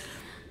guys.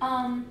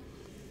 I'm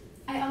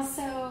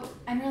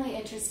really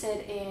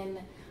interested in,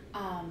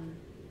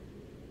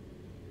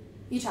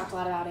 you talked a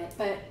lot about it,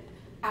 but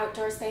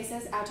outdoor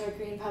spaces, outdoor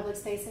green public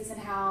spaces,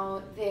 and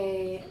how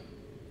they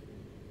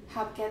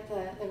help get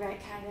the right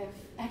kind of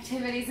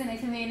activities in the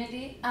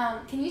community.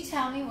 Can you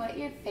tell me what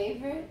your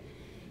favorite,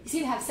 you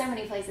seem to have so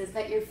many places,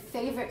 but your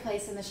favorite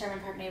place in the Sherman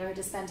Park neighborhood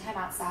to spend time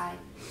outside,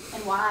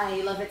 and why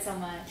you love it so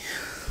much?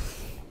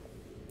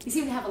 You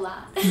seem to have a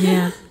lot.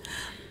 Yeah.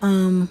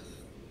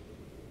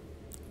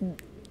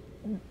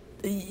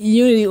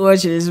 Unity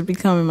Orchard is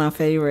becoming my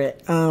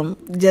favorite.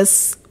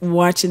 Just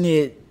watching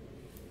it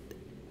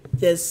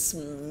just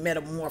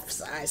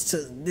metamorphosize to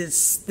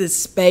this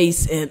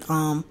space,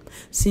 and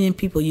seeing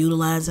people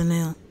utilizing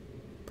them,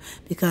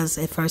 because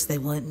at first they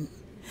wouldn't,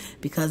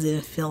 because it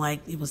didn't feel like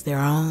it was their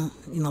own,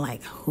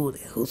 like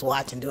who's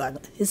watching,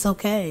 it's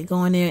okay,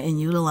 go in there and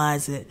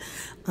utilize it.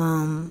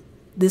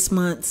 This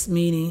month's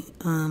meeting,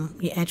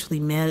 we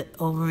actually met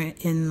over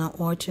in the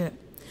orchard.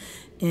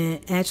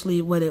 And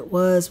actually what it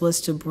was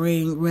to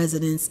bring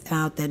residents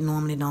out that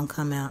normally don't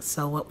come out.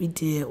 So what we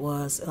did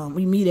was,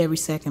 we meet every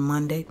second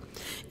Monday.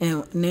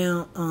 And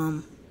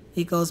now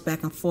it goes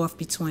back and forth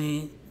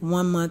between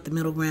 1 month the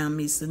middle ground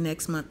meets, the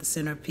next month the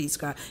Center of Peace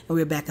Guard, and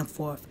we're back and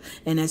forth.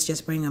 And that's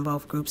just bringing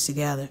both groups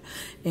together.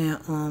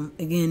 And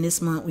again,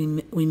 this month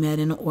we met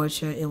in the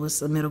orchard. It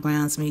was a middle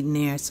grounds meeting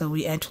there. So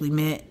we actually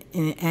met,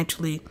 and it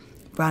actually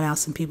brought out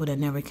some people that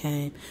never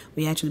came.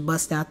 We actually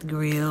bust out the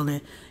grill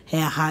and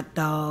had hot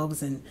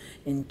dogs and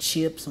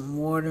chips and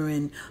water,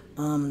 and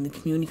the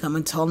community come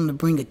and told them to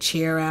bring a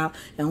chair out,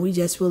 and we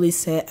just really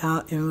sat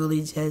out and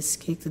really just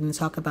kicked it and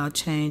talk about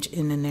change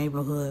in the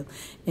neighborhood.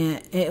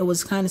 And it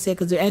was kind of sad,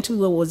 because actually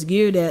what was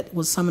geared at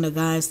was some of the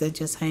guys that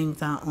just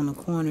hangs out on the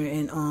corner,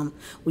 and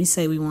we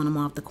say we want them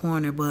off the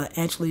corner, but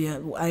actually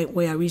I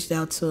reached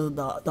out to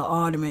the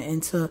alderman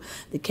and to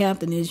the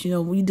captain is,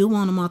 we do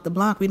want them off the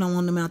block. We don't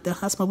want them out there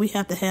hustling. We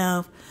have to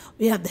have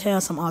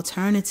some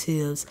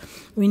alternatives.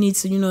 We need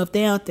to, if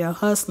they're out there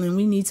hustling,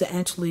 we need to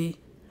actually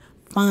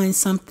find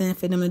something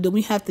for them to do.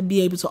 We have to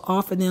be able to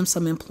offer them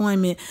some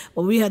employment,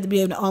 but we have to be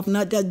able to offer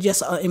not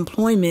just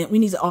employment. We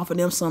need to offer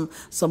them some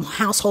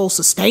household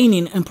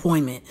sustaining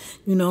employment.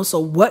 So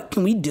what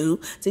can we do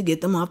to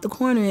get them off the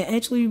corner? And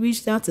actually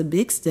reached out to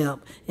Big Step,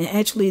 and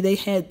actually they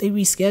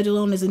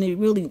rescheduled on us, and they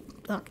really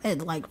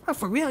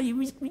for real,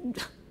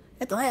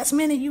 at the last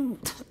minute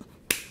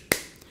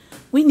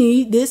we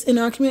need this in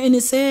our community. And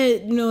it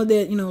said,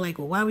 that,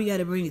 why we got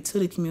to bring it to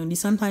the community?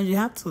 Sometimes you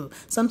have to.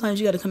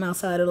 Sometimes you got to come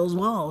outside of those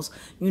walls,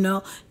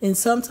 And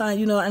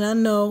sometimes, and I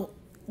know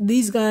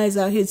these guys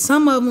out here,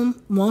 some of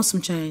them want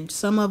some change.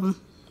 Some of them,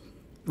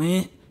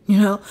 might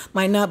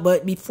not.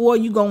 But before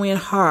you go in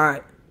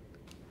hard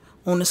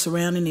on the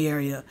surrounding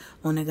area,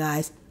 on the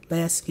guys,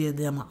 let's give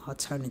them an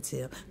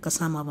alternative, because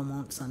some of them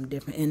want something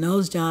different. And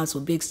those jobs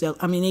with Big Step,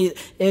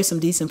 there's some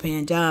decent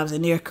paying jobs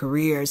in their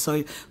careers.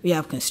 So we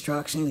have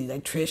construction,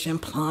 electrician,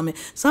 plumbing,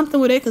 something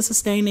where they can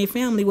sustain their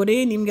family, where they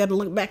ain't even got to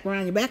look back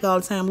around your back all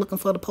the time looking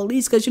for the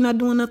police, because you're not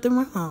doing nothing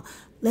wrong.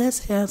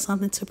 Let's have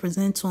something to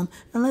present to them,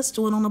 and let's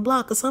do it on the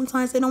block, because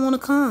sometimes they don't want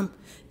to come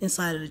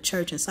inside of the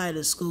church, inside of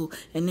the school.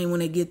 And then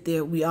when they get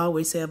there, we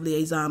always have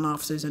liaison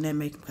officers, and that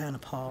make them kind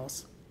of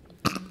pause.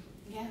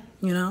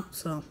 Yeah.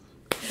 So.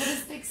 What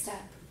is Big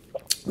Step?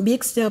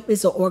 Big Step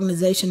is an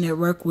organization that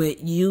work with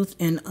youth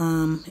and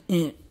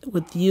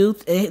with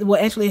youth.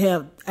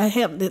 I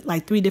have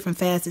like 3 different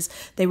facets.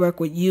 They work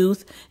with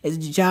youth as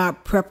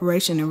job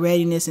preparation and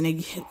readiness, and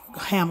they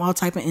have all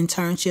type of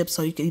internships.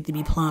 So you can either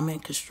be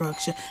plumbing,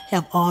 construction,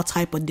 have all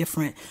type of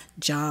different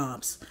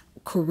jobs,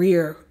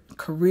 career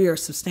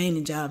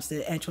sustaining jobs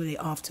that actually they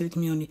offer to the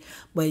community.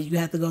 But you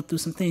have to go through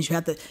some things.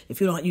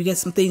 You get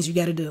some things you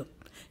got to do.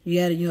 You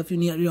gotta, if you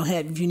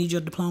need your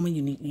diploma,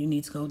 you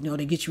need to go.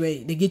 They get you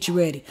ready. They get you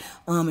ready.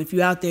 If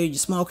you're out there, you're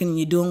smoking and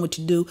you're doing what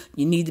you do,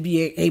 you need to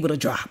be able to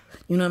drop.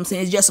 You know what I'm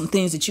saying? It's just some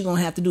things that you're gonna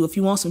have to do. If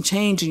you want some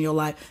change in your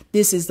life,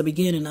 this is the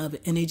beginning of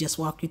it, and they just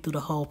walk you through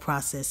the whole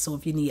process. So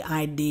if you need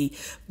ID,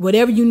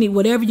 whatever you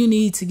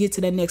need to get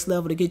to that next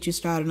level, to get you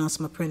started on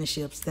some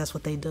apprenticeships, that's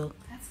what they do.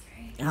 That's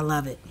great. I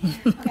love it.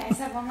 Okay, I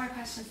have one more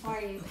question for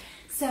you.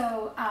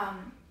 So,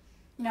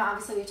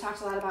 obviously we've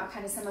talked a lot about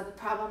kind of some of the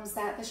problems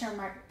that the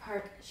Sherman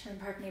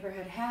Park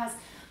neighborhood has,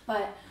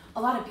 but a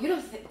lot of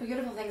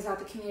beautiful things about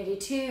the community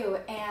too.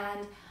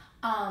 And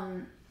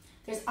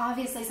there's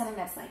obviously something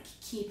that's like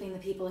keeping the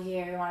people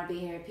here who want to be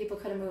here. People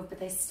could have moved, but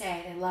they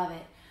stay. They love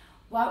it.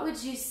 What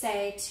would you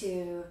say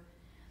to,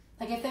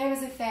 if there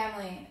was a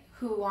family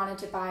who wanted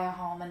to buy a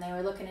home and they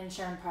were looking in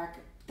Sherman Park,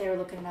 they were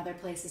looking in other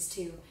places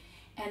too,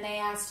 and they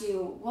asked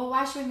you, well,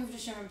 why should we move to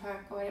Sherman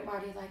Park? Why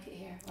do you like it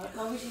here?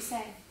 What would you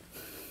say?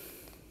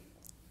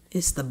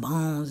 It's the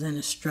bones and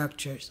the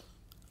structures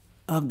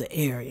of the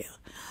area.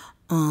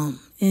 And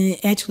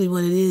actually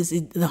what it is,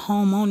 the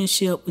home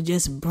ownership would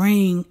just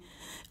bring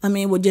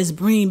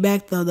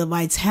back the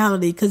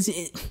vitality, because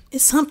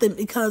it's something,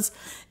 because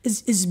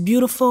it's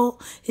beautiful,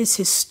 it's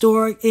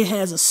historic, it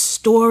has a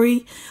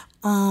story.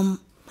 The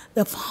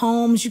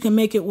homes, you can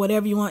make it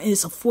whatever you want, and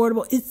it's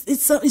affordable.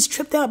 It's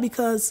tripped out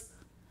because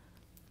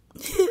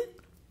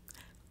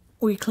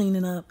we're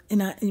cleaning up,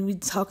 and we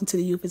talking to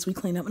the youth as we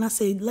clean up, and I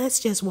say,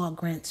 let's just walk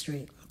Grant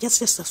Street.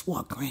 Let's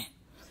walk Grant.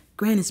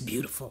 Grant is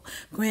beautiful.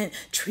 Grant,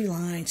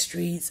 tree-lined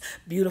streets,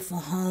 beautiful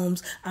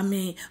homes. I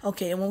mean,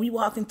 okay, and when we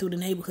walking through the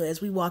neighborhood,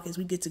 as we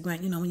get to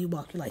Grant, when you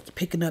walk, you're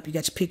picking up, you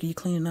got your picker, you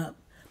cleaning up.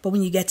 But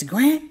when you get to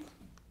Grant,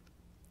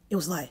 it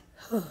was like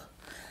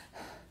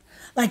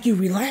you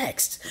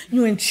relaxed.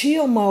 You in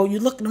chill mode. You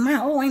looking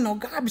around. Oh, ain't no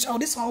garbage. Oh,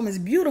 this home is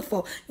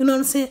beautiful. You know what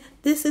I'm saying?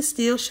 This is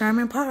still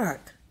Sherman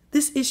Park.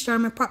 This is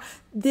Sherman Park.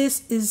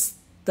 This is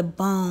the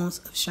bones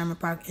of Sherman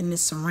Park and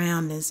its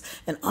surroundings.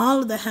 And all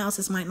of the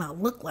houses might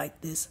not look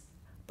like this,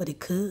 but it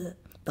could.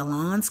 The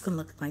lawns can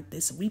look like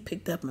this. We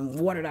picked up and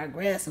watered our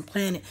grass and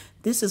planted.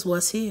 This is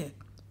what's here.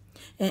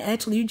 And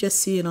actually, you just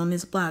see it on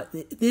this block.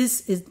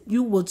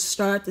 You will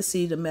start to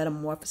see the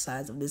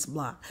metamorphosize of this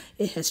block.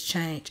 It has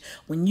changed.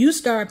 When you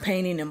start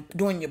painting and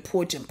doing your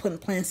porch and putting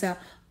plants out,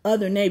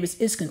 other neighbors,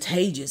 it's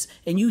contagious.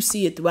 And you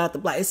see it throughout the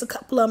block. It's a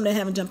couple of them that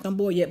haven't jumped on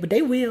board yet, but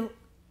they will.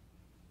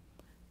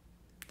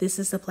 This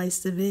is the place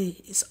to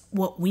be. It's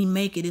what we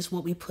make it. It's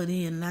what we put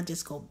in. And I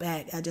just go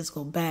back.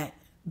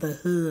 The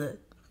hood.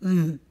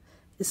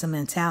 It's a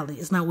mentality.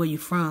 It's not where you're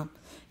from.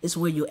 It's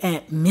where you're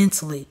at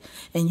mentally.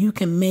 And you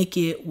can make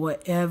it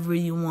whatever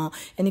you want.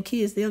 And the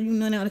kids, they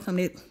come,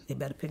 they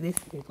better pick this.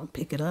 They're going to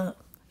pick it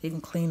up. They can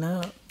clean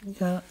up.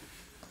 Yeah.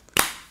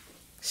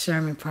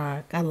 Sherman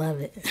Park. I love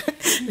it.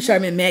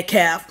 Sherman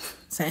Metcalf.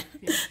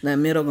 The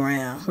middle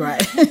ground.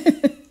 Right.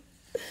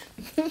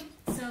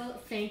 So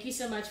thank you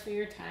so much for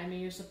your time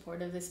and your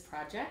support of this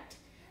project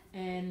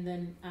and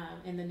then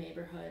in the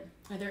neighborhood.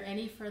 Are there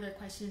any further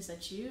questions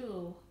that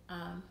you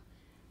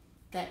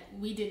that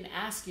we didn't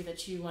ask you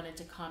that you wanted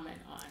to comment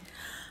on?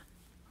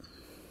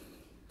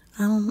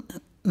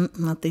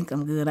 I think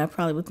I'm good. I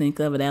probably would think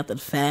of it after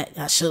the fact.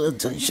 I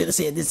should have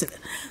said this.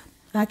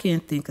 I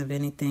can't think of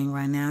anything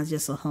right now. It's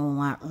just a whole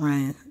lot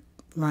running.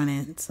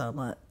 So,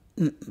 but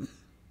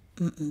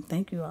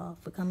thank you all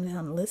for coming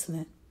down and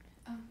listening.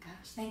 Oh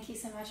gosh, thank you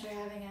so much for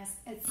having us.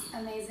 It's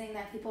amazing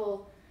that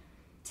people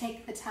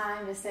take the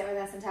time to sit with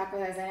us and talk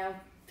with us. I know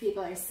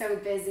people are so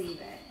busy,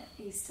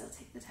 but you still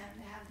take the time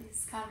to have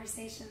these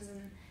conversations,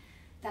 and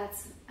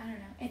that's, I don't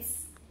know,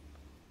 it's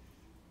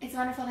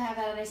wonderful to have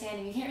that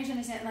understanding. You can't really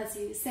understand unless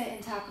you sit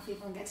and talk with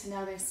people and get to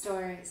know their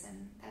stories,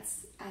 and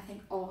that's, I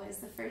think, always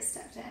the first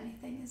step to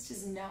anything, is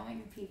just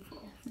knowing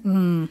people.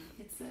 And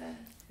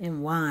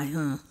why,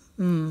 huh?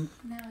 Knowing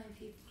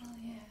people,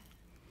 yeah.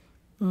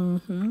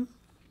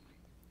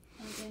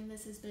 Again,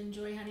 this has been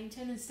Joy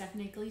Huntington and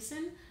Stephanie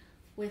Gleason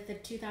with the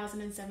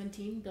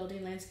 2017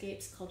 Building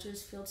Landscapes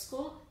Cultures Field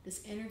School.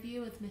 This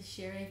interview with Ms.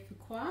 Cheri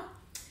Fuqua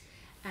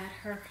at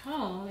her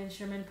home in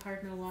Sherman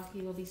Park,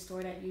 Milwaukee, will be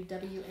stored at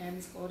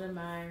UWM's Golden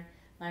Mile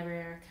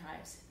Library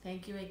Archives.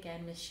 Thank you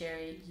again, Ms.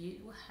 Cheri.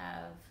 You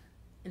have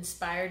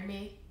inspired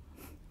me,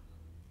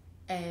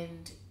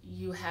 and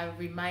you have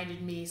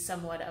reminded me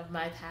somewhat of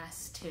my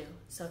past too.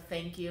 So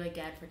thank you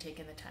again for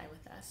taking the time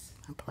with us.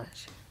 My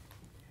pleasure.